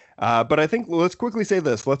 2010s. But I think let's quickly say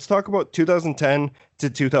this. Let's talk about 2010 to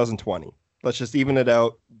 2020. Let's just even it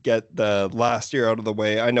out, get the last year out of the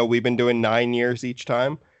way. I know we've been doing 9 years each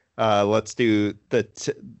time. Let's do the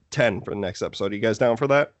 10 for the next episode. Are you guys down for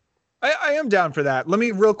that? I am down for that. Let me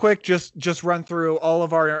real quick just run through all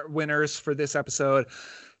of our winners for this episode.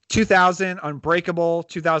 2000, Unbreakable.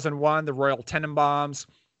 2001, The Royal Tenenbaums.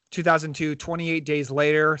 2002, 28 Days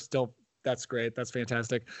Later. Still, that's great. That's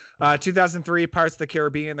fantastic. 2003, Pirates of the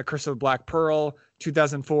Caribbean, The Curse of the Black Pearl.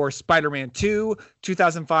 2004, Spider-Man 2.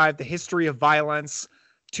 2005, The History of Violence.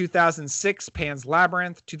 2006, Pan's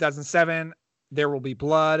Labyrinth. 2007, There Will Be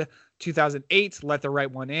Blood. 2008, Let the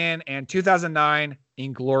Right One In. And 2009,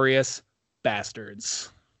 Inglourious Bastards.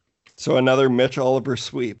 So another Mitch Oliver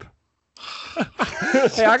sweep.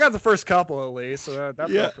 Hey, I got the first couple at least, so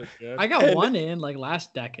that's pretty good. I got one in like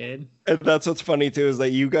last decade. And that's what's funny too, is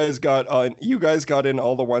that you guys got in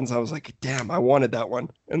all the ones I was like, damn, I wanted that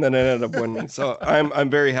one, and then I ended up winning. So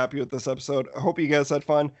I'm very happy with this episode. I hope you guys had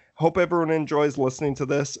fun. Hope everyone enjoys listening to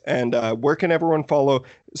this. And where can everyone follow?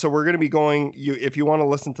 So we're going to be going. If you want to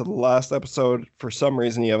listen to the last episode for some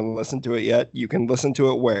reason you haven't listened to it yet, you can listen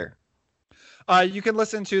to it where? You can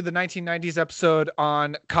listen to the 1990s episode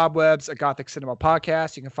on Cobwebs, a Gothic Cinema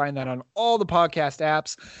podcast. You can find that on all the podcast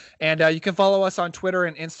apps. And you can follow us on Twitter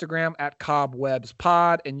and Instagram at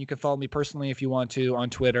CobwebsPod. And you can follow me personally if you want to on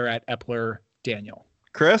Twitter at EplerDaniel.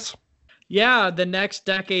 Chris? Yeah, the next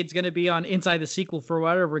decade's going to be on Inside the Sequel for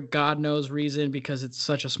whatever God knows reason, because it's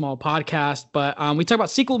such a small podcast. But we talk about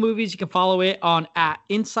sequel movies. You can follow it on at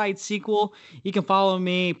Inside Sequel. You can follow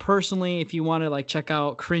me personally if you want to like check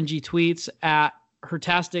out cringy tweets at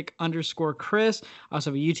Hertastic_Chris. I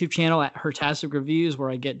also have a YouTube channel at Hertastic Reviews where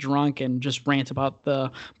I get drunk and just rant about the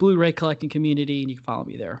Blu-ray collecting community, and you can follow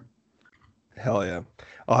me there. Hell yeah.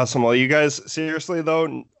 Awesome. Well, you guys, seriously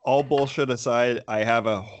though, all bullshit aside, I have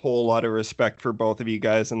a whole lot of respect for both of you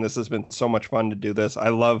guys, and this has been so much fun to do this. I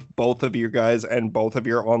love both of you guys and both of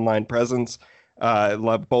your online presence. I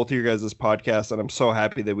love both of your guys' podcasts, and I'm so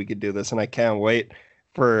happy that we could do this, and I can't wait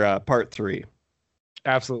for part 3.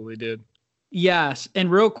 Absolutely, dude. Yes,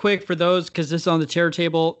 and real quick for those, because this is on the Terror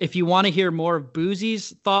Table, if you want to hear more of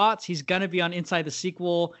Boozy's thoughts, he's going to be on Inside the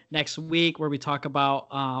Sequel next week where we talk about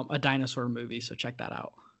a dinosaur movie, so check that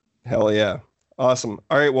out. Hell yeah. Awesome.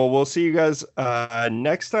 All right, well, we'll see you guys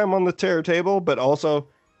next time on the Terror Table, but also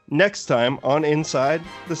next time on Inside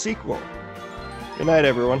the Sequel. Good night,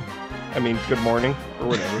 everyone. I mean, good morning, or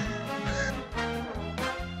whatever.